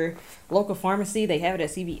at your local pharmacy. They have it at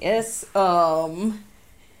CVS.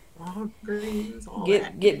 Walgreens, all Get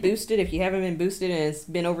that. get boosted if you haven't been boosted and it's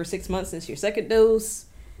been over 6 months since your second dose.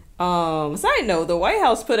 Side note, the White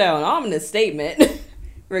House put out an ominous statement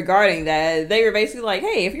regarding that. They were basically like,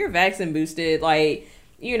 hey, if you're vaccine boosted, like,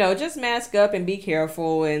 just mask up and be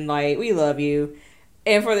careful and, like, we love you.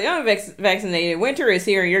 And for the unvaccinated, winter is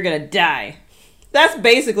here and you're gonna die. That's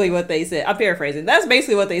basically what they said. I'm paraphrasing. That's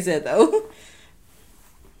basically what they said, though.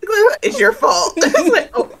 It's your fault. It's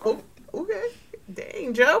like, oh, okay.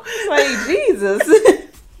 Dang, Joe. It's like, Jesus.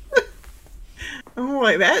 I'm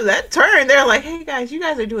like, that turn, they're like, hey guys, you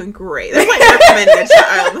guys are doing great. That's like recommending a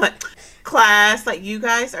child. Like, class, like, you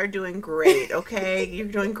guys are doing great, okay? You're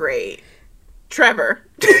doing great. Trevor.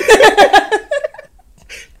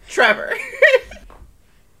 Trevor.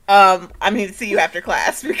 I mean, see you after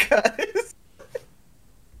class because,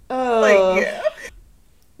 like, yeah.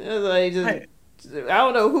 It was like, I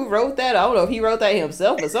don't know who wrote that. I don't know if he wrote that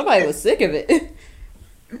himself, but somebody was sick of it.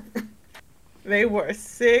 They were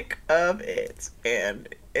sick of it, and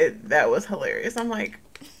that was hilarious. I'm like,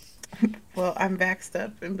 well, I'm vaxxed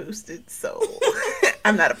up and boosted, so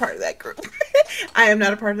I'm not a part of that group. I am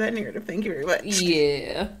not a part of that narrative. Thank you very much.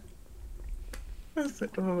 Yeah. I was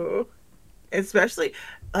like, oh. Especially,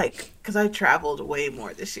 like, because I traveled way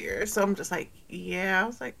more this year, so I'm just like, yeah. I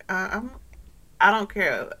was like, I don't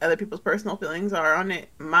care what other people's personal feelings are on it.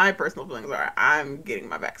 My personal feelings are I'm getting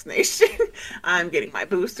my vaccination. I'm getting my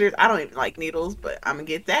boosters. I don't even like needles, but I'm gonna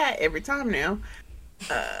get that every time now.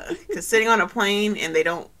 Because sitting on a plane and they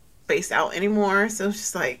don't face out anymore, so it's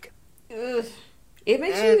just like, Ugh. It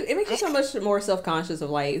makes you so much more self-conscious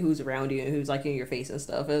of, like, who's around you and who's, like, in your face and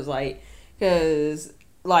stuff. It's like, because,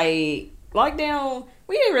 like, lockdown,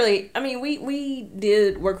 we didn't really, I mean, we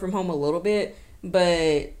did work from home a little bit,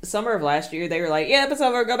 but summer of last year, they were like, yeah, it's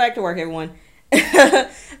over, go back to work, everyone.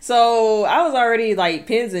 So I was already, like,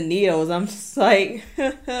 pins and needles. I'm just like,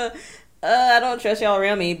 I don't trust y'all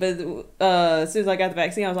around me. But as soon as I got the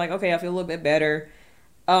vaccine, I was like, okay, I feel a little bit better.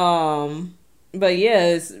 But yeah,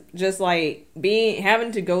 it's just like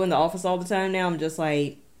having to go in the office all the time now. I'm just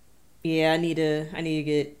like, yeah, I need to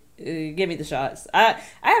give me the shots. I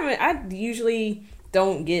usually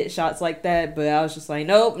don't get shots like that, but I was just like,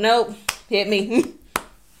 nope, hit me.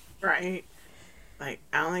 right. Like,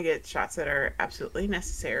 I only get shots that are absolutely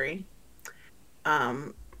necessary.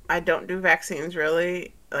 I don't do vaccines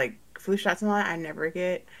really. Like, flu shots and all that, I never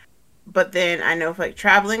get. But then I know, if, like,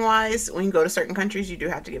 traveling wise, when you go to certain countries, you do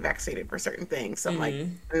have to get vaccinated for certain things. So I'm like,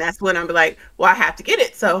 and that's when I'm like, well, I have to get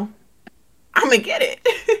it, so I'm gonna get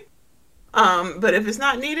it. But if it's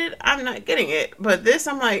not needed, I'm not getting it. But this,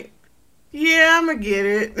 I'm like, yeah, I'm gonna get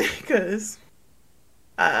it because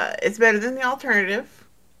it's better than the alternative.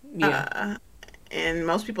 Yeah. And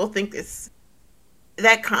most people think the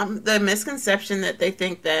misconception that they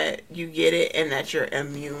think that you get it and that you're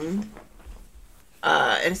immune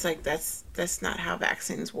And it's like that's not how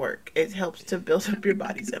vaccines work. It helps to build up your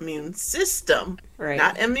body's immune system, Right.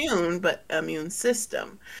 not immune, but immune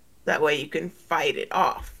system. That way you can fight it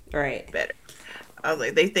off Right. better. I was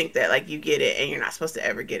like, they think that like you get it and you're not supposed to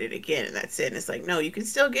ever get it again, and that's it. And it's like, no, you can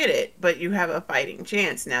still get it, but you have a fighting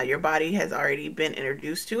chance. Now your body has already been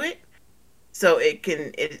introduced to it, so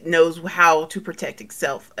it knows how to protect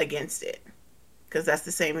itself against it. Because that's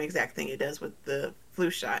the same exact thing it does with the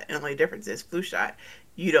flu shot. And the only difference is flu shot,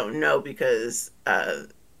 you don't know because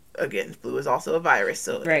again, flu is also a virus.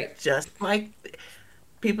 So Right. just like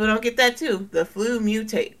people don't get that too. The flu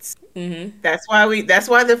mutates. Mm-hmm. That's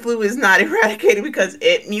why the flu is not eradicated because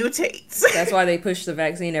it mutates. That's why they push the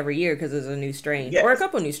vaccine every year because there's a new strain or a Yes,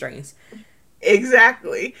 couple new strains.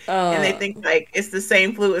 exactly. And they Uh, think like it's the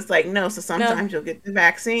same flu. It's like no. So no. sometimes you'll get the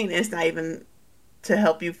vaccine and it's not even to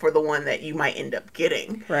help you for the one that you might end up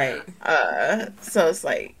getting. Right. So it's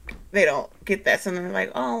like they don't get that. So they're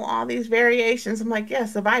like, oh, all these variations. I'm like,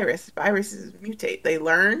 yes, the virus. Viruses mutate. They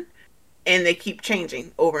learn and they keep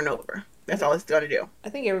changing over and over. I That's think all it's going to do. I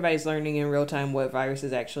think everybody's learning in real time what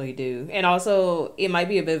viruses actually do, and also it might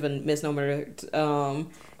be a bit of a misnomer.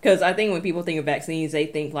 Because I think when people think of vaccines, they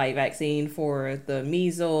think like vaccine for the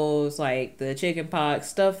measles, like the chicken pox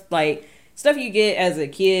stuff you get as a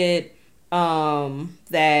kid.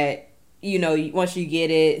 That once you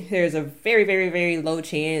get it, there's a very very very low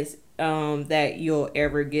chance that you'll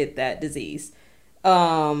ever get that disease.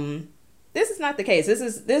 Um, this is not the case. This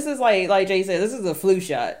is like Jay said. This is a flu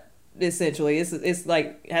shot essentially. It's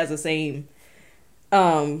like has the same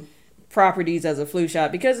um properties as a flu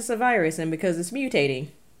shot because it's a virus and because it's mutating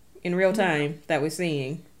in real Yeah. time that we're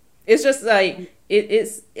seeing. It's just like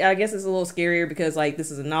it's I guess it's a little scarier because like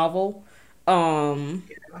this is a novel. Um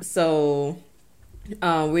so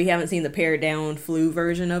we haven't seen the pared down flu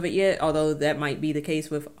version of it yet, although that might be the case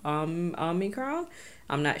with Omicron.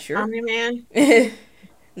 I'm not sure. Omni Man.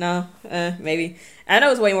 No, maybe. I know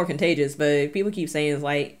it's way more contagious, but people keep saying it's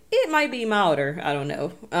like it might be milder. I don't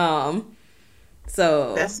know.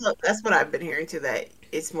 So That's what I've been hearing too. That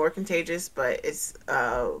it's more contagious, but it's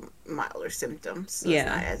milder symptoms, so it's yeah,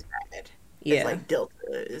 not as bad as yeah, like Delta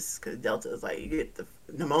is. Because Delta is like you get the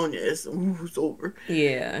pneumonia, it's over.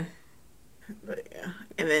 yeah. But yeah,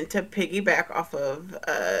 and then to piggyback off of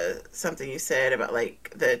something you said about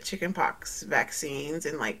like the chickenpox vaccines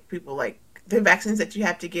and like people like the vaccines that you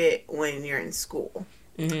have to get when you're in school.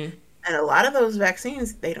 Mhm. And a lot of those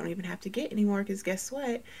vaccines they don't even have to get anymore because guess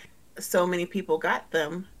what? So many people got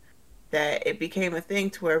them that it became a thing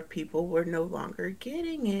to where people were no longer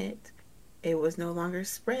getting it. It was no longer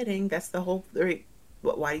spreading. That's the whole theory.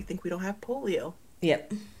 Why do you think we don't have polio?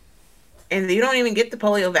 Yep. And you don't even get the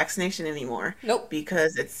polio vaccination anymore Nope.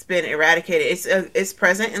 because it's been eradicated. It's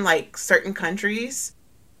present in like certain countries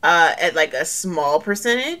at like a small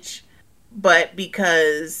percentage, but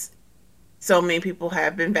because so many people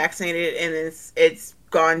have been vaccinated and it's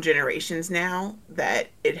gone generations now that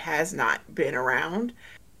it has not been around,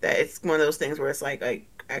 that it's one of those things where it's like I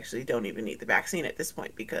actually don't even need the vaccine at this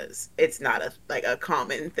point because it's not a like a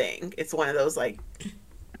common thing. It's one of those like,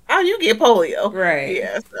 oh, you get polio. Right.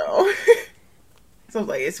 Yeah, so so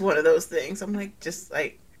like it's one of those things. I'm like, just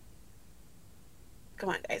like, come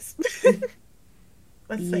on, guys,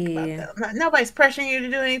 let's think about Yeah. that. Nobody's pressuring you to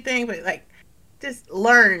do anything, but like, just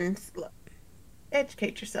learn,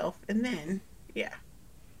 educate yourself, and then yeah,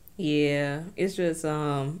 Yeah. It's just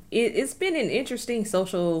it's been an interesting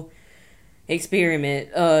social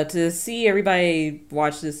experiment to see everybody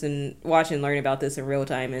watch and learn about this in real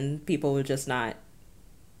time and people are just not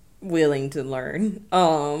willing to learn.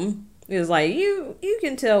 It was like you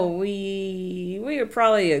can tell we are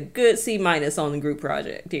probably a good C minus on the group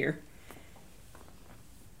project here.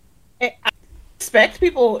 I expect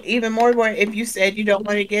people even more when if you said you don't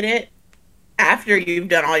want to get it after you've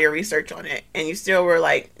done all your research on it and you still were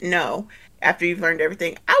like no after you've learned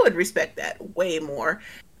everything. I would respect that way more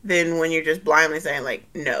than when you're just blindly saying like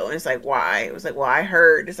no, and it's like why? It was like well I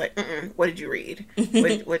heard. It's like what did you read?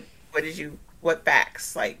 What did you what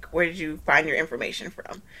facts? Like where did you find your information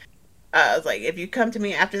from? I was like if you come to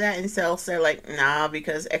me after that and say like nah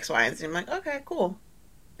because X Y and Z, I'm like okay cool,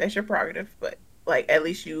 that's your prerogative, but like at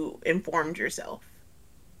least you informed yourself.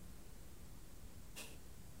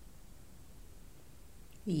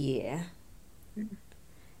 Yeah.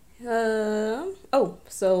 Oh,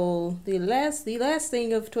 so the last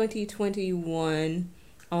thing of 2021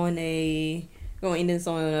 on a going this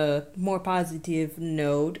on a more positive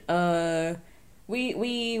note.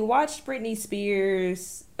 We watched Britney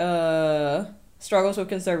Spears struggles with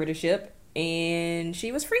conservatorship and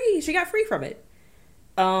she was free. She got free from it.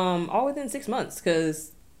 All within 6 months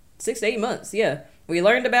cuz 6 to 8 months. Yeah, we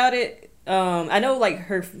learned about it. I know like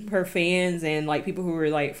her fans and like people who were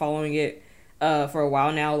like following it for a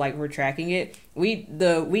while now, like we're tracking it.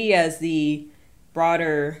 We as the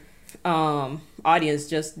broader audience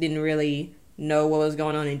just didn't really know what was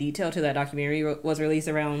going on in detail till that documentary was released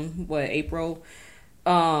around what, April.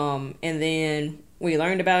 And then we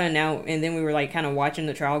learned about it now, and then we were like kind of watching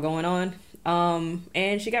the trial going on.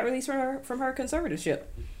 And she got released from her conservatorship.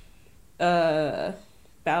 Uh,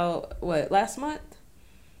 about what, last month?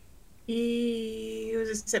 Was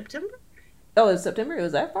it September? Oh, it was September. It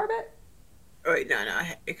was that far back. Oh, wait, no,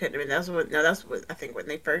 it couldn't have been. That's what I think when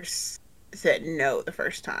they first said no the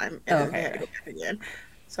first time, and Oh, then they okay, had to okay. go back again.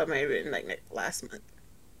 So maybe in like last month.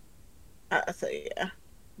 So yeah,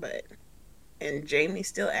 but and Jamie's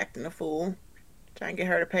still acting a fool, trying to get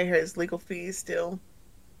her to pay her his legal fees still,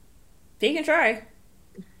 He can try.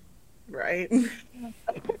 right?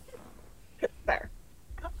 Sorry.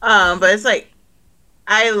 But it's like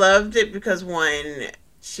I loved it because one,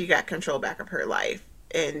 she got control back of her life,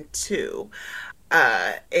 and two,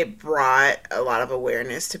 it brought a lot of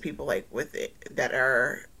awareness to people like with it that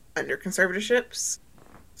are under conservatorships.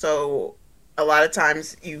 So a lot of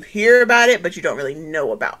times you hear about it, but you don't really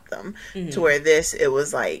know about them. To Mm-hmm. where this, it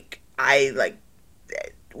was like I like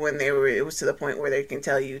when they were, it was to the point where they can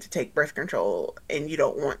tell you to take birth control and you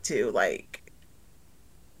don't want to, like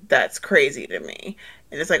that's crazy to me.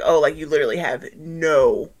 And it's like, oh, like you literally have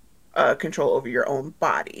no control over your own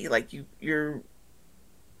body. Like you're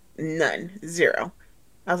none, zero.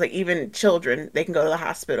 I was like, even children, they can go to the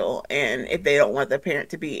hospital, and if they don't want the parent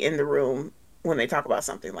to be in the room when they talk about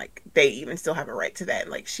something, like they even still have a right to that.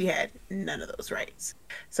 Like she had none of those rights.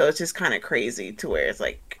 So it's just kind of crazy to where it's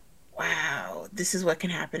like, wow, this is what can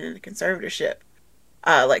happen in a conservatorship.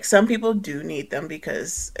 Like some people do need them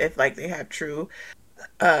because if like they have true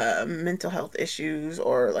mental health issues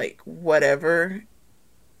or like whatever,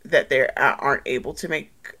 that they aren't able to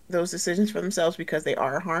make those decisions for themselves because they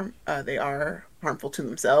are harmful to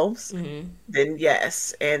themselves, Mm-hmm. then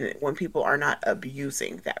yes. And when people are not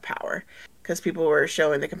abusing that power, because people were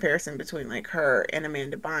showing the comparison between like her and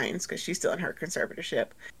Amanda Bynes, because she's still in her conservatorship,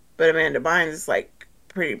 but Amanda Bynes is like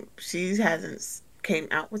pretty, she hasn't came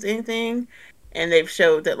out with anything, and they've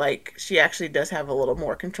showed that like she actually does have a little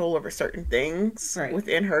more control over certain things Right.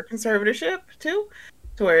 within her conservatorship too,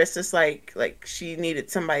 to where it's just like she needed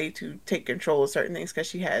somebody to take control of certain things because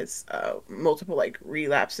she has multiple like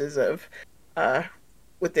relapses of uh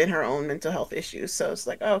within her own mental health issues. So it's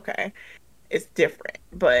like, oh, okay, it's different.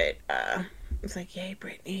 But it's like, yay,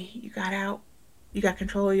 Brittany, you got out. You got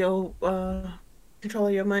control of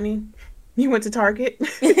your money. You went to Target.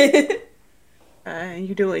 And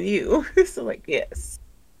you're doing you. So like, yes.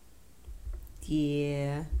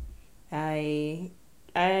 Yeah, I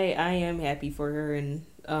I am happy for her, and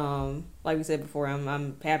like we said before,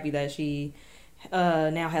 I'm happy that she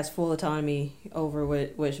now has full autonomy over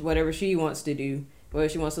whatever she wants to do. Whether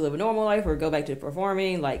she wants to live a normal life or go back to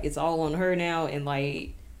performing, like it's all on her now, and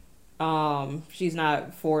like she's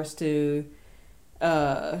not forced to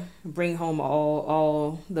bring home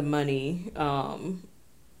all the money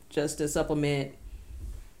just to supplement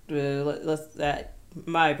let's that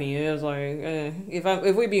my opinion. It was like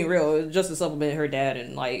if we're being real, it's just to supplement her dad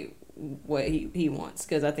and like what he wants,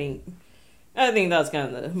 because I think that's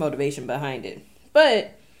kind of the motivation behind it.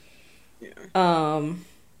 But Yeah. um,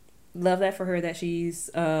 love that for her that she's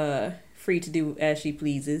free to do as she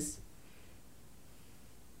pleases.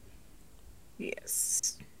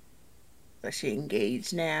 Yes. So she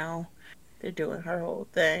engaged now. They're doing her whole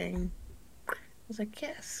thing. I was like,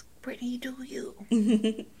 yes, Brittany, do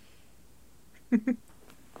you.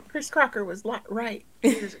 Chris Crocker was right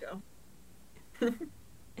years ago.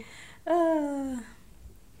 uh,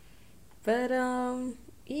 but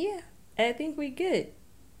yeah, I think we good.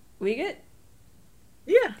 We good.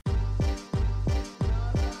 Yeah.